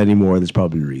don't do that anymore. There's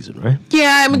probably a reason, right?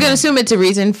 Yeah, I'm going to assume it's a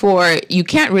reason for you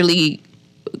can't really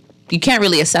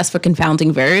assess for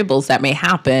confounding variables that may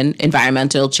happen,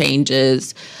 environmental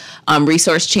changes,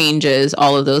 resource changes,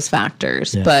 all of those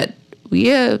factors. Yeah. But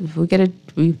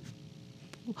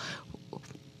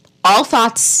all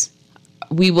thoughts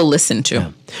we will listen to.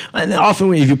 Yeah. And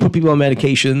often if you put people on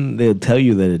medication, they'll tell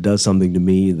you that it does something to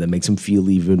me that makes them feel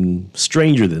even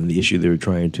stranger than the issue they were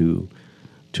trying to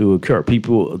occur.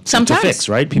 People to fix,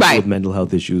 right? People with mental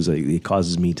health issues, it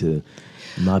causes me to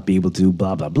not be able to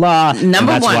blah, blah, blah.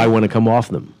 That's why I want to come off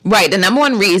them. Right. The number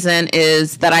one reason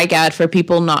is that I get for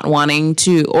people not wanting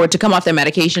to or to come off their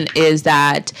medication is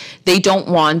that they don't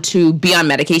want to be on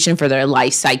medication for their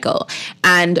life cycle.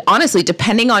 And honestly,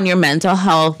 depending on your mental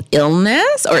health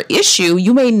illness or issue,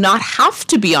 you may not have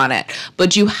to be on it,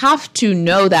 but you have to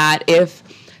know that if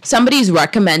somebody's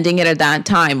recommending it at that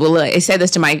time. Well, I say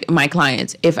this to my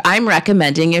clients. If I'm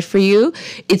recommending it for you,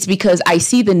 it's because I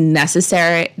see the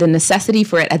necessity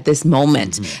for it at this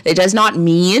moment. Mm-hmm. It does not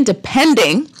mean,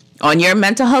 depending on your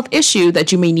mental health issue,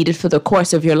 that you may need it for the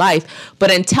course of your life. But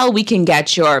until we can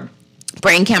get your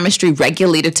brain chemistry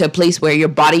regulated to a place where your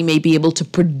body may be able to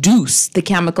produce the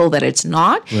chemical that it's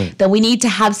not, then we need to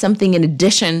have something in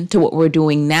addition to what we're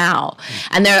doing now.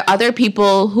 And there are other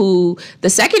people who, the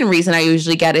second reason I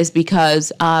usually get is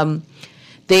because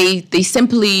they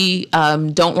simply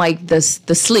don't like the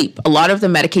sleep. A lot of the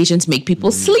medications make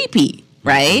people sleepy.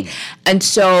 Right? And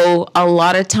so a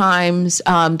lot of times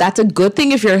that's a good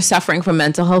thing if you're suffering from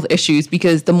mental health issues,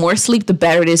 because the more sleep, the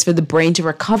better it is for the brain to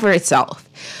recover itself.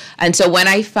 And so when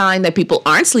I find that people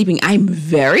aren't sleeping, I'm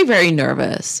very, very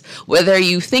nervous. Whether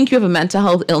you think you have a mental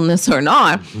health illness or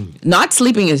not, not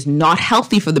sleeping is not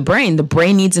healthy for the brain. The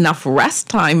brain needs enough rest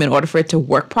time in order for it to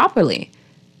work properly.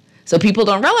 So people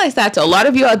don't realize that. So a lot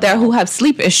of you out there who have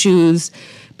sleep issues,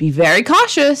 be very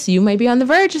cautious. You may be on the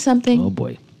verge of something. Oh,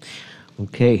 boy.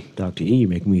 Okay, Dr. E, you're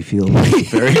making me feel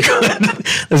very good.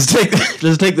 Let's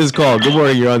take this call. Good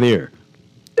morning. You're on the air.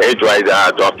 Hey, Dwight,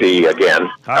 Dr. E again.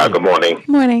 Good morning.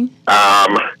 Morning.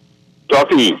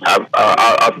 Dr. E,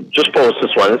 I'll just pose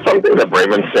this one. It's something that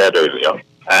Raymond said earlier,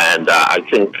 and I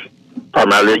think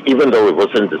primarily, even though it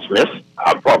wasn't dismissed,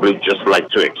 I'd probably just like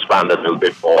to expand a little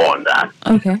bit more on that.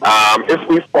 Okay. If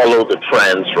we follow the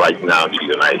trends right now in the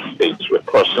United States with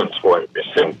persons going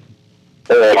missing,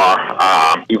 or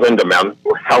even the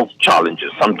mental health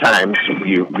challenges, sometimes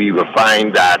we will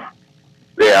find that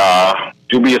there are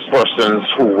dubious persons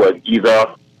who would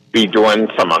either be doing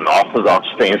some unorthodox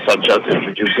things, such as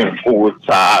introducing foods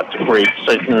to create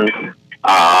certain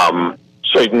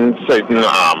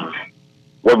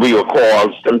what we would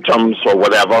call symptoms or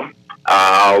whatever.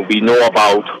 We know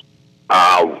about,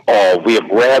 or we have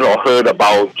read or heard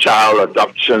about child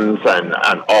abductions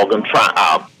and organ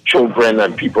children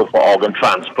and people for organ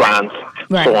transplants,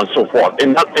 so on and so forth.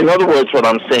 In other words, what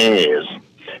I'm saying is,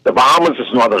 the Bahamas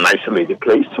is not an isolated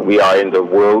place. We are in the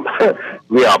world.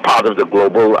 We are part of the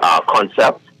global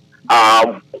concept.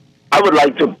 I would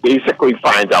like to basically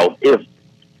find out if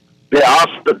there are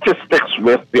statistics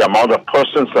with the amount of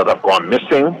persons that have gone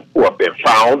missing, who have been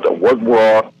found, what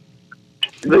were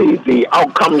the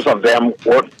outcomes of them,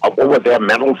 what were their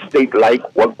mental state like,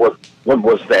 what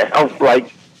was their health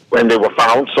like when they were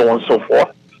found, so on and so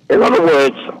forth. In other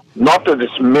words, not to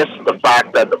dismiss the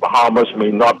fact that the Bahamas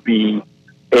may not be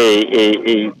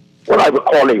a what I would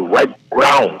call a right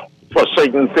ground for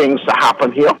certain things to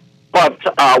happen here, but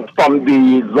from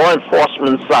the law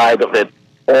enforcement side of it,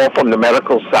 or from the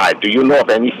medical side, do you know of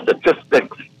any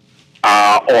statistics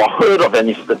or heard of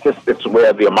any statistics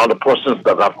where the amount of persons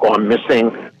that have gone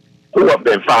missing, who have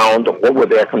been found, what were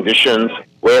their conditions,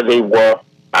 where they were,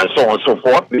 and so on and so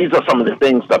forth? These are some of the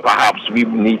things that perhaps we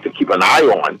need to keep an eye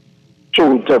on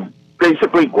to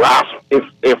basically grasp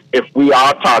if we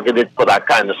are targeted for that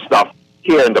kind of stuff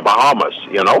here in the Bahamas,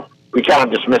 you know? We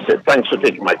can't dismiss it. Thanks for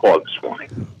taking my call this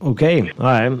morning. Okay. All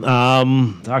right.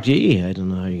 Dr. E, I don't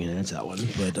know how you're going to answer that one.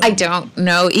 But I don't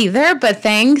know either, but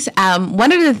thanks.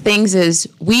 One of the things is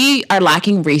we are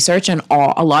lacking research in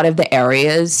a lot of the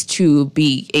areas to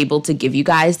be able to give you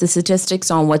guys the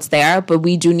statistics on what's there, but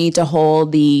we do need to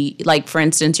hold like, for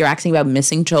instance, you're asking about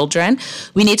missing children.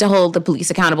 We need to hold the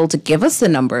police accountable to give us the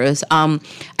numbers. I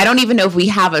don't even know if we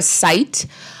have a site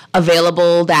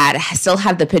available that still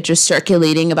have the pictures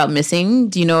circulating about missing.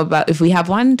 Do you know about if we have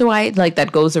one, Dwight, like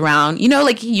that goes around? You know,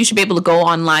 like you should be able to go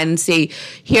online and say,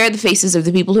 here are the faces of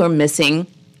the people who are missing.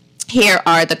 Here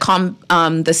are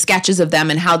the sketches of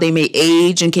them and how they may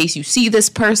age in case you see this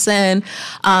person.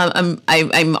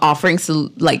 I'm offering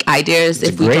some like ideas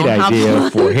if we don't have one. Great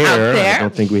idea for hair. Out there. I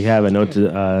don't think we have. I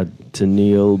know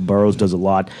Neil Burrows does a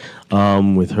lot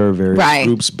with her various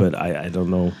groups, but I don't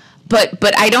know.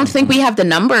 But I don't think we have the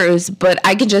numbers, but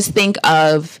I can just think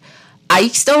of, I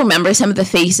still remember some of the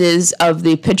faces of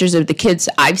the pictures of the kids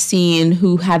I've seen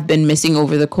who have been missing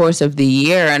over the course of the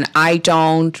year, and I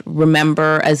don't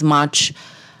remember as much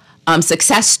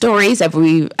success stories.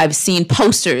 I've seen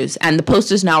posters, and the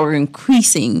posters now are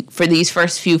increasing for these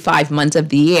first 5 months of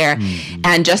the year. Mm-hmm.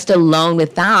 And just alone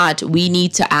with that, we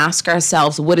need to ask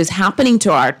ourselves what is happening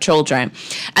to our children.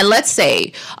 And let's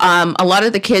say a lot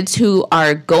of the kids who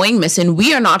are going missing,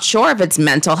 we are not sure if it's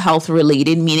mental health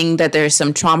related, meaning that there's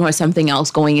some trauma or something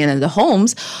else going in the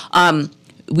homes.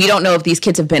 We don't know if these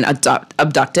kids have been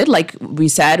abducted, like we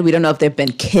said. We don't know if they've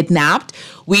been kidnapped.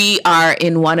 We are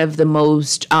in one of the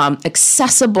most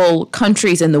accessible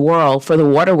countries in the world for the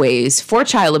waterways for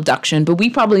child abduction, but we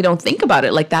probably don't think about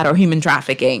it like that, or human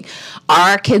trafficking.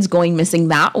 Are kids going missing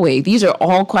that way? These are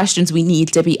all questions we need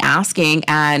to be asking,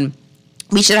 and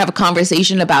we should have a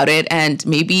conversation about it, and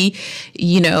maybe,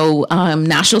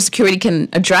 national security can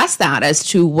address that as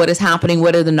to what is happening,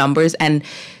 what are the numbers, and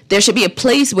there should be a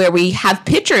place where we have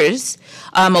pictures,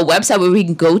 a website where we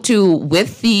can go to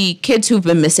with the kids who've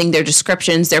been missing, their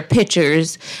descriptions, their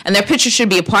pictures, and their pictures should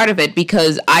be a part of it,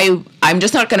 because I'm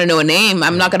just not going to know a name.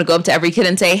 I'm not going to go up to every kid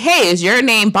and say, hey, is your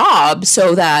name Bob?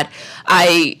 So that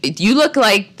you look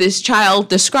like this child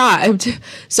described.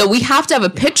 So we have to have a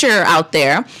picture out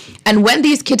there. And when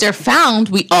these kids are found,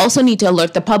 we also need to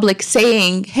alert the public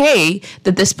saying, hey,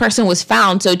 that this person was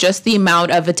found. So just the amount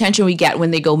of attention we get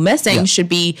when they go missing should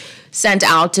be sent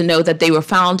out to know that they were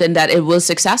found and that it was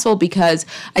successful. Because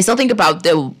I still think about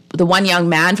the one young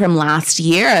man from last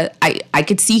year. I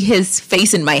could see his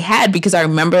face in my head because I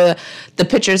remember the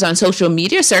pictures on social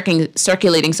media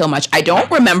circulating so much. I don't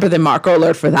remember the Marco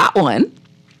alert for that one.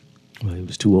 Well, he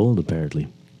was too old, apparently.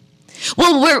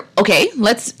 Well,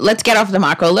 let's get off the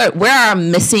Marco alert. We're our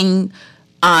missing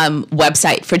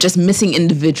website for just missing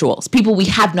individuals, people we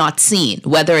have not seen,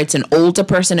 whether it's an older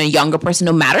person, a younger person,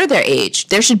 no matter their age.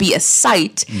 There should be a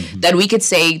site that we could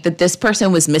say that this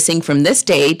person was missing from this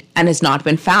date and has not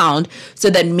been found, so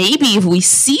that maybe if we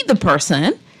see the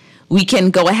person, we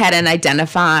can go ahead and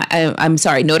notify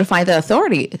the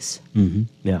authorities. Mm-hmm.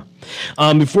 Yeah.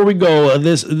 Before we go,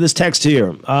 this text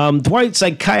here. Dwight,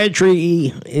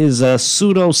 psychiatry is a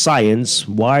pseudoscience.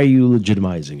 Why are you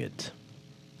legitimizing it?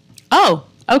 Oh,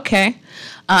 okay.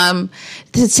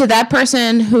 To that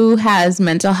person who has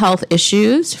mental health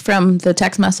issues from the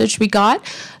text message we got,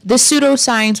 the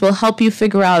pseudoscience will help you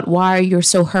figure out why you're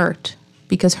so hurt.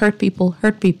 Because hurt people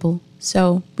hurt people.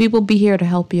 So we will be here to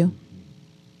help you.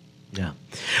 Yeah.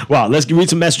 Well, let's read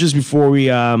some messages before we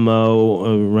run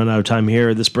out of time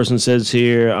here. This person says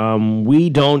here, we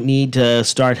don't need to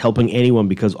start helping anyone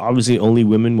because obviously only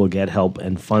women will get help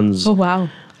and funds. Oh, wow.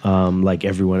 Like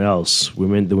everyone else. The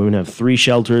women have 3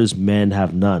 shelters, men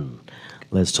have none.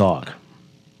 Let's talk.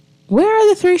 Where are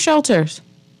the 3 shelters?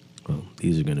 Well,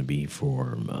 these are going to be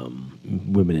for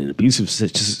women in abusive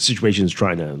situations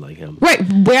trying to Right.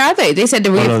 Where are they? They said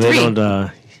there were 3. They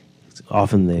don't.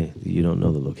 Often you don't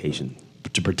know the location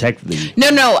to protect the.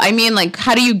 No. I mean,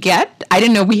 how do you get? I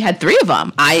didn't know we had 3 of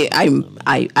them.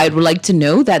 I would like to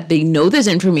know that they know this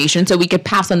information so we could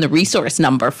pass on the resource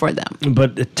number for them.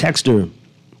 But text her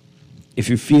if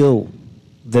you feel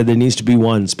that there needs to be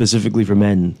one specifically for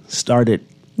men. Start it.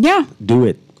 Yeah. Do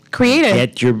it. Create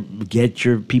it. Get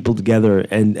your people together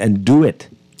and do it.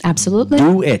 Absolutely.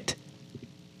 Do it.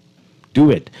 Do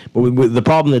it. But the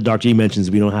problem that Dr. E mentions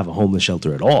is we don't have a homeless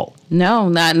shelter at all. No,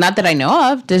 not that I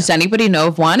know of. Does anybody know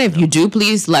of one? If you do,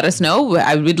 please let us know.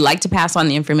 I would like to pass on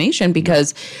the information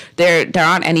because there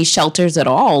aren't any shelters at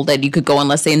all that you could go,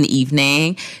 unless say in the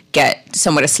evening, get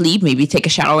somewhere to sleep, maybe take a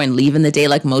shower and leave in the day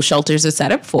like most shelters are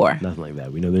set up for. Nothing like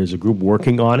that. We know there's a group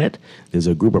working on it. There's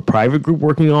a private group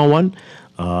working on one.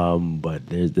 But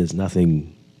there's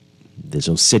nothing. There's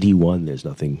no city one. There's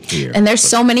nothing here. And there's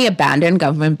so many abandoned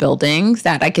government buildings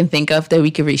that I can think of that we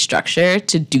could restructure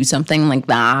to do something like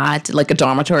that, like a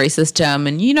dormitory system.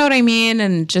 And you know what I mean?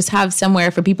 And just have somewhere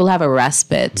for people to have a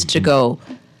respite to go.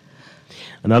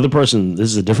 Another person, this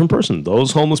is a different person.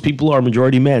 Those homeless people are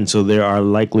majority men, so there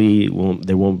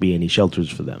won't be any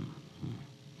shelters for them.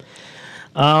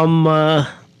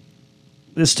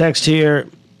 This text here.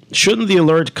 Shouldn't the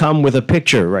alert come with a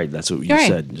picture? Right, that's what you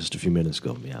said just a few minutes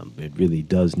ago. Yeah, it really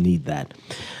does need that.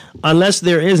 Unless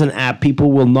there is an app,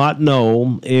 people will not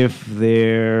know if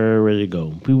they're... Where do you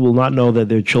go? People will not know that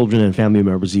their children and family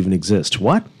members even exist.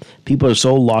 What? People are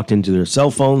so locked into their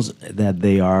cell phones that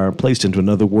they are placed into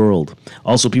another world.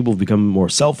 Also, people have become more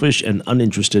selfish and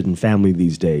uninterested in family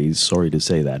these days. Sorry to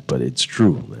say that, but it's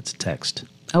true. That's text.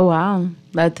 Oh, wow.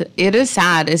 It is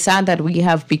sad. It's sad that we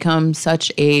have become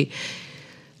such a...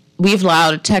 we've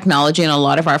allowed technology in a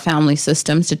lot of our family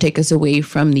systems to take us away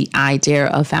from the idea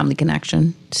of family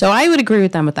connection. So I would agree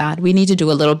with them with that. We need to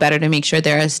do a little better to make sure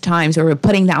there's times where we're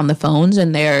putting down the phones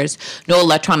and there's no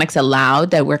electronics allowed,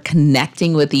 that we're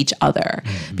connecting with each other.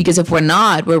 Mm-hmm. Because if we're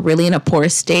not, we're really in a poor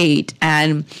state.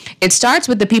 And it starts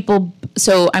with the people.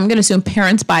 So I'm going to assume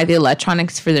parents buy the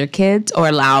electronics for their kids or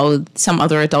allow some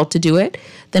other adult to do it.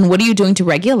 Then what are you doing to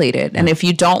regulate it? And if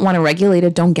you don't want to regulate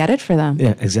it, don't get it for them.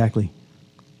 Yeah, exactly.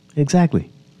 Exactly.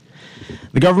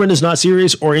 The government is not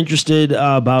serious or interested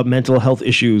about mental health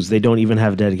issues. They don't even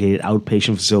have a dedicated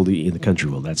outpatient facility in the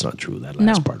country. Well, that's not true. That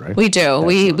last part, right? We do.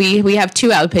 We have 2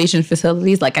 outpatient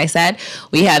facilities. Like I said,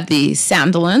 we have the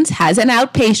Sandilands has an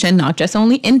outpatient, not just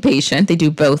only inpatient. They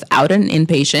do both out and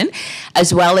inpatient,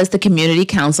 as well as the Community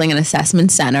Counseling and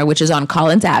Assessment Center, which is on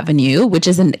Collins Avenue, which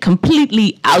is a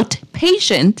completely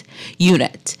outpatient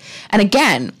unit. And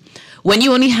again, when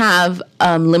you only have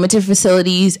limited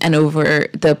facilities and over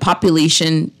the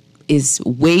population is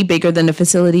way bigger than the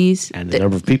facilities. And the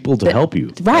number of people to help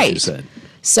you. Right. As you said.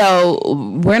 So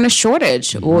we're in a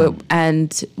shortage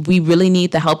and we really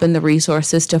need the help and the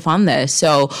resources to fund this.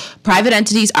 So private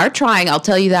entities are trying, I'll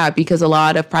tell you that, because a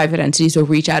lot of private entities will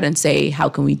reach out and say, how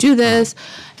can we do this?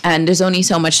 And there's only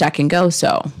so much that can go.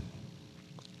 So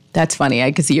that's funny.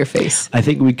 I can see your face. I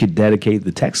think we could dedicate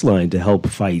the text line to help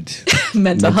fight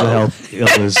mental health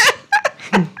illness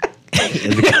in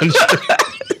the country.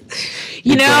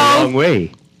 You know, a long way.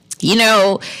 You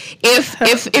know,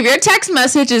 if your text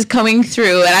message is coming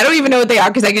through, and I don't even know what they are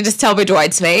because I can just tell by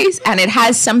Dwight's face, and it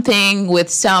has something with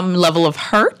some level of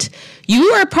hurt,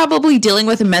 you are probably dealing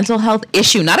with a mental health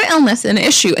issue, not an illness, an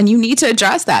issue, and you need to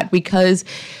address that because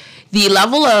the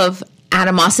level of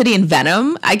animosity and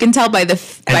venom, I can tell by his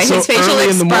facial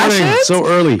expressions. So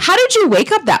early. How did you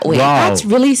wake up that way? Wow. That's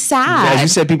really sad. Yeah, you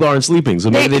said people aren't sleeping, so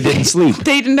maybe they didn't sleep.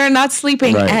 They're not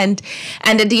sleeping, right. and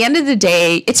at the end of the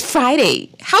day, it's Friday.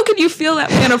 How can you feel that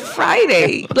way on a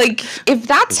Friday? Like, if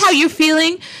that's how you're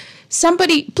feeling,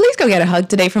 somebody, please go get a hug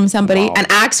today from somebody and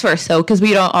ask first, though, because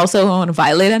we don't also want to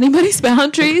violate anybody's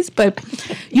boundaries. But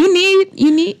you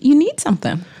need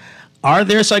something. Are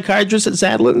there psychiatrists at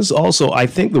Sandilands? Also, I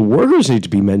think the workers need to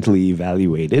be mentally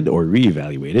evaluated or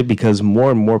reevaluated because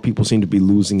more and more people seem to be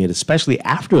losing it, especially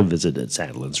after a visit at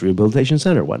Sandilands Rehabilitation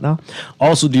Center. What now?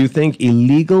 Also, do you think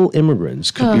illegal immigrants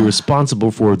could be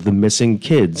responsible for the missing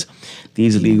kids?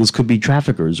 These illegals could be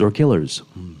traffickers or killers.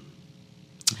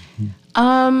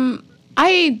 I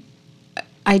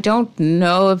don't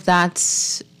know if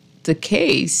that's the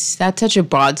case. That's such a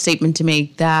broad statement to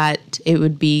make that it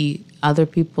would be other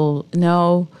people.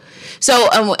 No. So,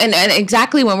 and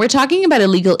exactly when we're talking about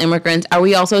illegal immigrants, are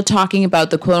we also talking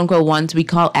about the quote unquote ones we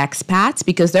call expats?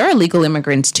 Because there are illegal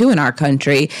immigrants too in our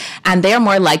country, and they are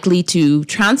more likely to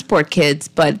transport kids,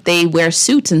 but they wear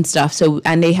suits and stuff. So,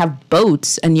 and they have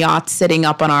boats and yachts sitting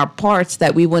up on our ports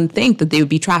that we wouldn't think that they would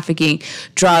be trafficking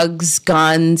drugs,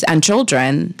 guns, and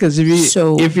children. Because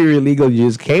if you're illegal, you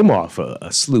just came off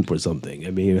a sloop or something.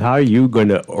 I mean, how are you going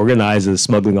to organize a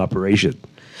smuggling operation?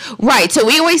 Right. So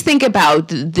we always think about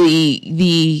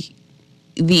the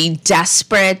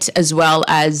desperate as well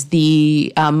as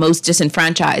the most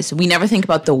disenfranchised. We never think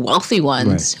about the wealthy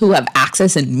ones who have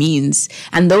access and means.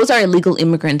 And those are illegal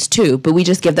immigrants too, but we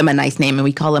just give them a nice name and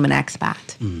we call them an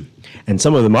expat. Mm. And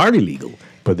some of them aren't illegal,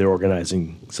 but they're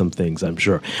organizing some things, I'm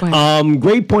sure. Right.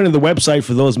 Great point of the website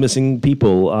for those missing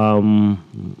people.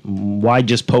 Why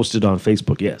just post it on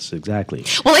Facebook? Yes, exactly.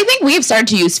 Well, I think we have started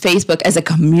to use Facebook as a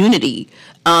community.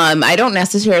 I don't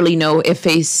necessarily know if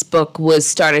Facebook was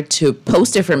started to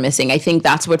post it for missing. I think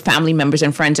that's what family members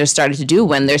and friends are starting to do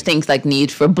when there's things like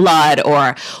need for blood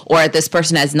or this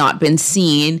person has not been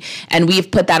seen. And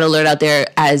we've put that alert out there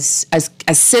as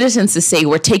citizens to say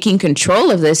we're taking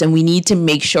control of this and we need to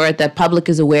make sure that the public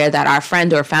is aware that our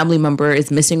friend or family member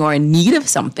is missing or in need of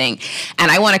something.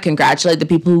 And I want to congratulate the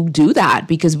people who do that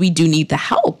because we do need the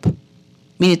help.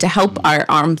 We need to help our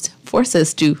armed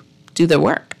forces to do their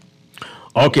work.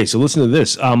 Okay, so listen to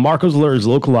this. Marco's alert is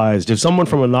localized. If someone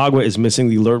from Managua is missing,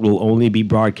 the alert will only be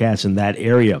broadcast in that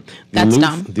area. That's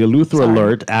dumb. The Eleuthera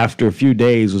alert, after a few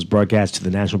days, was broadcast to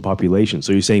the national population.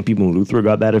 So you're saying people in Eleuthera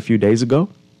got that a few days ago?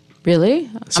 Really?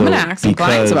 So I'm going to ask some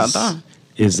clients about that.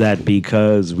 Is that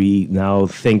because we now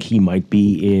think he might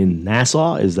be in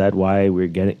Nassau? Is that why we're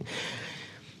getting...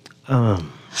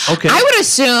 Okay. I would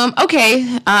assume, I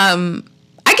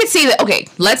could see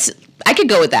that, I could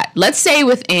go with that. Let's say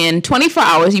within 24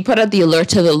 hours, you put out the alert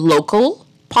to the local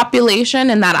population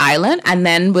in that island, and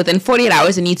then within 48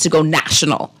 hours, it needs to go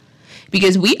national.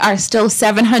 Because we are still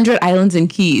 700 islands and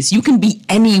keys. You can be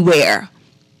anywhere.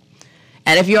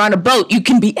 And if you're on a boat, you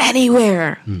can be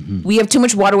anywhere. Mm-hmm. We have too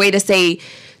much waterway to say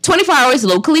 24 hours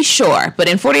locally, sure. But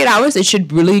in 48 hours, it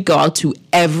should really go out to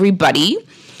everybody.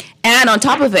 And on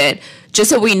top of it, just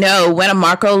so we know, when a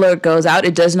Marco alert goes out,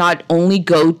 it does not only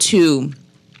go to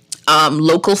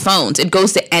local phones. It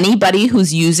goes to anybody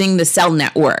who's using the cell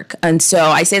network. And so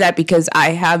I say that because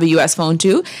I have a U.S. phone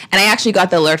too, and I actually got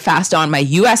the alert faster on my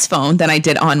U.S. phone than I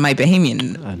did on my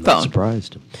Bahamian phone. I'm not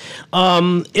surprised.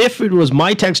 If it was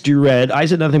my text you read, I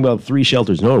said nothing about 3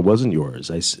 shelters. No, it wasn't yours.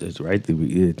 It's right.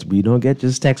 We don't get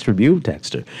just text from you,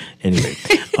 texter. Anyway,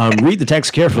 read the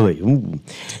text carefully. Ooh.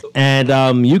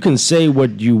 And you can say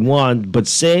what you want, but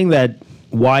saying that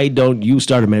why don't you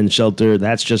start a men's shelter?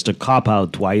 That's just a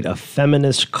cop-out, Dwight, a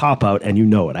feminist cop-out, and you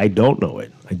know it. I don't know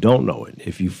it.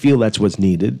 If you feel that's what's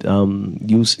needed,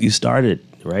 you start it,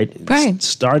 right? Right.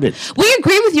 Start it. We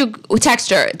agree with you,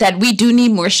 Texter, that we do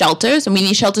need more shelters, and we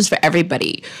need shelters for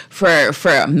everybody, for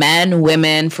men,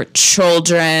 women, for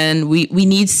children. We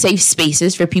need safe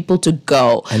spaces for people to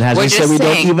go. And as we said, we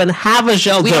don't even have a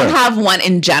shelter. We don't have one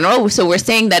in general. So we're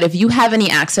saying that if you have any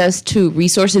access to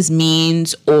resources,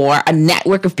 means, or a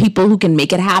network of people who can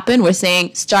make it happen, we're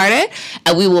saying start it,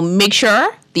 and we will make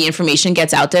sure the information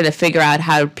gets out there to figure out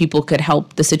how people could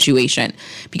help the situation.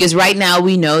 Because right now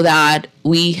we know that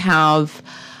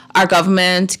our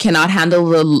government cannot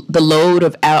handle the load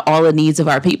of all the needs of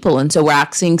our people. And so we're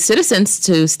asking citizens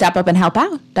to step up and help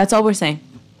out. That's all we're saying.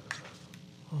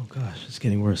 Oh, gosh, it's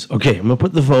getting worse. Okay, I'm going to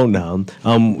put the phone down.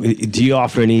 Do you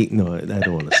offer any? No, I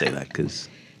don't want to say that because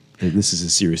this is a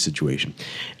serious situation.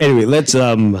 Anyway, let's...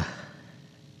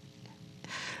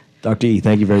 Dr. E,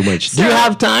 thank you very much. Do you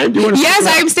have time? Yes,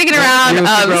 I'm sticking around.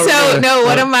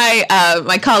 One of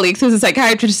my colleagues, who's a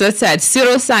psychiatrist, said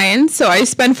pseudoscience. So I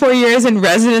spent 4 years in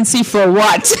residency for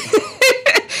what?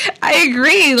 I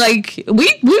agree. Like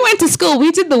we went to school, we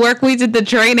did the work, we did the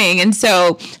training, and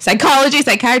so psychology,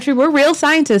 psychiatry, we're real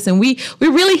scientists, and we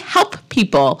really help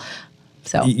people.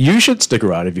 So you should stick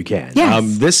around if you can.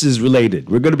 Yes. This is related.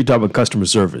 We're going to be talking about customer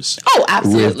service. Oh,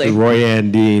 absolutely. With Roy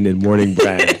Ann Dean and Morning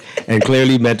Brand. And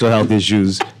clearly mental health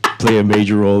issues play a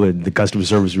major role in the customer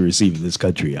service we receive in this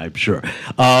country, I'm sure.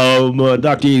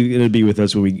 Dr. E is going to be with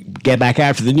us when we get back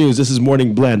after the news. This is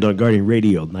Morning Blend on Guardian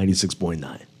Radio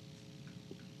 96.9.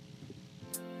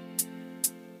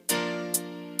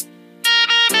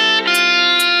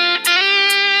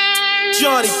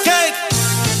 Johnny Cake.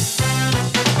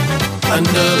 Under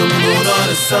the moon or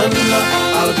the sun,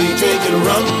 I'll be drinking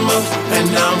rum, and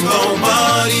I'm gon'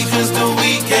 party 'cause the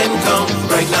weekend come.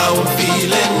 Right now I'm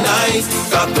feeling nice,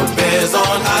 got the bears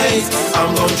on ice.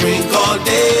 I'm gon' drink all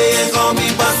day and gon'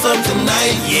 be bustin'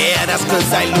 tonight. Yeah, that's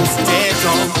 'cause I lose dead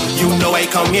drunk. You know I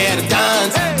come here to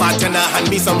dance. Bartender hand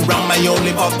me some rum, I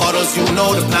only pop bottles, you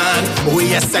know the plan. Oh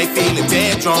yes, I feeling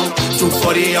dead drunk.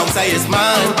 240 ounce is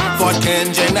mine.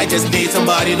 410 gin, I just need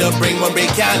somebody to bring one big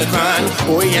can of crown.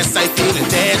 Oh yes, I feeling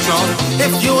dead drunk.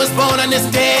 If you was born on this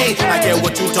day, I get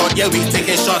what you thought, yeah, we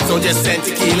taking shots, so just send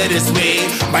tequila this way.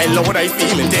 My lord, I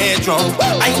feeling dead drunk.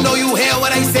 I know you hear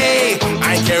what I say.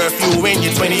 I don't care if you in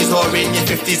your 20s or in your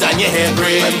 50s and your hair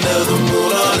gray. Under the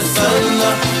moon or the sun,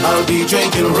 I'll be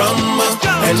drinking rum,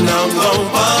 and I'm gon'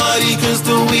 party 'cause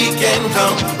the weekend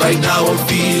come. Right now I'm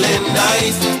feeling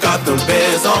nice, got the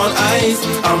bears on ice.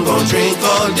 I'm gon' drink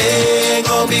all day,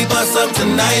 gon' be bust up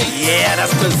tonight. Yeah,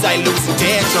 that's 'cause I lose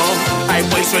dead drunk. I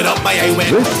voice it up, I went.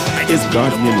 This is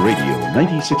Guardian Radio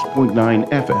 96.9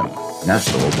 FM,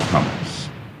 Nassau, Bahamas.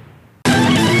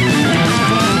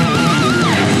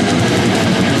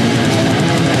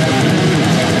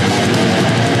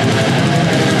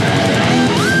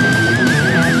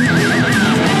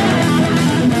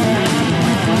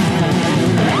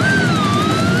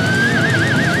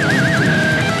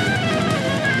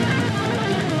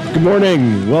 Good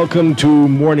morning. Welcome to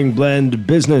Morning Blend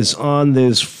Business on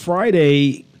this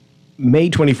Friday, May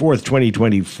 24th,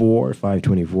 2024,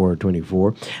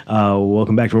 5/24/24.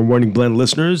 Welcome back to our Morning Blend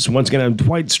listeners. Once again, I'm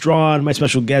Dwight Strachan, my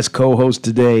special guest co-host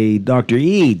today, Dr.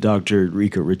 E, Dr.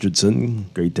 Rika Richardson.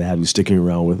 Great to have you sticking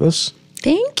around with us.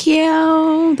 Thank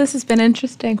you. This has been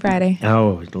interesting Friday.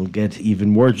 Oh, it'll get even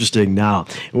more interesting now.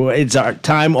 Well, it's our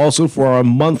time also for our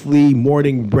monthly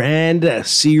Morning Brand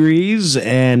series,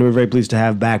 and we're very pleased to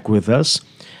have back with us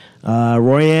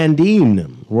Roy Ann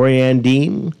Dean. Roy Ann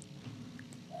Dean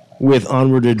with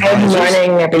Onward Advisors. Good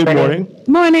morning, everybody. Good morning.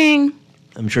 Morning.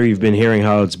 I'm sure you've been hearing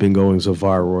how it's been going so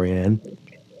far, Roy Ann.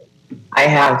 I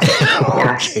have.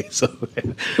 Yes. Okay, so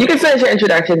You can finish your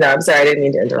introduction now. I'm sorry, I didn't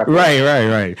mean to interrupt.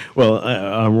 Right. Well,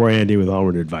 I'm Roy Andy with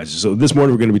Onward Advisors. So this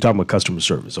morning we're going to be talking about customer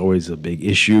service, always a big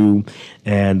issue,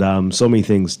 and so many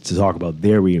things to talk about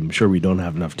there. I'm sure we don't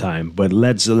have enough time, but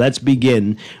let's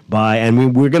begin by,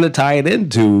 and we're going to tie it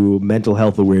into Mental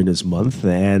Health Awareness Month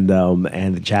and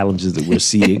the challenges that we're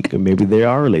seeing. Maybe they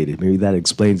are related. Maybe that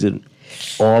explains it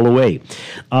all the way.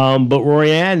 But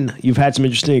Royanne, you've had some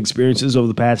interesting experiences over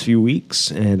the past few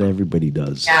weeks, and everybody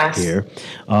does here.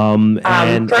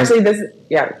 Firstly, this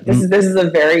is a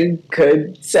very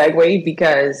good segue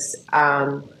because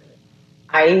I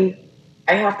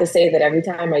have to say that every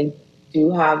time I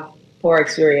do have poor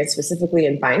experience, specifically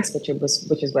in banks, which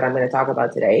is what I'm going to talk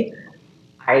about today,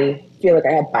 I feel like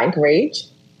I have bank rage,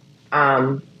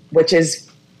 which is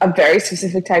a very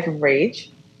specific type of rage.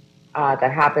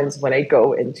 That happens when I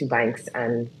go into banks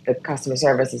and the customer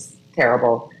service is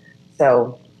terrible.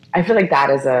 So I feel like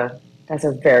that's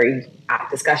a very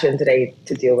apt discussion today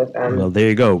to deal with. Well, there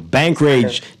you go. Bank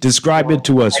rage. Describe it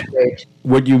to us.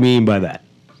 What do you mean by that?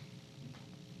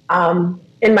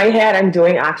 In my head, I'm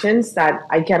doing actions that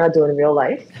I cannot do in real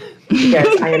life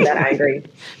because I am that angry.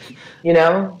 You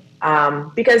know,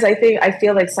 because I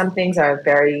feel like some things are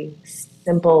very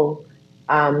simple.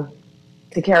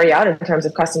 To carry out in terms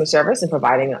of customer service and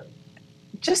providing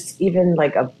just even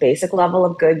like a basic level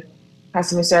of good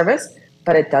customer service,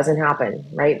 but it doesn't happen,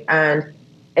 right? And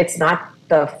it's not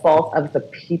the fault of the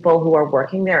people who are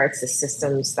working there. It's the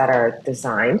systems that are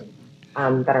designed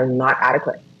that are not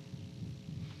adequate.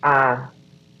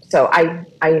 So I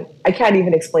can't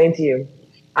even explain to you.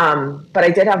 But I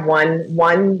did have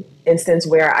one instance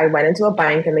where I went into a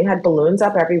bank and they had balloons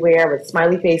up everywhere with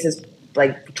smiley faces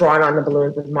like drawn on the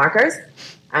balloons with markers.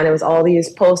 And it was all these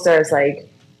posters like,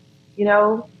 you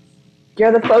know,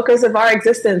 you're the focus of our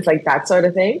existence, like that sort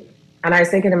of thing. And I was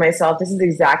thinking to myself, this is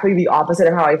exactly the opposite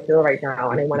of how I feel right now.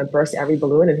 And I want to burst every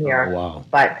balloon in here. Oh, wow.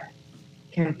 But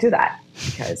can't do that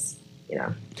because, you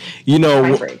know. You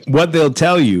know, what they'll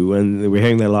tell you, and we're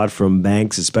hearing that a lot from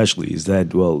banks especially, is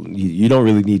that, well, you don't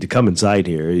really need to come inside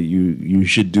here. You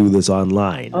should do this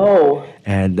online. Oh.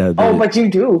 And but you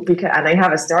do, and I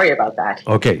have a story about that.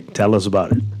 Okay, tell us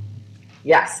about it.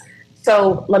 Yes.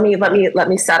 So let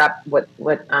me set up what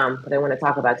I want to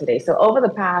talk about today. So over the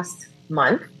past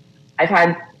month, I've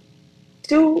had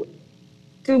two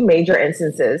major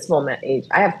instances. Well,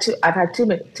 I've had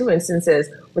two instances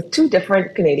with two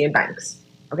different Canadian banks.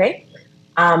 Okay.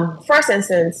 First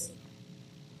instance,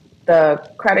 the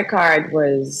credit card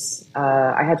was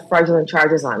I had fraudulent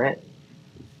charges on it,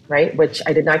 right, which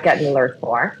I did not get an alert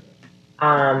for,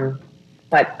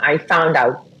 but I found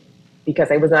out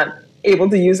because I was not able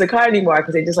to use the card anymore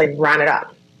because they just like ran it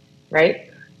up, right?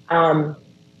 And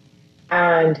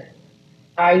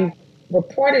I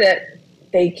reported it.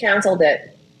 They canceled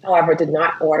it, however, did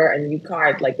not order a new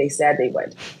card like they said they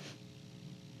would.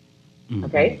 Mm-hmm.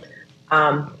 Okay,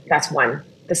 that's one.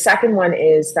 The second one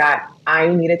is that I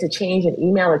needed to change an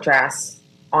email address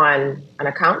on an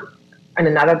account in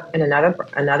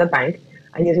another bank.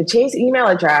 I needed to change the email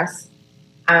address,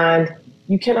 and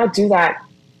you cannot do that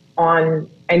on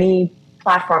any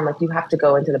platform. Like you have to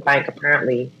go into the bank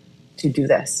apparently to do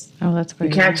this. Oh, that's great.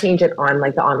 You can't change it on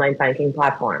like the online banking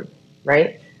platform,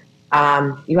 right?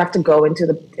 You have to go into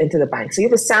the bank. So you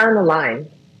have to stand on the line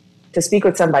to speak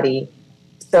with somebody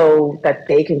so that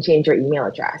they can change your email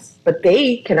address. But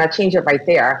they cannot change it right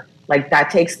there. Like that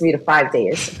takes 3 to 5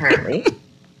 days, apparently.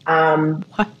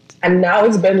 What? And now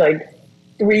it's been like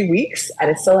 3 weeks and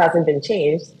it still hasn't been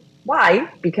changed. Why?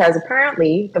 Because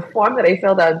apparently the form that I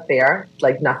filled out there,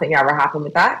 like nothing ever happened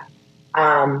with that.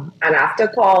 And after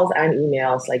calls and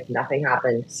emails, like nothing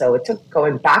happened. So it took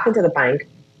going back into the bank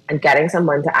and getting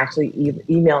someone to actually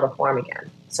email the form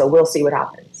again. So we'll see what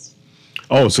happens.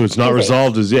 Oh, so it's not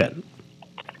resolved as yet?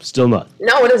 Still not?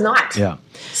 No, it is not. Yeah.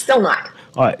 Still not.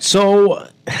 All right. So,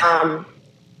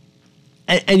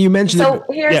 and you mentioned... So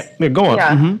here's... Yeah, go on.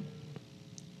 Yeah. Mm-hmm.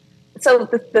 So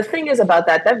the thing is about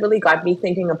that really got me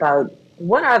thinking about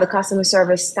what are the customer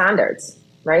service standards,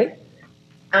 right?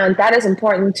 And that is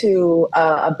important to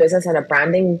a business and a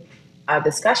branding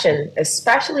discussion,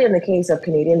 especially in the case of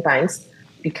Canadian banks,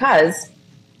 because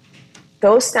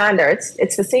those standards,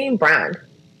 it's the same brand,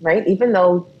 right? Even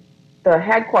though the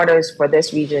headquarters for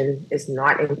this region is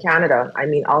not in Canada, I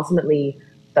mean, ultimately,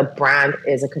 the brand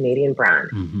is a Canadian brand.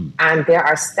 Mm-hmm. And there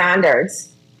are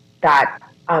standards that,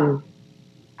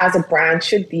 as a brand,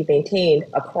 should be maintained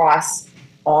across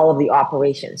all of the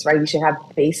operations, right? You should have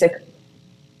basic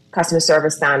customer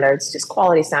service standards, just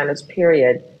quality standards,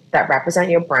 period, that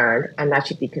represent your brand, and that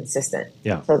should be consistent.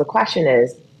 Yeah. So the question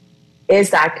is is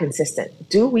that consistent?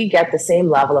 Do we get the same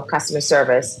level of customer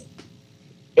service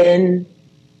in,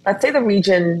 let's say, the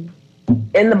region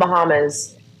in the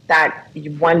Bahamas that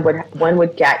one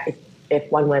would get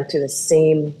if one went to the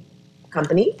same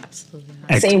company,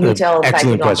 same retail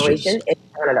banking operation in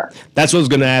Canada? That's what I was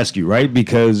going to ask you, right?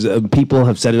 Because people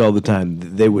have said it all the time.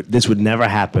 This would never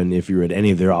happen if you're at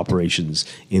any of their operations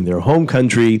in their home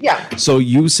country. Yeah. So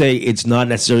you say it's not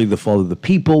necessarily the fault of the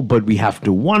people, but we have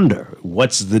to wonder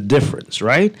what's the difference,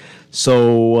 right?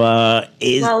 So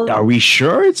are we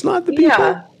sure it's not the people?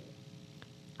 Yeah.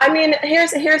 I mean,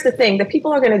 here's the thing. The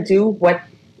people are going to do what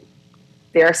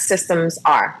their systems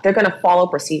are. They're going to follow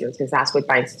procedures because that's what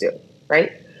banks do,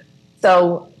 right?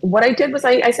 So what I did was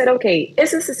I said, okay,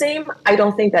 is this the same? I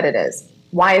don't think that it is.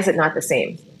 Why is it not the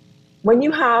same? When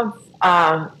you have,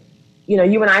 you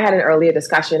and I had an earlier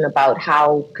discussion about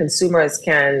how consumers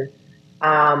can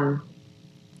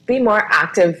be more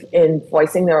active in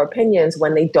voicing their opinions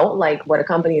when they don't like what a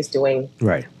company is doing.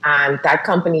 Right. And that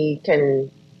company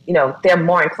can, they're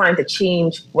more inclined to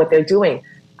change what they're doing.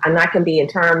 And that can be in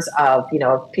terms of,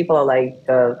 if people are like,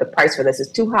 the price for this is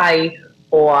too high,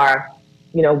 or,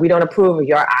 we don't approve of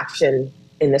your action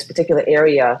in this particular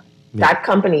area. Yeah. That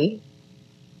company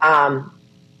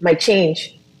might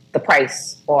change the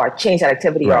price or change that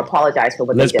activity or apologize for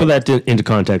what they did. Let's put that into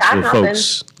context for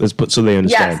folks. Let's put so they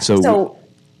understand. Yes. So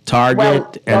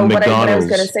Target and McDonald's. What I was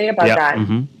going to say about that.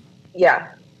 Mm-hmm. Yeah.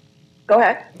 Go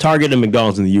ahead. Target and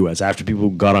McDonald's in the U.S., after people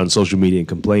got on social media and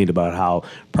complained about how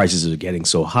prices are getting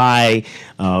so high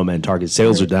and Target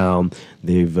sales are down,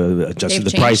 they've adjusted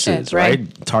the prices,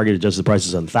 right? Target adjusted the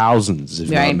prices on thousands, if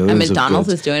not millions. And McDonald's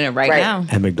is doing it right now.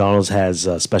 And McDonald's has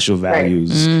special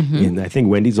values. And I think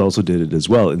Wendy's also did it as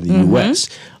well in the U.S.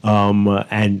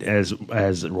 And as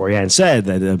Royanne said,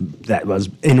 that was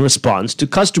in response to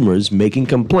customers making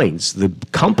complaints. The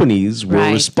companies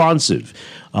were responsive.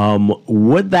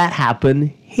 Would that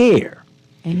happen here?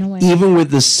 Even with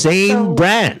the same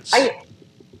brands?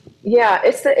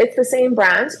 It's the same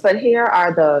brands, but here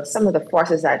are some of the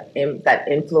forces that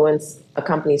influence a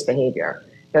company's behavior.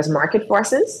 There's market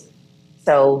forces,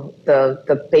 so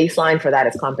the baseline for that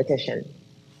is competition,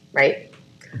 right?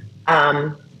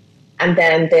 And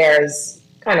then there's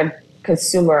kind of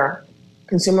consumer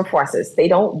forces. They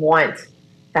don't want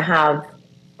to have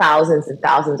thousands and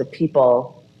thousands of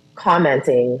people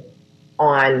commenting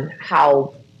on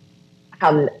how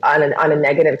on a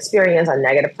negative experience, on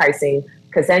negative pricing,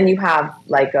 because then you have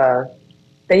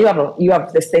you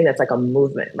have this thing that's like a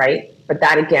movement, right? But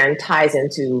that again ties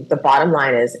into the bottom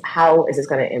line is how is this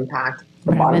going to impact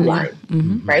the bottom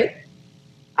line, right?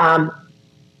 And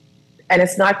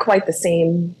it's not quite the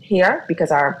same here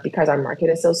because our market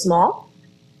is so small.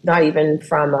 Not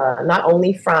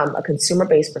only from a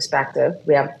consumer-based perspective,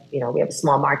 we have a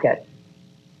small market,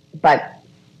 but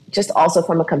just also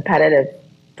from a competitive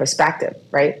perspective,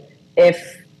 right?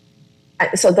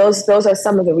 So those are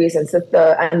some of the reasons. And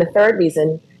the third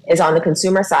reason is on the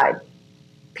consumer side.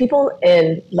 People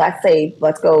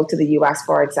let's go to the U.S.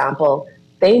 for example,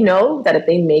 they know that if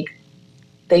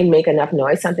they make enough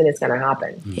noise, something is going to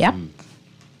happen. Yep.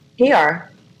 Here,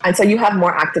 and so you have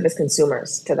more activist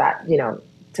consumers to that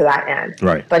end.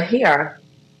 Right. But here,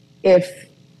 I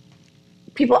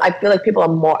feel like people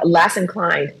are less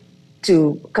inclined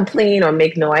to complain or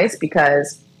make noise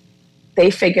because they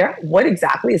figure what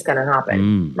exactly is going to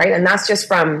happen, right? And that's just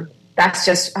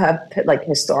like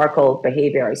historical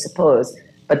behavior, I suppose.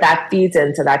 But that feeds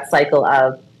into that cycle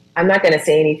of I'm not going to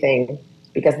say anything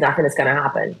because nothing is going to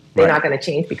happen. They're not going to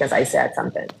change because I said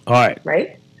something. All right.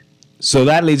 Right? So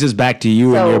that leads us back to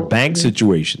you and your bank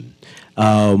situation.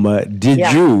 Did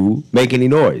you make any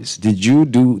noise? Did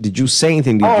you say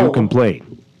anything? Did you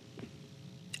complain?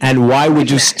 And why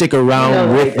would you stick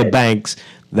around with the banks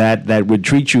that would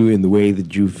treat you in the way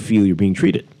that you feel you're being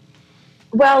treated?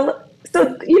 Well,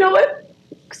 so you know what?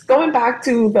 Going back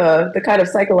to the kind of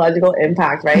psychological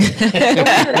impact, right? The way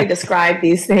that I describe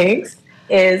these things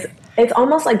is it's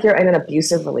almost like you're in an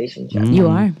abusive relationship. You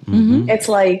are. Mm-hmm. It's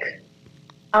like,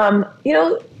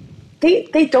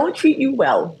 they don't treat you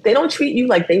well. They don't treat you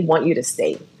like they want you to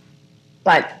stay,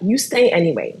 but you stay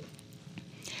anyway.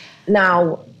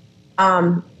 Now,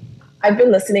 I've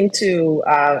been listening to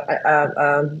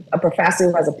a professor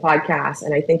who has a podcast,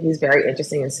 and I think he's very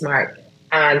interesting and smart.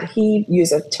 And he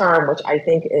used a term which I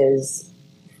think is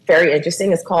very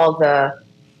interesting. It's called the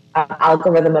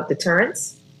algorithm of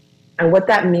deterrence. And what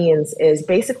that means is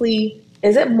basically,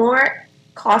 is it more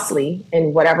costly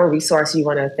in whatever resource you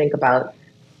want to think about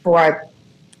for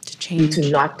you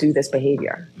to not do this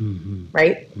behavior,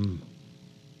 right?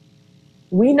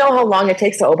 We know how long it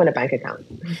takes to open a bank account.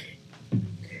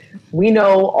 We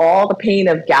know all the pain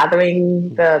of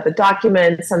gathering the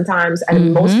documents sometimes, and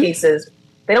in most cases,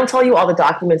 they don't tell you all the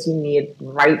documents you need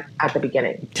right at the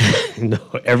beginning. No,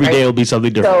 every day will be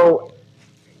something different. So,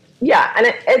 yeah,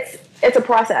 and it's a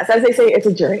process. As they say, it's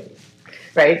a journey,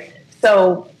 right?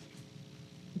 So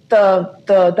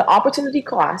the opportunity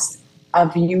cost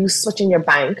of you switching your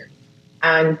bank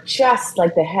and just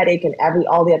like the headache and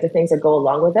all the other things that go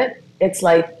along with it, it's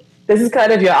like, this is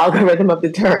kind of your algorithm of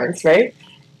deterrence, right?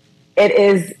 It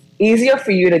is easier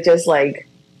for you to just like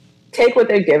take what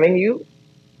they're giving you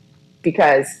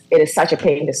because it is such a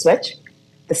pain to switch.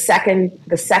 The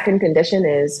second condition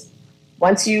is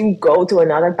once you go to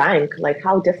another bank, like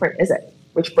how different is it?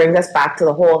 Which brings us back to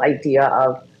the whole idea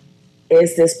of,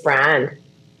 is this brand,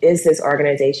 is this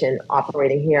organization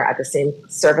operating here at the same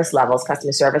service levels,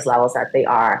 customer service levels that they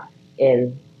are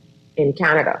in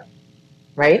Canada,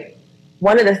 right?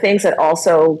 One of the things that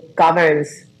also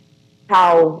governs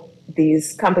how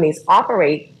these companies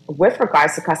operate with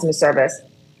regards to customer service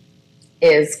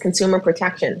is consumer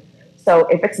protection. So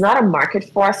if it's not a market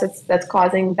force that's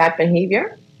causing that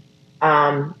behavior,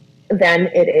 then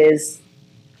it is,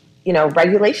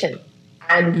 regulation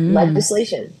and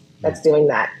legislation that's doing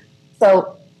that.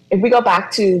 So if we go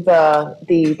back to the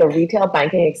retail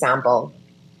banking example,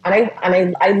 and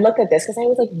I look at this because I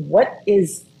was like,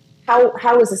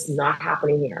 how is this not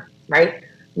happening here, right?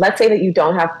 Let's say that you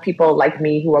don't have people like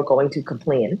me who are going to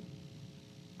complain,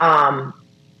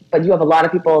 but you have a lot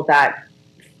of people that,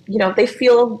 they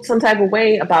feel some type of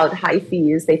way about high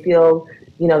fees. They feel,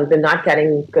 they're not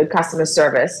getting good customer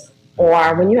service.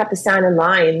 Or when you have to stand in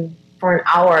line for an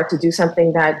hour to do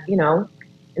something that,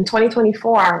 in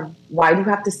 2024, why do you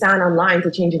have to stand online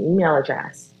to change an email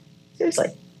address? Seriously.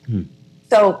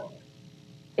 So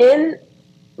in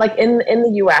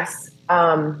the US,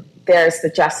 there's the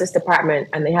Justice Department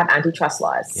and they have antitrust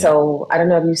laws. Yeah. So I don't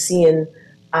know if you've seen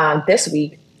this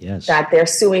week that they're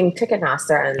suing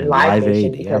Ticketmaster and Live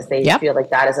Nation because they feel like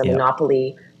that is a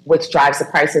monopoly, which drives the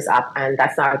prices up, and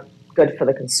that's not good for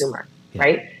the consumer,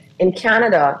 right? In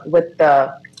Canada, with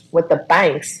the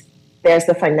banks, there's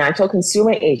the Financial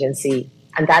Consumer Agency,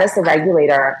 and that is the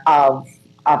regulator of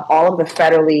all of the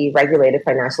federally regulated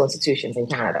financial institutions in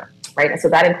Canada, right? And so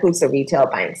that includes the retail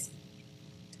banks.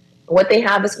 What they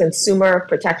have is consumer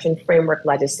protection framework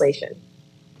legislation.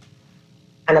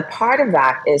 And a part of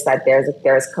that is that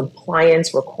there's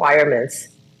compliance requirements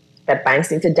that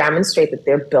banks need to demonstrate that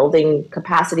they're building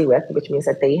capacity with, which means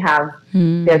that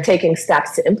they're taking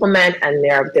steps to implement, and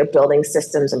they're building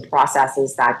systems and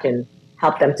processes that can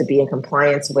help them to be in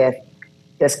compliance with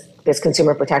this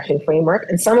consumer protection framework.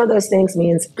 And some of those things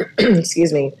means,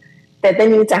 excuse me, that they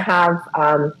need to have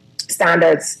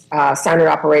standard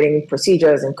operating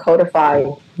procedures and codify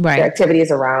their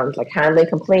activities around like handling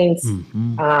complaints,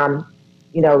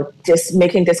 just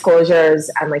making disclosures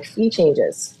and like fee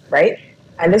changes, right?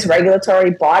 And this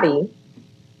regulatory body,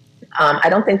 I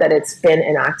don't think that it's been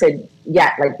enacted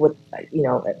yet, like with,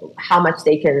 how much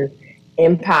they can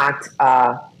impact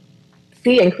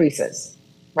fee increases,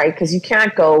 right? Because you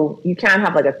can't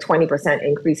have like a 20%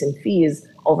 increase in fees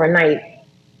overnight,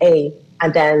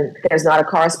 and then there's not a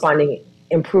corresponding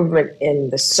improvement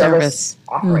in the service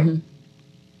offering.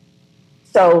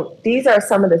 So these are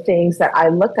some of the things that I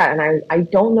looked at, and I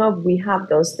don't know if we have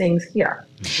those things here,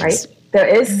 right? There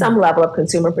is some level of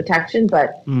consumer protection,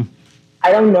 but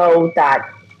I don't know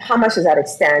how much does that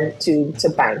extend to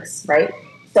banks, right?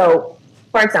 So,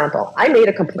 for example, I made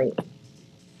a complaint,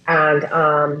 and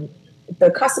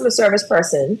the customer service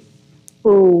person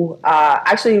who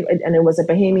and it was a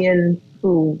Bahamian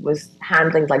who was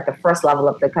handling like the first level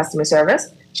of the customer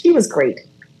service, she was great.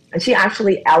 And she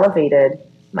actually elevated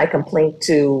my complaint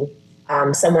to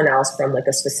someone else from like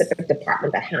a specific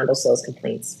department that handles those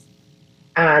complaints.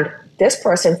 And this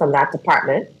person from that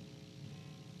department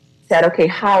said, okay,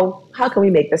 how can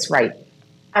we make this right?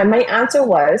 And my answer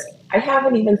was, I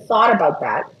haven't even thought about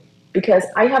that because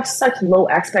I have such low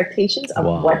expectations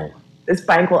of what this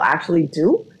bank will actually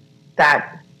do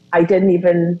that I didn't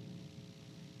even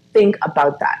think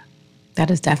about that.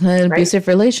 That is definitely an abusive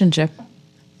relationship.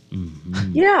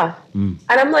 Yeah. And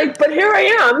I'm like, but here I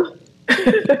am,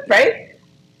 right?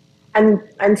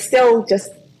 And still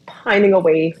just pining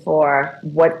away for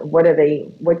what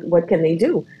can they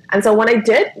do? And so when I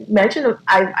did mention,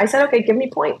 I said, okay, give me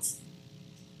points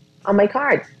on my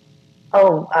card.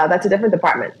 Oh, that's a different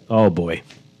department. Oh boy.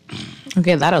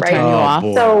 Okay, that'll turn you off.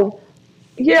 Boy. So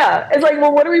yeah, it's like,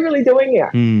 well, what are we really doing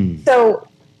here? So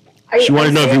she wanted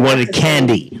to know if you wanted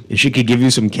candy. If she could give you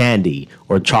some candy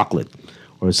or chocolate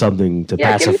or something to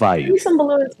pacify you. Give me some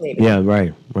balloons, maybe. Yeah,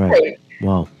 right.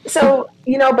 Wow. So,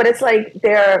 but it's like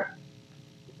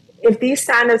if these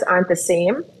standards aren't the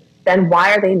same, then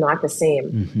why are they not the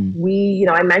same?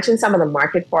 I mentioned some of the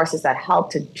market forces that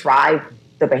help to drive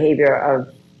the behavior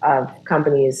of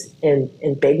companies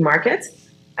in big markets,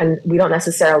 and we don't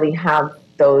necessarily have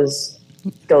those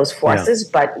forces,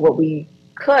 but what we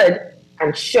could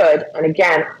and should, and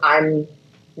again, I'm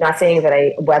not saying that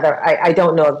I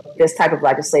don't know if this type of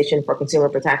legislation for consumer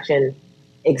protection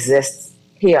exists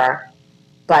here,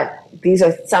 but these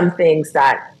are some things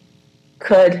that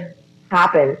could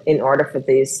happen in order for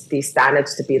these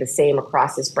standards to be the same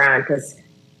across this brand. Because,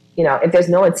 if there's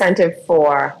no incentive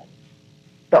for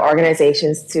the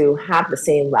organizations to have the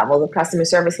same level of customer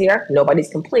service here, nobody's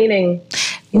complaining,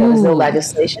 there's no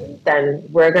legislation, then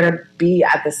we're going to be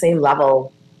at the same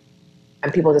level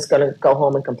and people are just going to go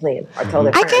home and complain or tell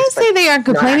their I parents. can't say they aren't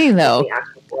complaining though.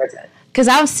 Because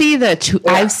I've seen the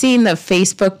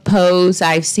Facebook posts,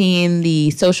 I've seen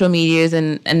the social medias,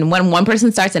 and when one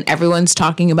person starts and everyone's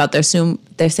talking about their same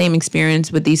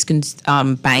experience with these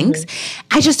banks,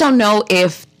 I just don't know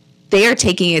if they're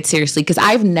taking it seriously. Because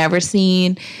I've never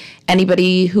seen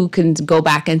anybody who can go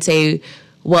back and say,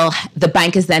 well, the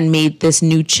bank has then made this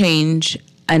new change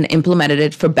and implemented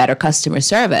it for better customer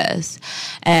service.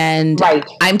 And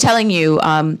I'm telling you,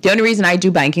 the only reason I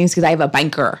do banking is because I have a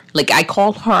banker. Like, I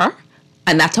call her,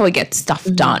 and that's how I get stuff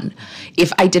done.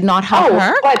 If I did not have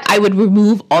her, I would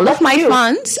remove all of my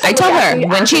funds. I tell her,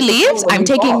 when she leaves, I'm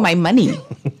taking my money.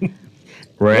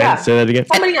 Right? Say that again.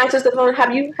 Somebody answers the phone.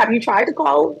 Have you tried to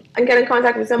call and get in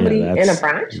contact with somebody in a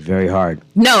branch? Very hard.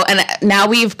 No, and now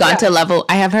we've gone to a level.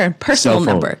 I have her personal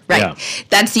number. Right. Yeah.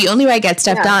 That's the only way I get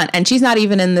stuff done. And she's not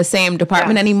even in the same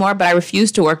department anymore. But I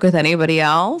refuse to work with anybody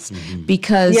else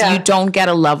because you don't get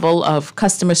a level of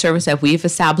customer service that we've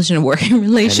established in a working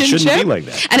relationship. And it shouldn't be like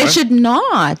that. And it should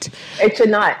not. It should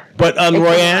not. But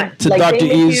Royanne, to Dr.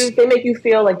 Eves, they make you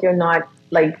feel like you're not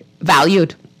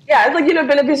valued. Yeah, it's like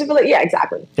beneficial. Yeah,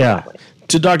 exactly. Yeah. Exactly.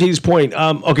 To Dr. E's point,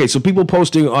 okay, so people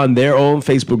posting on their own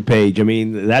Facebook page, I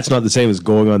mean, that's not the same as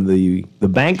going on the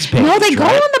bank's page. No, they go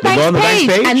on the bank's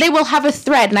page, and they will have a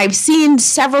thread. And I've seen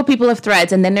several people have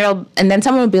threads, and then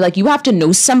someone will be like, you have to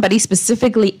know somebody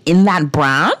specifically in that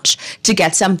branch to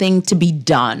get something to be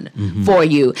done for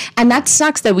you. And that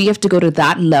sucks that we have to go to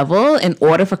that level in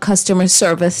order for customer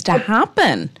service to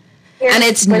happen. And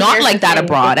it's not like that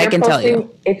abroad, I can tell you.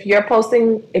 If you're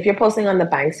posting on the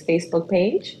bank's Facebook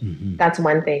page, that's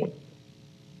one thing.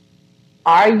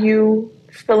 Are you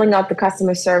filling out the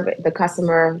customer survey, the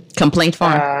customer complaint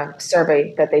form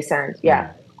survey that they send?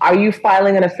 Yeah. Are you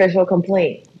filing an official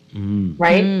complaint?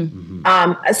 Right.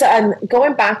 So, and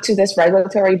going back to this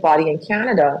regulatory body in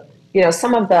Canada,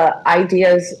 some of the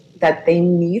ideas that they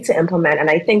need to implement, and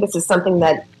I think this is something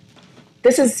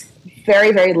this is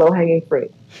very, very low hanging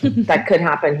fruit. That could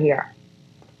happen here.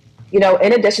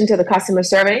 In addition to the customer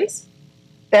surveys,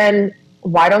 then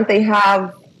why don't they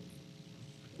have,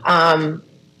 kind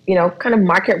of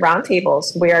market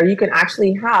roundtables where you can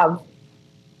actually have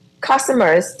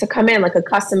customers to come in, like a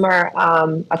customer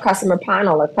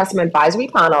panel, a customer advisory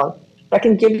panel that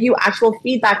can give you actual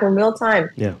feedback in real time.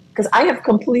 Yeah. Because I have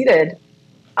completed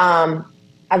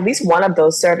at least one of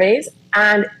those surveys,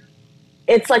 and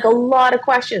it's like a lot of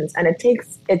questions, and it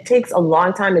takes a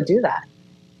long time to do that.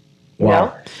 You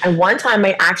know? And one time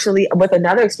I actually, with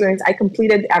another experience, I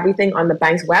completed everything on the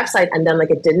bank's website, and then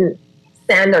it didn't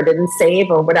send or didn't save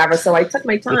or whatever. So I took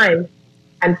my time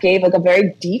and gave a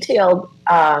very detailed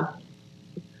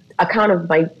account of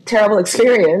my terrible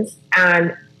experience,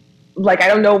 and I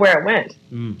don't know where it went.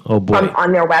 Oh boy.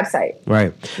 On their website.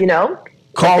 Right.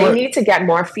 They need to get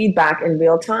more feedback in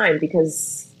real time,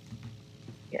 because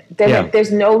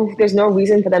there's no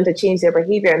reason for them to change their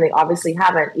behavior, and they obviously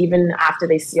haven't, even after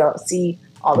they see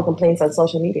all the complaints on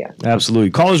social media.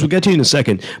 Absolutely. Callers, we'll get to you in a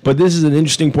second, but this is an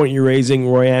interesting point you're raising,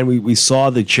 Royanne. We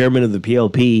saw the chairman of the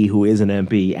PLP, who is an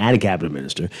MP and a cabinet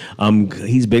minister.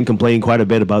 He's been complaining quite a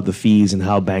bit about the fees and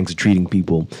how banks are treating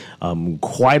people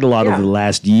quite a lot over the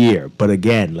last year. But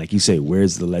again, like you say,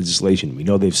 where's the legislation? We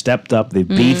know they've stepped up, they've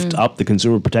beefed up the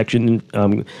consumer protection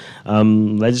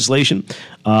legislation,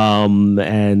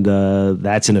 and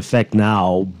that's in effect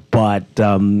now. But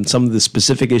some of the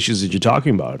specific issues that you're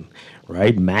talking about,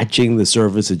 right? Matching the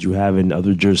service that you have in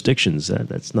other jurisdictions,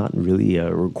 that's not really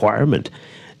a requirement.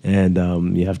 And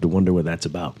you have to wonder what that's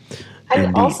about.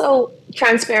 And also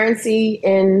transparency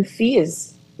in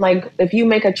fees. Like, if you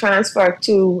make a transfer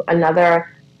to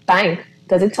another bank,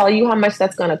 does it tell you how much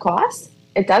that's going to cost?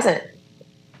 It doesn't.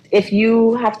 If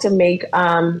you have to make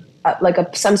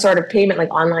some sort of payment,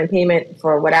 like online payment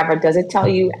for whatever, does it tell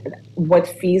you what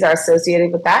fees are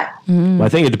associated with that? Well, I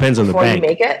think it depends on the bank. Before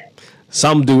you make it?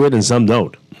 Some do it and some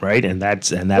don't. right? And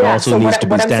that also needs to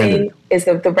be what standard. I'm saying is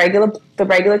the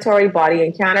regulatory body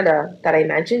in Canada that I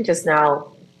mentioned just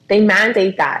now, they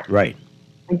mandate that. Right.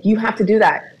 Like, you have to do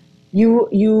that.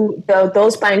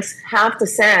 Those banks have to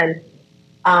send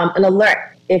an alert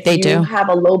if you have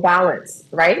a low balance,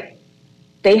 right?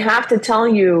 They have to tell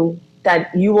you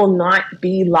that you will not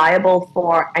be liable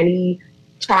for any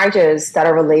charges that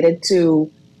are related to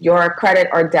your credit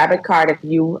or debit card if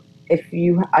you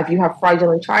have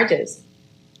fraudulent charges.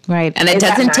 Right. And it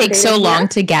doesn't take so long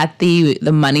to get the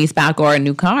monies back or a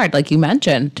new card, like you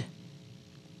mentioned.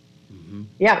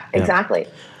 Yeah, exactly.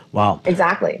 Wow.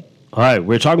 Exactly. All right,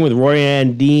 we're talking with Roy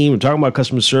Ann Dean. We're talking about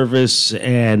customer service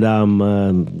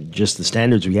and just the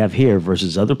standards we have here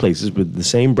versus other places with the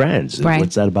same brands. Right.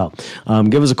 What's that about?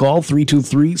 Give us a call,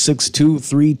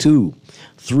 323-6232,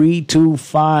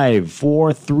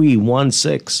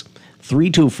 325-4316,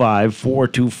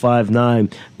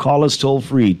 325-4259. Call us toll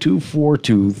free,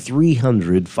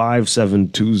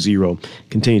 242-300-5720.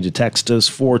 Continue to text us,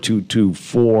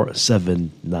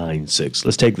 422-4796.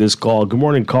 Let's take this call. Good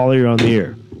morning, caller. You're on the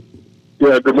air.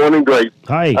 Yeah, good morning, Dwight.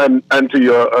 Hi. And to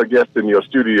your guest in your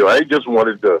studio. I just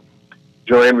wanted to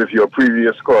join with your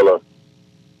previous caller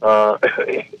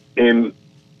in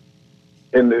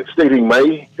stating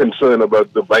my concern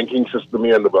about the banking system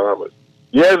here in the Bahamas.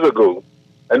 Years ago,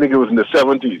 I think it was in the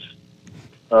 70s,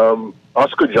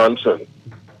 Oscar Johnson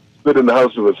stood in the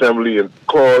House of Assembly and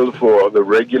called for the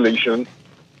regulation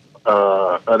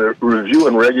and a review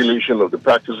and regulation of the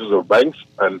practices of banks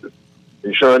and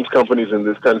insurance companies in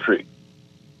this country.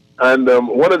 And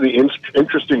one of the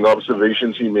interesting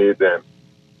observations he made then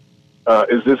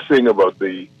is this thing about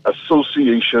the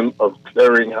Association of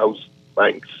Clearinghouse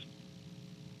Banks.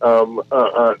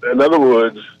 In other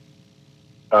words,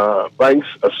 banks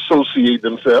associate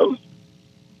themselves.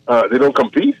 They don't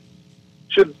compete.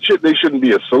 They shouldn't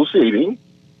be associating.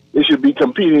 They should be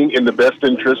competing in the best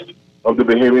interest of the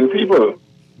Bahamian people.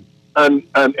 And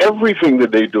everything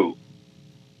that they do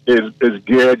is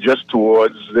geared just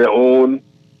towards their own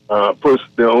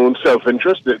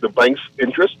self-interest, the bank's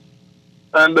interest,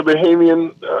 and the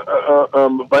Bahamian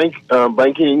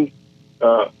banking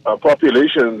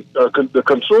population, the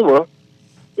consumer,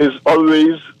 is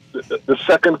always the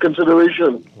second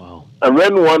consideration. Wow. And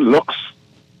when one looks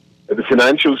at the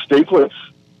financial statements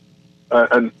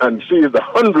and sees the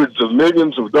hundreds of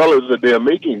millions of dollars that they are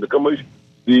making, the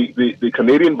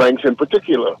Canadian banks in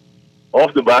particular,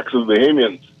 off the backs of the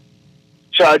Bahamians,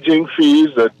 charging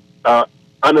fees that are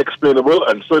unexplainable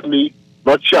and certainly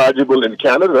not chargeable in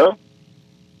Canada,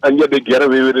 and yet they get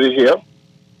away with it here.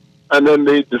 And then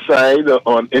they decide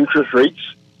on interest rates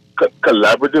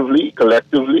collaboratively,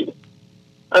 collectively,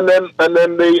 and then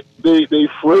they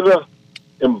further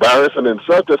embarrass and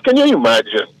insult us. Can you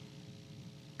imagine?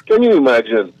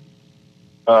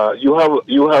 You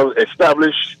have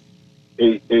established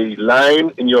a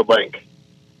line in your bank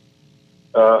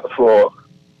for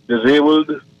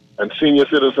disabled and senior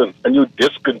citizens, and you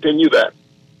discontinue that,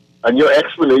 and your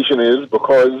explanation is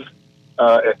because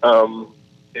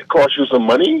it costs you some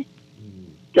money.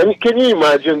 Can you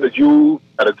imagine that you,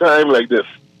 at a time like this,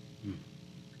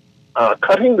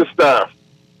 cutting the staff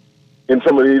in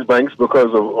some of these banks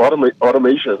because of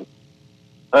automation,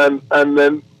 and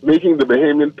then making the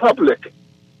Bahamian public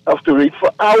have to wait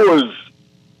for hours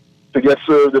to get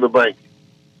served in a bank,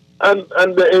 and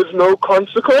there is no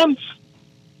consequence.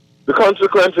 The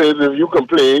consequence is if you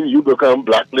complain, you become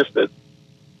blacklisted.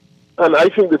 And I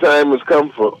think the time has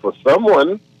come for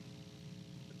someone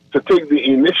to take the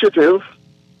initiative.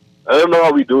 I don't know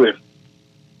how we do it,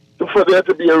 for there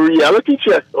to be a reality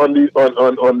check on these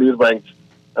banks.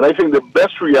 And I think the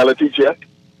best reality check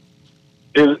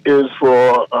is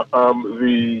for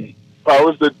the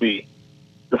powers that be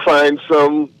to find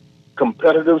some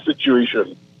competitive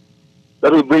situation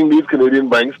that will bring these Canadian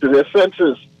banks to their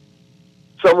senses.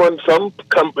 They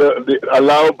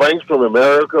allow banks from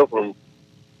America, from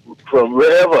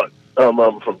wherever,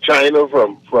 from China,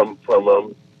 from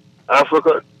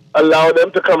Africa, allow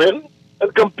them to come in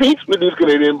and compete with these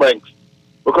Canadian banks.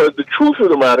 Because the truth of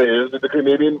the matter is that the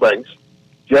Canadian banks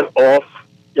get off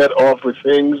with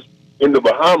things in the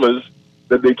Bahamas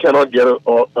that they cannot get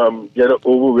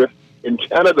over with in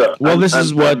Canada. Well, this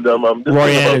is what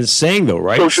Roy Ann is saying, though,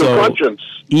 right? Social conscience.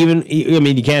 You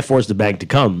can't force the bank to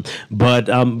come, but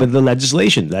the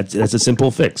legislation, that's a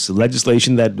simple fix. The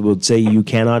legislation that would say you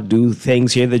cannot do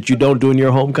things here that you don't do in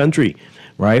your home country,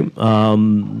 right?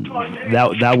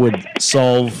 That would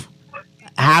solve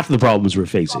half the problems we're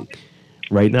facing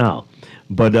right now.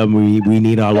 But we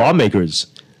need our lawmakers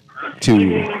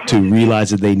to realize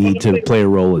that they need to play a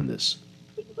role in this.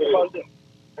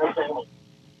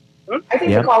 I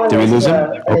think the caller Did we lose raises him?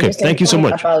 an Okay, interesting thank you so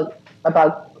point much.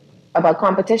 about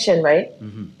competition, right?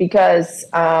 Because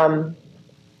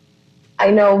I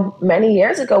know many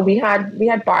years ago we had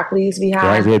Barclays, we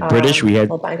had British, we had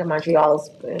Bank of Montreal's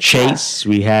Chase,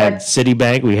 we had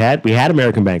Citibank, we had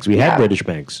American banks, we had British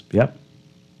banks. Yep.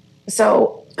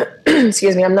 So,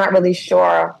 excuse me, I'm not really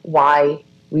sure why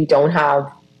we don't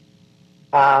have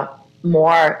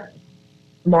more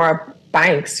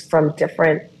banks from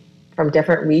different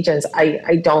regions.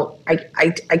 I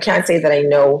can't say that I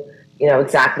know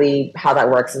exactly how that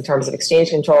works in terms of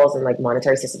exchange controls and like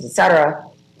monetary systems, etc.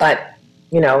 But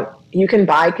you can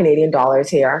buy Canadian dollars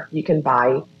here, you can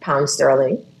buy pound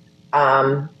sterling,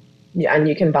 and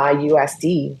you can buy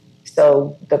USD.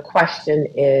 So the question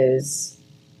is,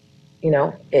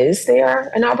 is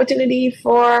there an opportunity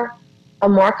for a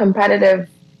more competitive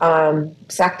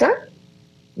sector?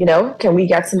 Can we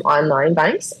get some online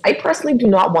banks? I personally do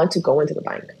not want to go into the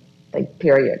bank, like,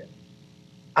 period.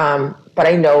 But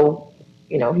I know,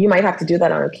 you might have to do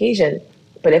that on occasion.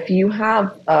 But if you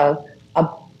have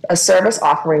a service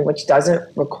offering which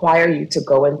doesn't require you to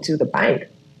go into the bank,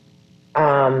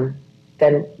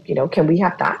 then, can we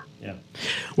have that? Yeah.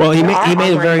 Well, he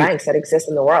made a very banks that exist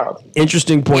in the world.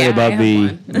 Interesting point about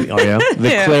the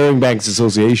Clearing Banks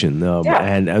Association,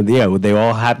 and they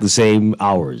all have the same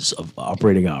hours of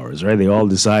operating hours, right? They all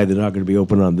decide they're not going to be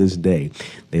open on this day.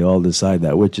 They all decide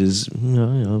that, which is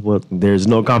well, there's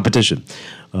no competition.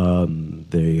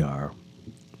 They are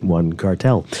one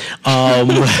cartel.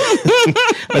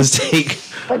 Let's take.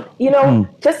 But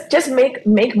just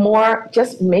make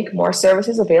more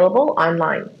services available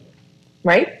online,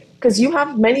 right? Because you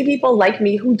have many people like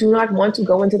me who do not want to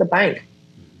go into the bank.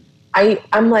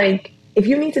 I'm like, if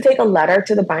you need to take a letter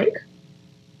to the bank,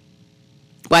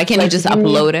 why can't you just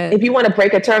upload it? If you want to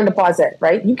break a term deposit,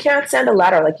 right? You can't send a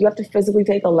letter. Like, you have to physically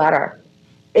take a letter.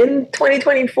 In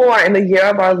 2024, in the year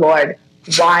of our Lord,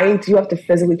 why do you have to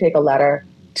physically take a letter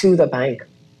to the bank?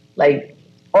 Like,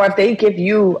 or if they give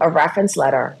you a reference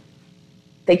letter,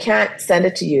 they can't send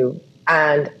it to you,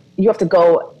 and you have to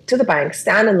go to the bank,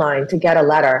 stand in line to get a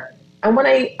letter. And when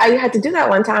I had to do that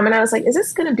one time, and I was like, is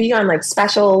this going to be on like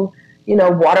special,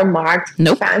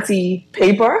 watermarked fancy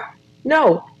paper?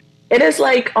 No, it is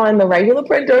like on the regular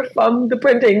printer from the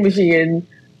printing machine,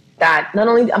 that not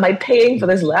only am I paying for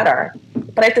this letter,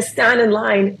 but I have to stand in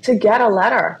line to get a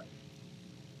letter.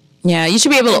 Yeah, you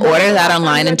should be able to order that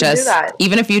online and just,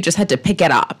 even if you just had to pick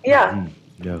it up. Yeah.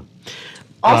 Yeah.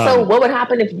 Also, what would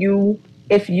happen if you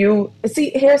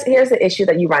see, here's the issue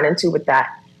that you run into with that.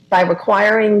 By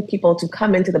requiring people to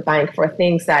come into the bank for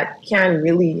things that can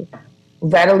really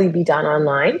readily be done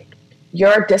online,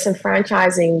 you're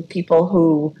disenfranchising people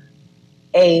who,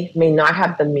 A, may not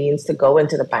have the means to go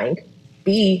into the bank.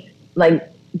 B,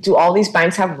 like, do all these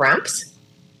banks have ramps?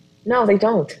 No, they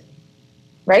don't.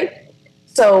 Right?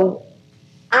 So,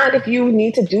 and if you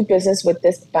need to do business with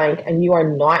this bank and you are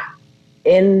not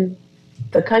in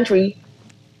the country,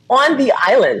 on the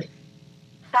island,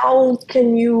 how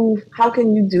can you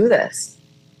do this,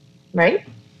 right?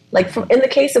 Like, in the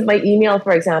case of my email,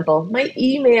 for example, my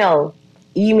email,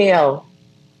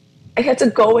 I had to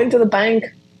go into the bank.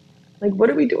 Like, what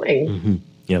are we doing? Mm-hmm.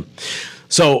 Yeah.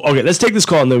 So, okay, let's take this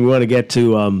call, and then we want to get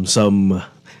to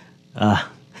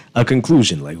a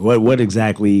conclusion. Like, what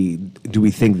exactly do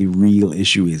we think the real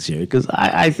issue is here? Because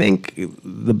I think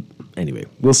anyway,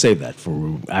 we'll save that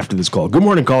for after this call. Good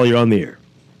morning, caller. You're on the air.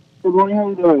 Good morning. How are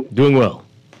you doing? Doing well.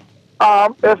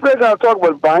 If we're going to talk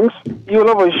about banks, you'll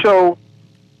have a show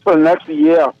for the next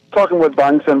year talking about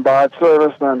banks and bad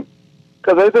service, man.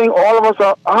 Because I think all of us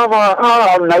have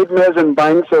our nightmares in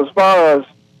banks, as far as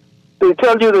they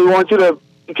tell you they want you to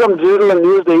become digital and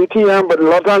use the ATM, but a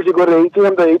lot of times you go to the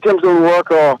ATM, the ATMs don't work,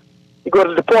 or you go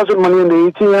to deposit money in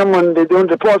the ATM and they don't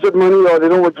deposit money or they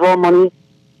don't withdraw money.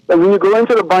 And when you go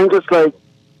into the bank, it's like,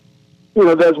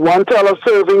 there's one teller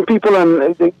serving people,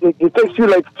 and it takes you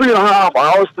like 3.5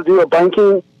 hours to do a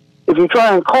banking. If you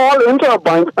try and call into a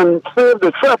bank and save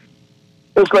the trip,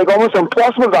 it's like almost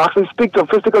impossible to actually speak to a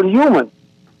physical human,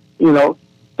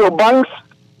 So banks,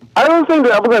 I don't think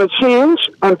they're ever going to change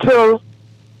until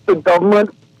the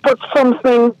government puts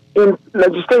something in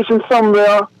legislation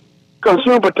somewhere,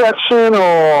 consumer protection,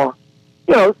 or,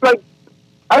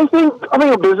 I think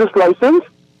having a business license,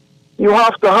 you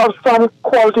have to have some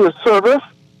quality of service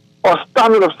or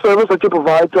standard of service that you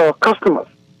provide to customers.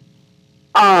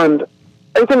 And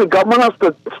I think the government has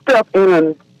to step in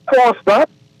and force that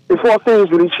before things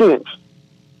really change.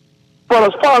 But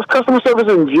as far as customer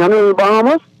service in general in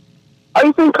Bahamas,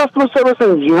 I think customer service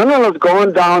in general has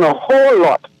gone down a whole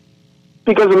lot.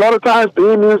 Because a lot of times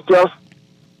Bahamians just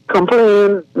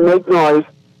complain, make noise,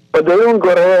 but they don't go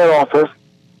to their office.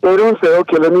 They don't say,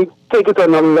 okay, let me take it to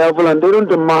another level, and they don't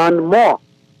demand more.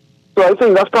 So I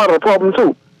think that's part of the problem,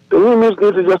 too. The unions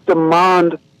need to just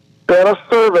demand better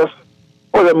service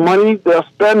for the money they're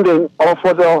spending or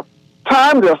for the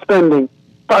time they're spending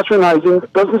patronizing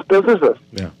businesses.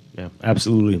 Yeah,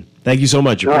 absolutely. Thank you so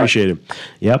much. Appreciate it.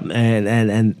 Yep,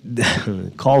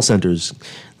 and call centers,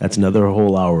 that's another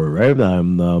whole hour, right?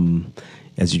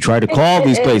 As you try to call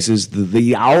these places,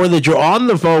 the hour that you're on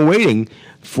the phone waiting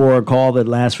for a call that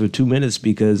lasts for 2 minutes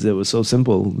because it was so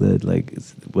simple that, like,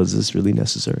 was this really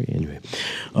necessary? Anyway,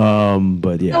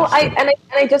 but yeah. No,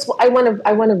 I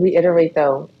want to reiterate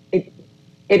though, it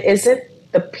isn't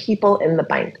the people in the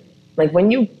bank. Like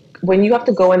when you have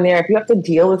to go in there, if you have to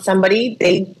deal with somebody,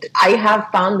 I have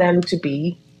found them to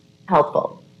be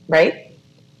helpful, right?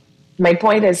 My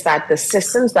point is that the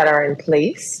systems that are in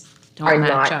place are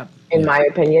not, in my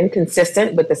opinion,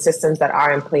 consistent with the systems that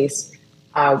are in place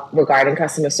regarding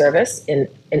customer service in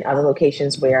other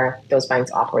locations where those banks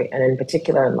operate, and in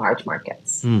particular in large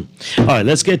markets. All right,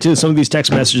 let's get to some of these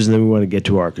text messages, and then we want to get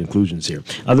to our conclusions here.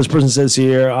 This person says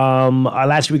here,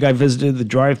 last week I visited the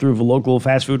drive-thru of a local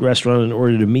fast food restaurant and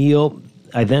ordered a meal.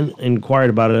 I then inquired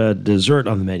about a dessert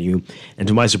on the menu, and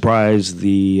to my surprise,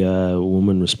 the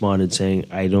woman responded saying,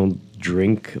 I don't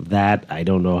drink that. I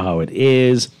don't know how it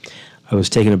is. I was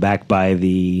taken aback by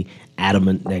the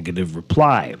adamant negative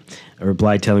reply. A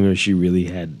reply telling her she really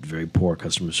had very poor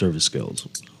customer service skills.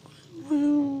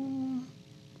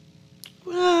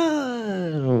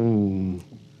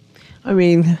 I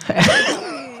mean,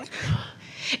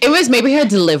 it was maybe her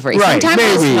delivery. Right, Sometimes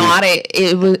maybe. it's not.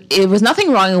 It was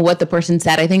nothing wrong with what the person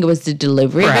said. I think it was the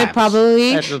delivery of it.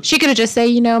 Probably she could have just said,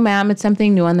 ma'am, it's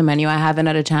something new on the menu. I haven't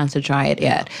had a chance to try it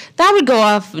yet. That would go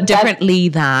off differently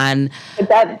than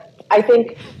that. I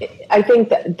think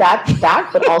that,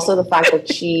 but also the fact that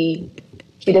she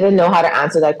didn't know how to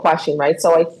answer that question, right?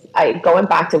 So I going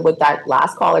back to what that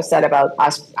last caller said about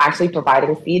us actually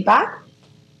providing feedback.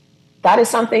 That is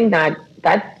something that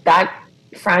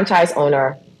franchise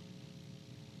owner,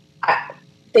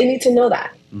 they need to know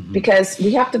that, because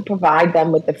we have to provide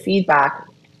them with the feedback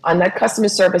on that customer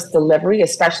service delivery,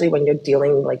 especially when you're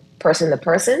dealing like person to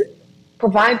person.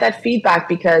 Provide that feedback,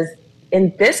 because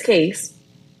in this case,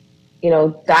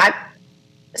 that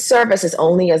service is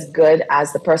only as good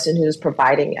as the person who's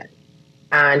providing it.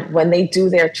 And when they do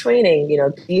their training,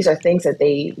 these are things that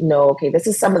they know, okay, this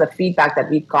is some of the feedback that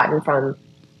we've gotten from,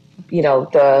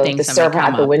 the server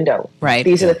at the window. Right.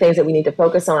 These are the things that we need to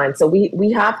focus on. So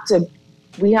we have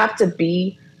to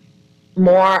be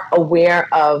more aware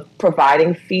of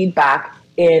providing feedback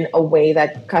in a way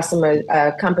that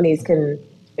companies can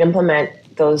implement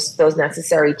those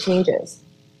necessary changes.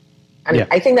 And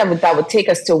I think that would take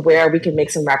us to where we can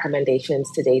make some recommendations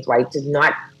today, Dwight, to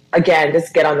not, again,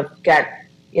 just get on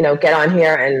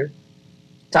here and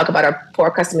talk about our poor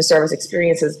customer service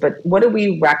experiences, but what are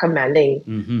we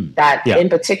recommending that in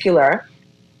particular,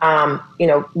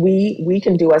 we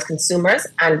can do as consumers,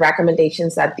 and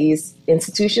recommendations that these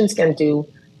institutions can do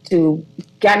to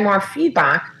get more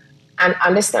feedback and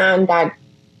understand that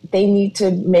they need to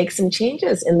make some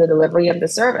changes in the delivery of the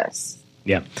service.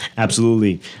 Yeah,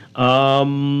 absolutely.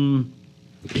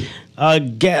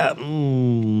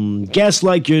 Guests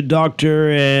like your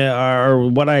doctor are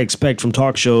what I expect from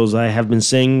talk shows. I have been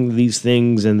saying these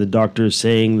things, and the doctor is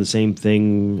saying the same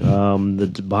thing.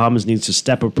 The Bahamas needs to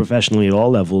step up professionally at all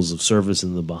levels of service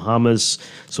in the Bahamas.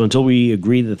 So until we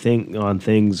agree on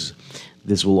things,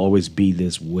 this will always be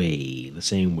this way, the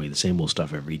same old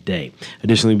stuff every day.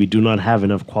 Additionally, we do not have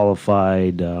enough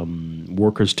qualified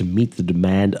workers to meet the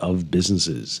demand of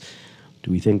businesses. Do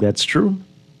we think that's true?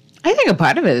 I think a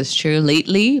part of it is true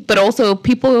lately, but also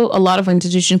a lot of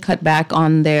institutions cut back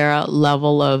on their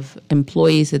level of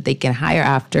employees that they can hire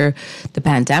after the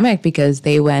pandemic because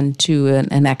they went to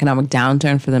an economic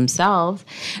downturn for themselves.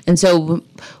 And so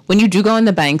when you do go in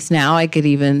the banks now, I could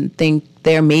even think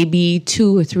there may be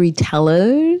 2 or 3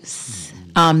 tellers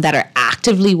that are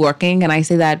actively working. And I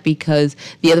say that because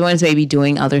the other ones may be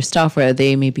doing other stuff, where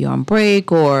they may be on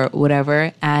break or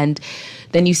whatever. And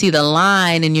then you see the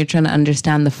line and you're trying to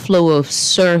understand the flow of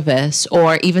service,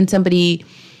 or even somebody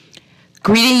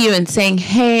greeting you and saying,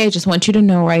 hey, I just want you to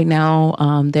know right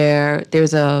now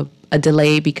there's a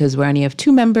delay because we only have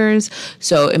 2 members,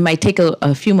 so it might take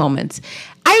a few moments.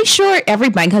 I I'm sure every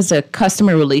bank has a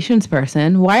customer relations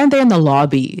person. Why aren't they in the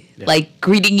lobby, like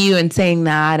greeting you and saying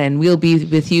that, and we'll be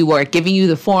with you, or giving you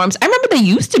the forms? I remember they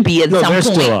used to be at some point.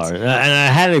 Still are. And I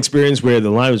had an experience where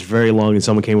the line was very long, and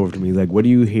someone came over to me like, "What are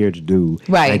you here to do?"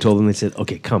 Right. And I told them, they said,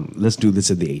 "Okay, come, let's do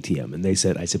this at the ATM." And they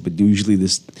said, "I said, but usually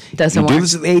this doesn't work. Do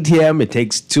this at the ATM. It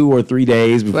takes 2 or 3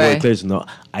 days before it clears." No,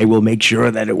 I will make sure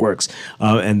that it works.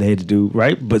 And they had to do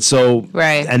but so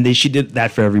and she did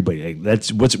that for everybody. Like,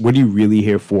 that's what are you really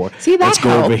here for? See, that let's go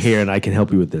helps. over here, and I can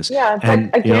help you with this. Yeah,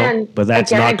 and, but again, but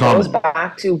that's again, not it common. goes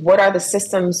back to what are the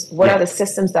systems? What are the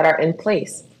systems that are in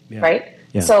place, right?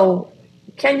 Yeah. So,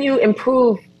 can you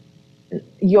improve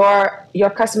your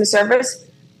customer service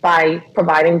by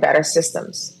providing better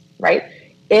systems, right?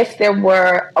 If there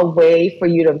were a way for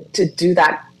you to do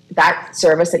that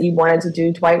service that you wanted to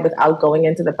do, Dwight, without going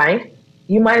into the bank,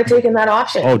 you might have taken that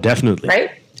option. Oh, definitely.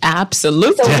 Right?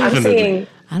 Absolutely. So Definitely. I'm saying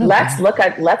let's look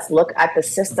at the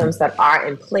systems that are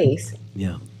in place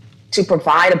to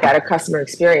provide a better customer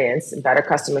experience and better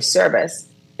customer service,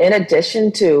 in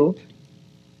addition to,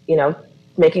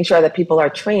 making sure that people are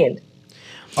trained.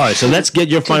 All right, so let's get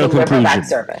your final deliver conclusion. that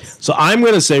service. So I'm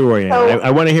going to say, Royanne,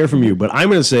 I want to hear from you, but I'm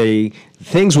going to say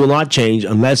things will not change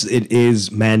unless it is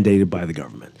mandated by the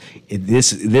government.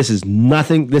 This is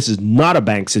nothing. This is not a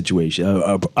bank situation,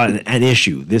 an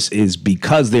issue. This is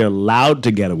because they're allowed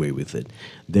to get away with it.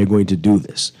 They're going to do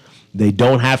this. They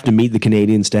don't have to meet the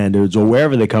Canadian standards or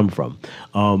wherever they come from,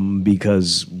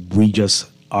 because we just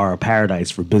are a paradise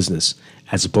for business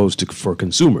as opposed to for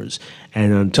consumers.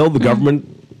 And until the government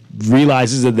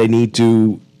realizes that they need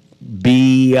to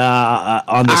be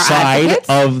on the side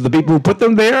of the people who put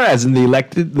them there, as in the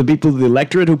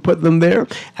electorate who put them there,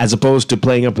 as opposed to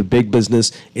playing up a big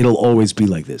business, it'll always be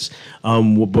like this.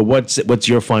 But what's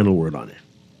your final word on it?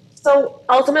 So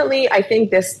ultimately, I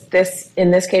think this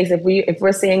in this case, if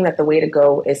we're saying that the way to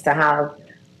go is to have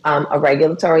a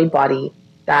regulatory body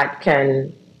that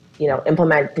can,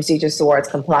 implement procedures towards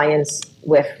compliance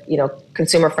with,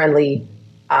 consumer friendly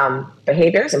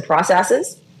behaviors and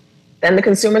processes, then the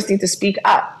consumers need to speak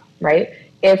up, right?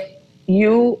 If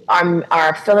you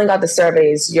are filling out the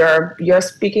surveys, you're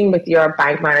speaking with your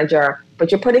bank manager,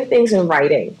 but you're putting things in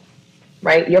writing,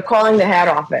 right? You're calling the head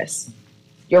office.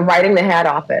 You're writing the head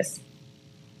office.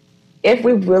 If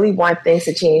we really want things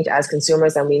to change as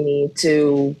consumers, then we need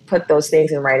to put those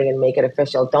things in writing and make it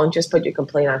official. Don't just put your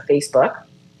complaint on Facebook,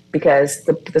 because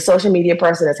the social media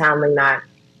person is handling that.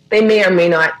 They may or may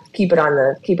not keep it on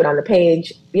the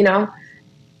page,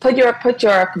 Put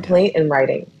your complaint in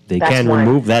writing. They can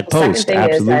remove that post.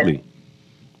 Absolutely.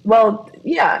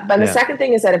 The second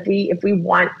thing is that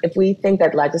if we think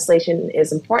that legislation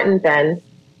is important, then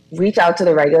reach out to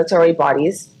the regulatory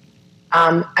bodies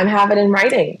and have it in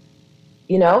writing.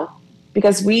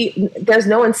 Because there's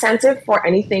no incentive for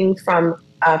anything from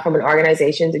an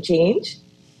organization to change,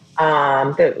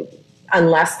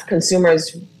 unless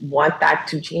consumers want that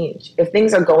to change. If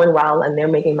things are going well and they're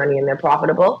making money and they're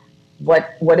profitable,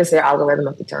 what is their algorithm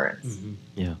of deterrence?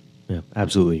 Mm-hmm. Yeah,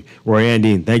 absolutely. Royanne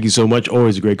Dean, thank you so much.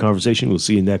 Always a great conversation. We'll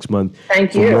see you next month.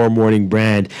 Thank you. For more Morning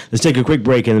Brand. Let's take a quick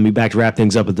break and then be back to wrap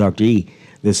things up with Dr. E.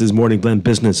 This is Morning Blend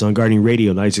Business on Guardian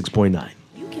Radio 96.9.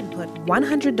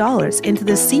 $100 into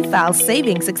the CFAL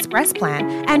Savings Express Plan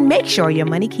and make sure your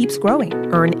money keeps growing.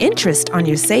 Earn interest on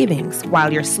your savings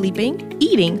while you're sleeping,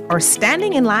 eating, or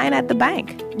standing in line at the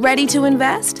bank. Ready to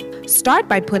invest? Start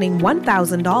by putting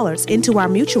 $1,000 into our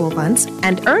mutual funds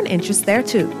and earn interest there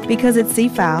too. Because at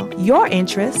CFAL, your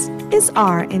interest is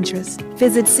our interest.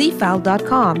 Visit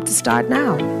CFAL.com to start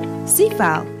now.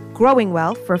 CFAL, growing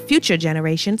wealth for future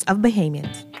generations of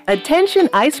Bahamians. Attention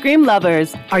ice cream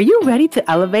lovers! Are you ready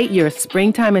to elevate your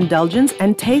springtime indulgence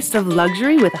and taste of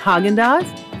luxury with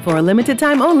Haagen-Dazs? For a limited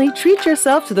time only, treat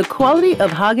yourself to the quality of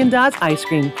Haagen-Dazs ice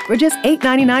cream for just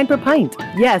 $8.99 per pint.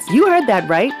 Yes, you heard that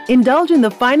right. Indulge in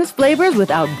the finest flavors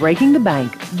without breaking the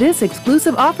bank. This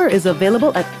exclusive offer is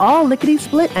available at all Lickety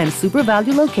Split and Super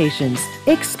Value locations.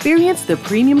 Experience the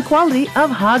premium quality of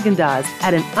Haagen-Dazs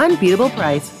at an unbeatable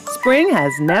price. Spring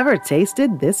has never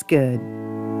tasted this good.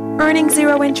 Earning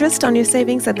zero interest on your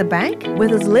savings at the bank?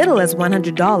 With as little as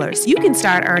 $100, you can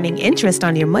start earning interest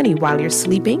on your money while you're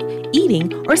sleeping,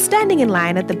 eating, or standing in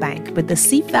line at the bank with the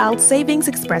CFAL Savings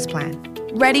Express Plan.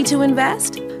 Ready to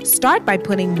invest? Start by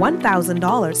putting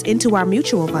 $1,000 into our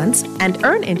mutual funds and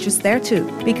earn interest there too.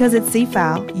 Because at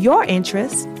CFAL, your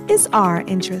interest is our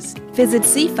interest. Visit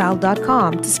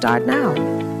CFAL.com to start now.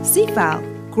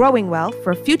 CFAL, growing wealth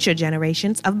for future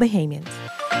generations of Bahamians.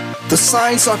 The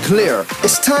signs are clear.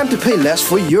 It's time to pay less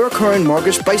for your current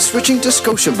mortgage by switching to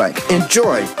Scotiabank.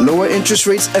 Enjoy lower interest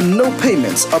rates and no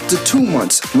payments up to 2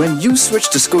 months when you switch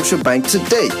to Scotiabank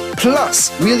today.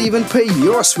 Plus, we'll even pay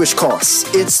your switch costs.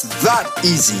 It's that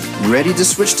easy. Ready to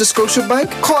switch to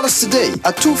Scotiabank? Call us today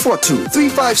at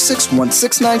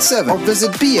 242-356-1697 or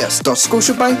visit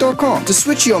bs.scotiabank.com to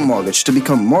switch your mortgage to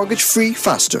become mortgage-free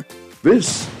faster.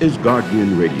 This is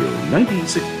Guardian Radio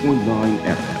 96.9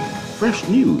 FM. Fresh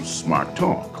news, smart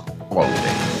talk, all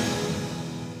day.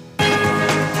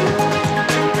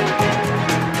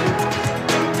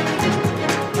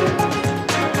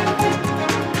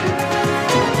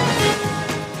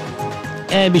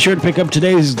 And be sure to pick up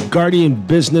today's Guardian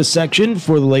Business section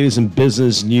for the latest in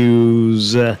business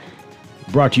news.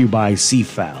 Brought to you by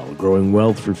CFAL, growing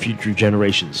wealth for future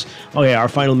generations. Okay, our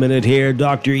final minute here.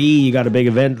 Dr. E, you got a big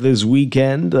event this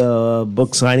weekend,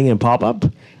 book signing and pop-up.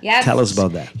 Yes. Tell us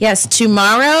about that. Yes,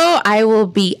 tomorrow I will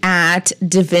be at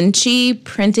Da Vinci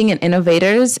Printing and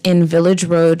Innovators in Village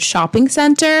Road Shopping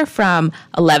Center from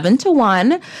 11 to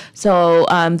 1. So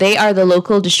they are the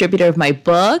local distributor of my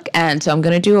book, and so I'm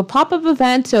going to do a pop-up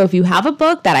event. So if you have a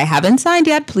book that I haven't signed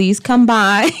yet, please come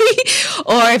by.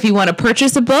 Or if you want to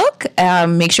purchase a book,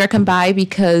 make sure to come by,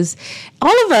 because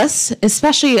all of us,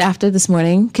 especially after this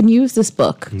morning, can use this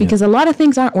book because a lot of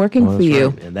things aren't working for you.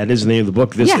 Right. And that is the name of the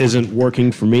book. This isn't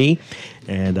working for me.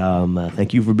 And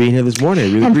thank you for being here this morning. I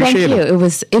really appreciate it. Thank you.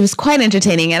 It was quite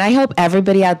entertaining. And I hope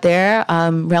everybody out there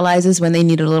realizes when they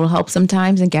need a little help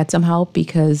sometimes and get some help,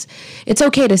 because it's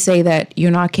okay to say that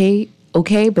you're not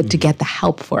okay, but to get the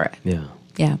help for it. Yeah.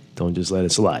 Yeah. Don't just let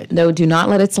it slide. No, do not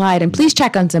let it slide. And please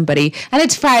check on somebody. And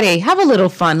it's Friday. Have a little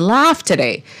fun. Laugh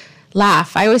today.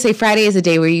 Laugh. I always say Friday is a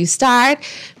day where you start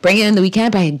bringing in the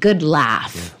weekend by a good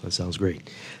laugh. Yeah, that sounds great.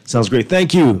 Sounds great.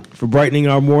 Thank you for brightening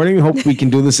our morning. Hope we can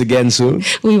do this again soon.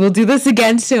 We will do this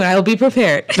again soon. I will be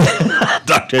prepared.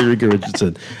 Dr. Enrique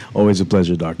Richardson. Always a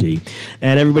pleasure, Dr. E.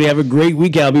 And everybody have a great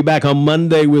weekend. I'll be back on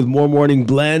Monday with more Morning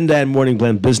Blend and Morning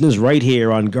Blend Business right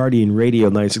here on Guardian Radio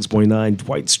 96.9.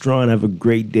 Dwight Strachan. Have a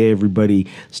great day, everybody.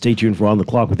 Stay tuned for On the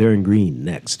Clock with Aaron Green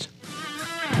next.